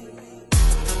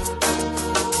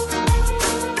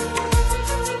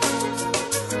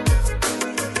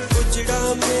उजड़ा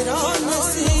मेरा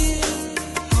नसीब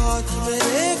हाथ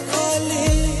मेरे खाली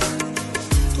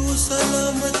तू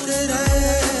सलामत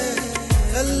रहे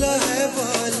अल्लाह है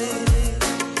वाली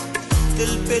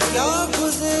दिल पे क्या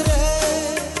गुजरे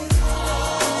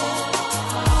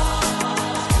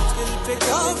दिल पे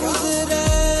क्या गुजरे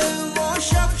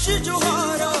शख्स जो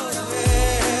हारा है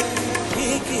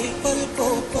एक ही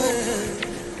पलकों पर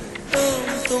नाम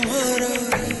तुम्हारा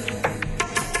है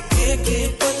एक ही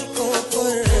पलकों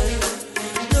पर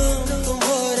नाम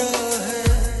तुम्हारा है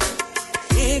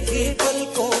एक ही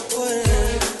पलकों पर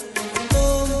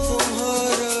नाम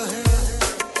तुम्हारा है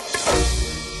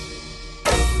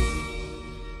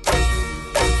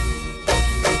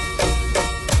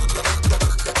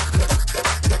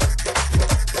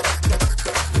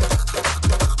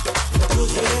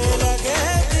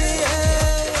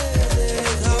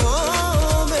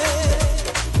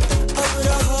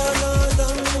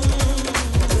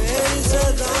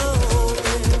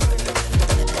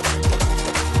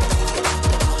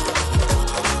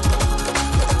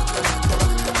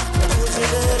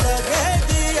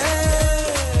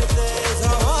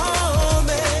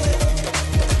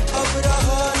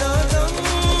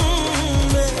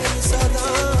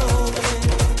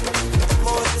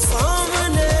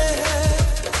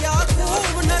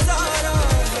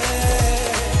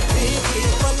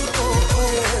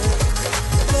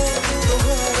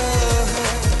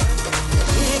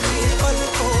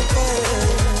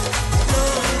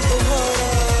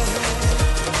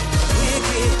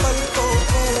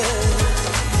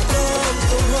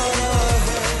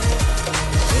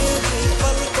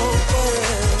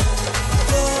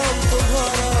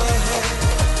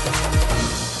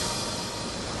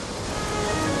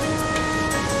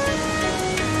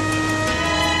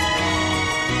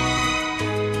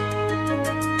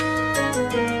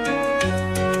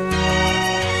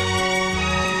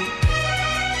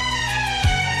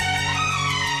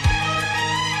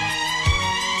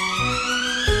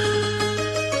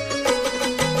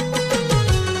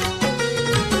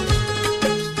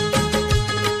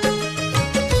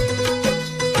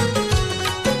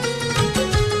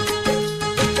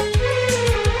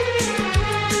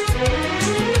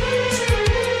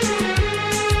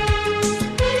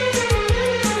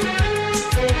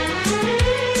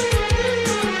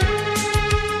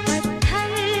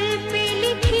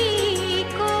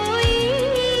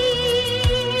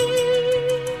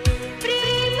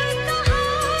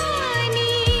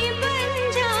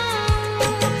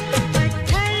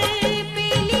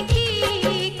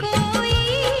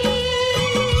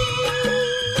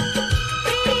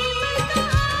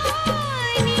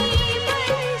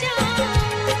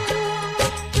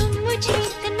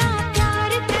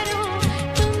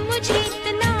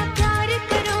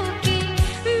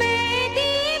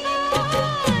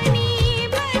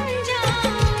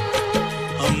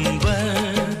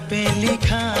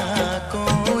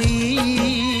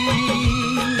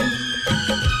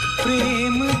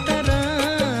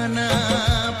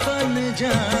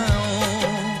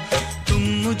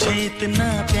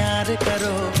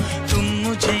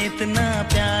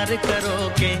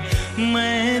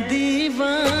मैं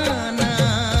दीवाना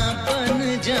बन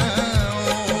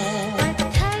जाऊं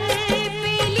पत्थर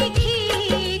पे लिखी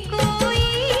कोई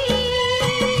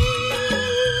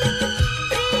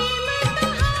प्रेम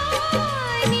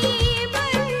कहानी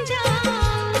बन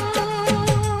जाऊं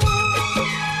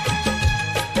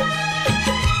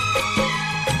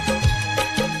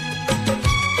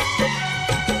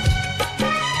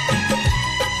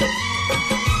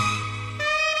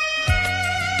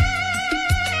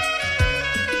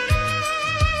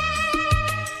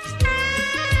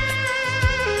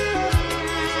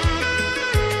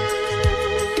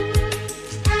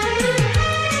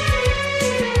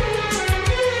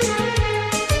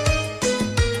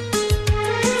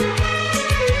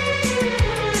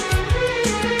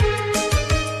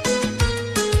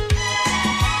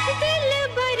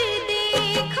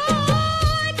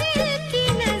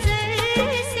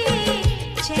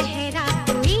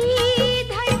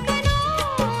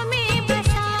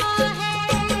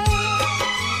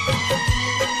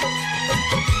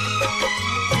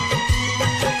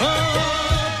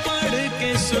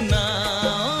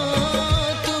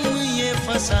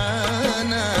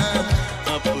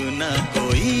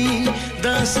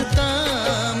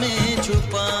दास्तां में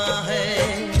छुपा है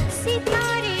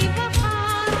सितारे वफा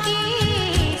के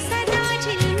सदा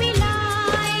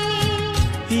झिलमिलाए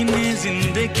इन्हें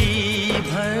जिंदगी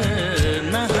भर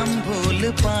न हम भूल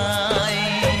पाए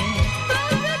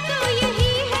अब तो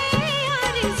यही है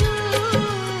आरज़ू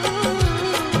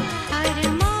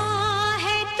अरमां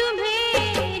है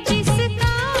तुम्हें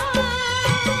जिसका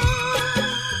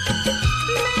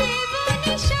मैं वो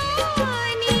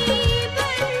निशानी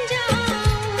बन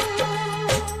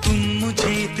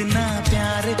इतना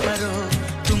प्यार करो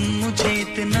तुम मुझे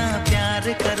इतना प्यार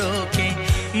करो कि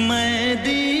मैं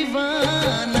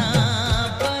दीवाना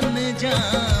बन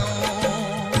जाऊं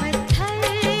पत्थर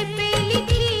पे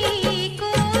लिखी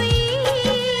कोई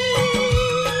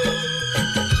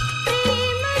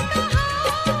प्रेम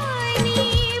कहानी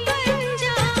बन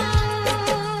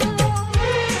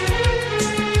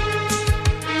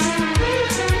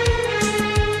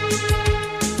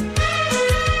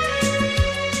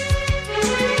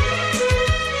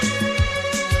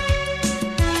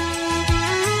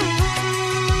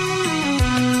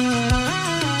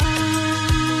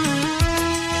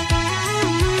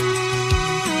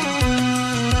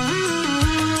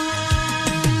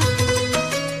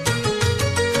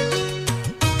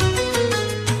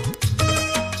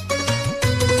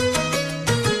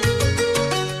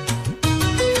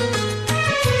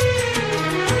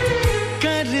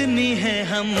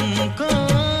हमको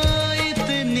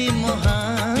इतनी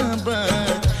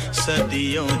मोहब्बत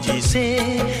सदियों जिसे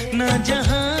न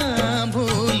जहां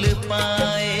भूल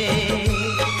पाए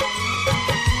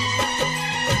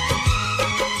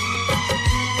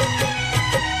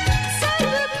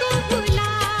सबको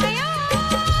बुलाया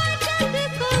जग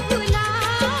को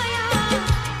बुलाया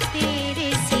तेरे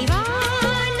सिवा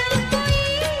न कोई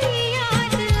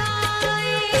याद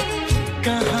आए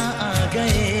कहाँ आ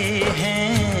गए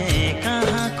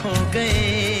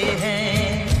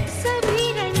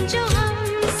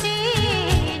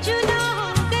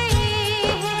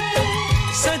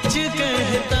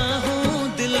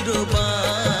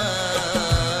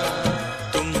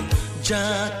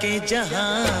जाके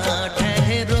जहां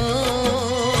ठहरो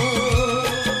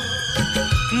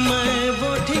मैं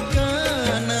वो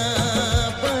ठिकाना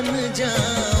बन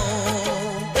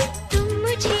जाऊं तुम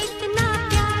मुझे इतना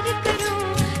प्यार करो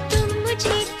तुम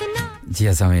मुझे इतना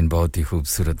जी सामीन बहुत ही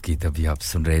खूबसूरत गीत अभी आप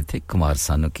सुन रहे थे कुमार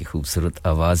सानू की खूबसूरत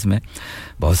आवाज में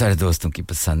बहुत सारे दोस्तों की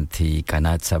पसंद थी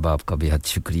कायनात साहब आपका बेहद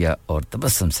शुक्रिया और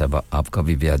तबस्सुम साहब आपका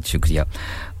भी बेहद शुक्रिया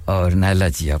और नैला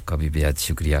जी आपका भी बेहद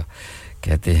शुक्रिया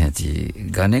कहते हैं जी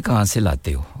गाने कहाँ से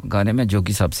लाते हो गाने में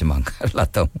जोगी साहब से मांग कर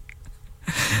लाता हूँ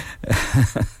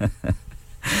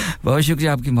बहुत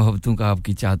शुक्रिया आपकी मोहब्बतों का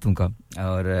आपकी चाहतों का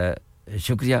और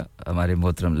शुक्रिया हमारे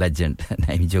मोहतरम लेजेंड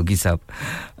नईम जोगी साहब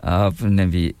आपने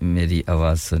भी मेरी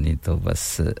आवाज़ सुनी तो बस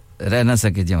रह ना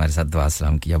सके जी हमारे साथ दुआ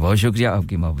सलाम किया बहुत शुक्रिया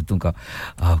आपकी मोहब्बतों का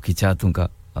आपकी चाहतों का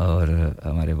और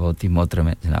हमारे बहुत ही मोहतरम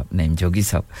है जनाब नईम जोगी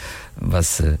साहब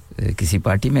बस किसी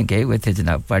पार्टी में गए हुए थे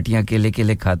जनाब पार्टियां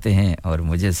अकेले खाते हैं और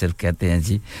मुझे सिर्फ कहते हैं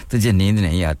जी तुझे नींद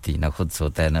नहीं आती ना खुद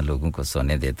सोता है ना लोगों को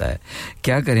सोने देता है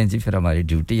क्या करें जी फिर हमारी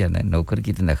ड्यूटी है ना नौकर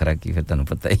की तो नखरा की फिर तन्नू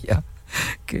पता ही है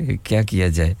कि क्या किया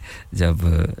जाए जब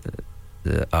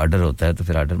ऑर्डर होता है तो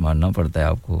फिर ऑर्डर मानना पड़ता है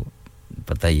आपको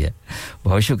पता ही है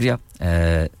बहुत शुक्रिया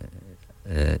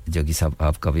जोगी साहब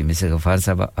आपका भी मिसेस गफार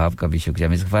साहब आपका भी शुक्रिया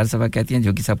मिसेस गफार साहब कहती हैं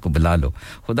जोगी साहब को बुला लो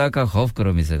खुदा का खौफ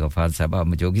करो मिसेस गफार साहब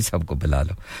आप जोगी साहब को बुला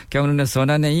लो क्या उन्होंने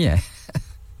सोना नहीं है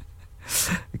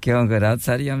क्योंकि रात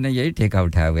सारी हमने यही ठेका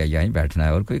उठाया हुआ है यहीं बैठना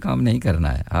है और कोई काम नहीं करना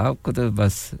है आपको तो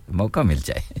बस मौका मिल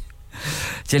जाए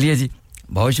चलिए जी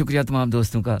बहुत शुक्रिया तमाम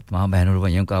दोस्तों का तमाम बहनों और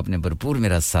भाइयों का आपने भरपूर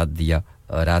मेरा साथ दिया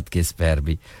रात के इस पैर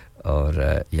भी और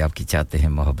ये आपकी चाहते हैं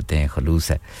मोहब्बतें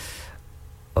खलूस है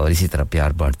और इसी तरह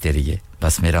प्यार बांटते रहिए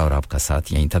बस मेरा और आपका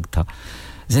साथ यहीं तक था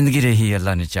जिंदगी रही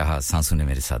अल्लाह ने चाहा सांसों ने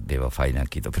मेरे साथ बेवफाई ना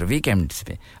की तो फिर वीकेंड्स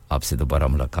पे आपसे दोबारा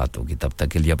मुलाकात होगी तब तक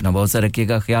के लिए अपना बहुत सा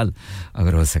रखिएगा ख्याल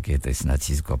अगर हो सके तो इस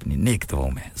चीज को अपनी नेक दुआओं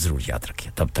में जरूर याद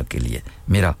रखिए तब तक के लिए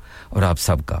मेरा और आप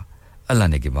सबका अल्लाह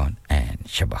निगहबान एंड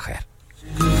शब खैर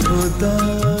खुदा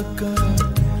का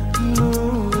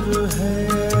नूर है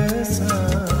ऐसा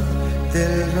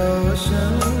दिल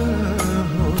रोशन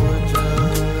हो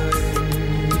जाए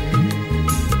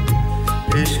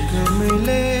इश्क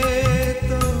मिले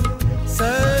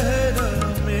सहरा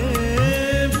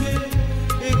में भी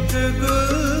एक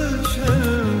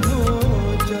गुलशन हो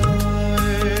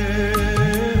जाए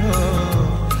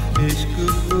हाँ इश्क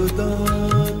खुदा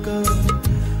का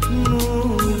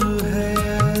नूर है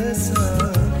ऐसा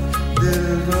दिल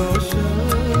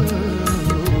रोशन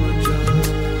हो जाए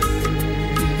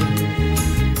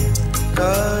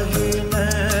काहे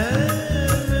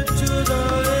मैं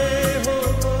चुराए हो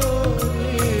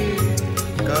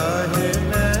काहे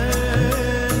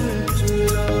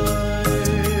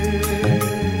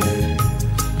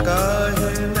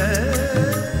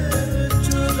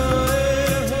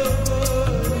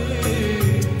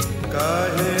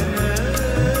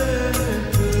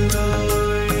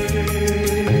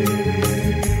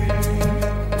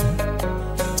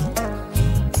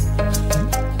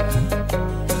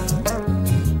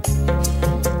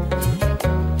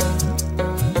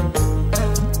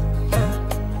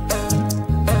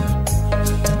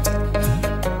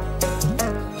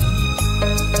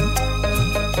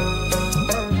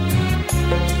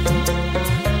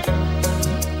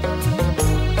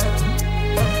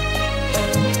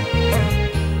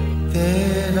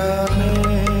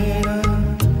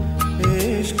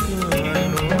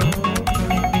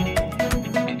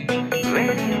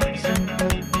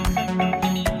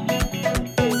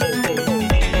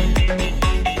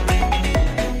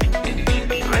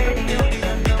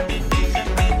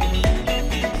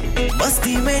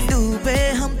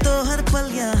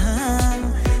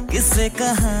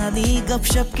कहानी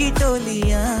गपशप की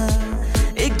टोलियां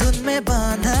एक धुन में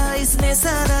बांधा इसने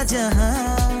सारा जहां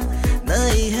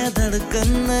नई है धड़कन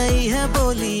नई है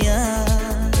बोलियां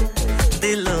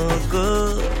दिलों को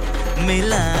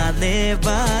मिलाने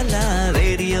वाला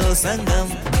रेडियो संगम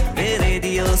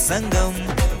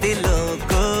दिलों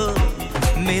को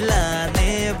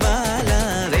मिलाने वाला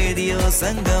रेडियो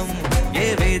संगम ये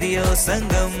रेडियो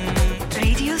संगम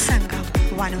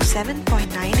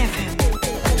 107.9 FM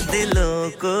दिलों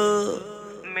को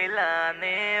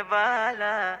मिलाने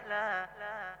वाला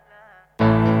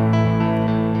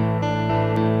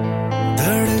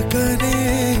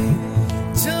धड़कनें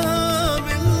जहाँ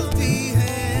मिलती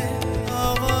हैं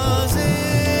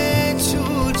आवाज़ें छू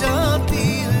जाती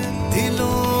हैं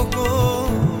दिलों को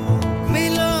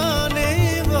मिलाने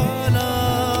वाला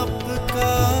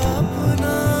आपका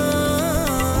अपना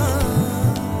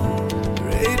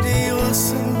Radio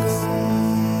Sangam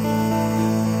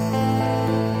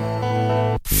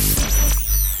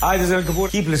Hi, this is Anil Kapoor.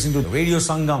 Keep listening to Radio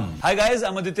Sangam. Hi guys,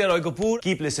 I'm Aditya Roy Kapoor.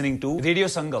 Keep listening to Radio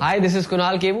Sangam. Hi, this is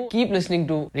Kunal Kebu. Keep listening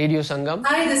to Radio Sangam.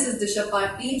 Hi, this is Disha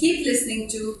Patni. Keep listening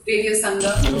to Radio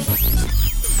Sangam.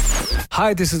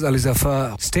 Hi, this is Ali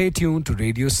Zafar. Stay tuned to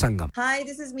Radio Sangam. Hi,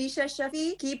 this is Misha Shafi.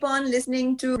 Keep on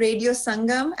listening to Radio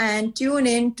Sangam and tune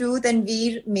in to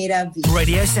Tanveer Mera Veer.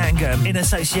 Radio Sangam in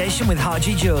association with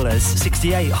Haji Jewellers,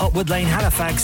 68 Hotwood Lane, Halifax.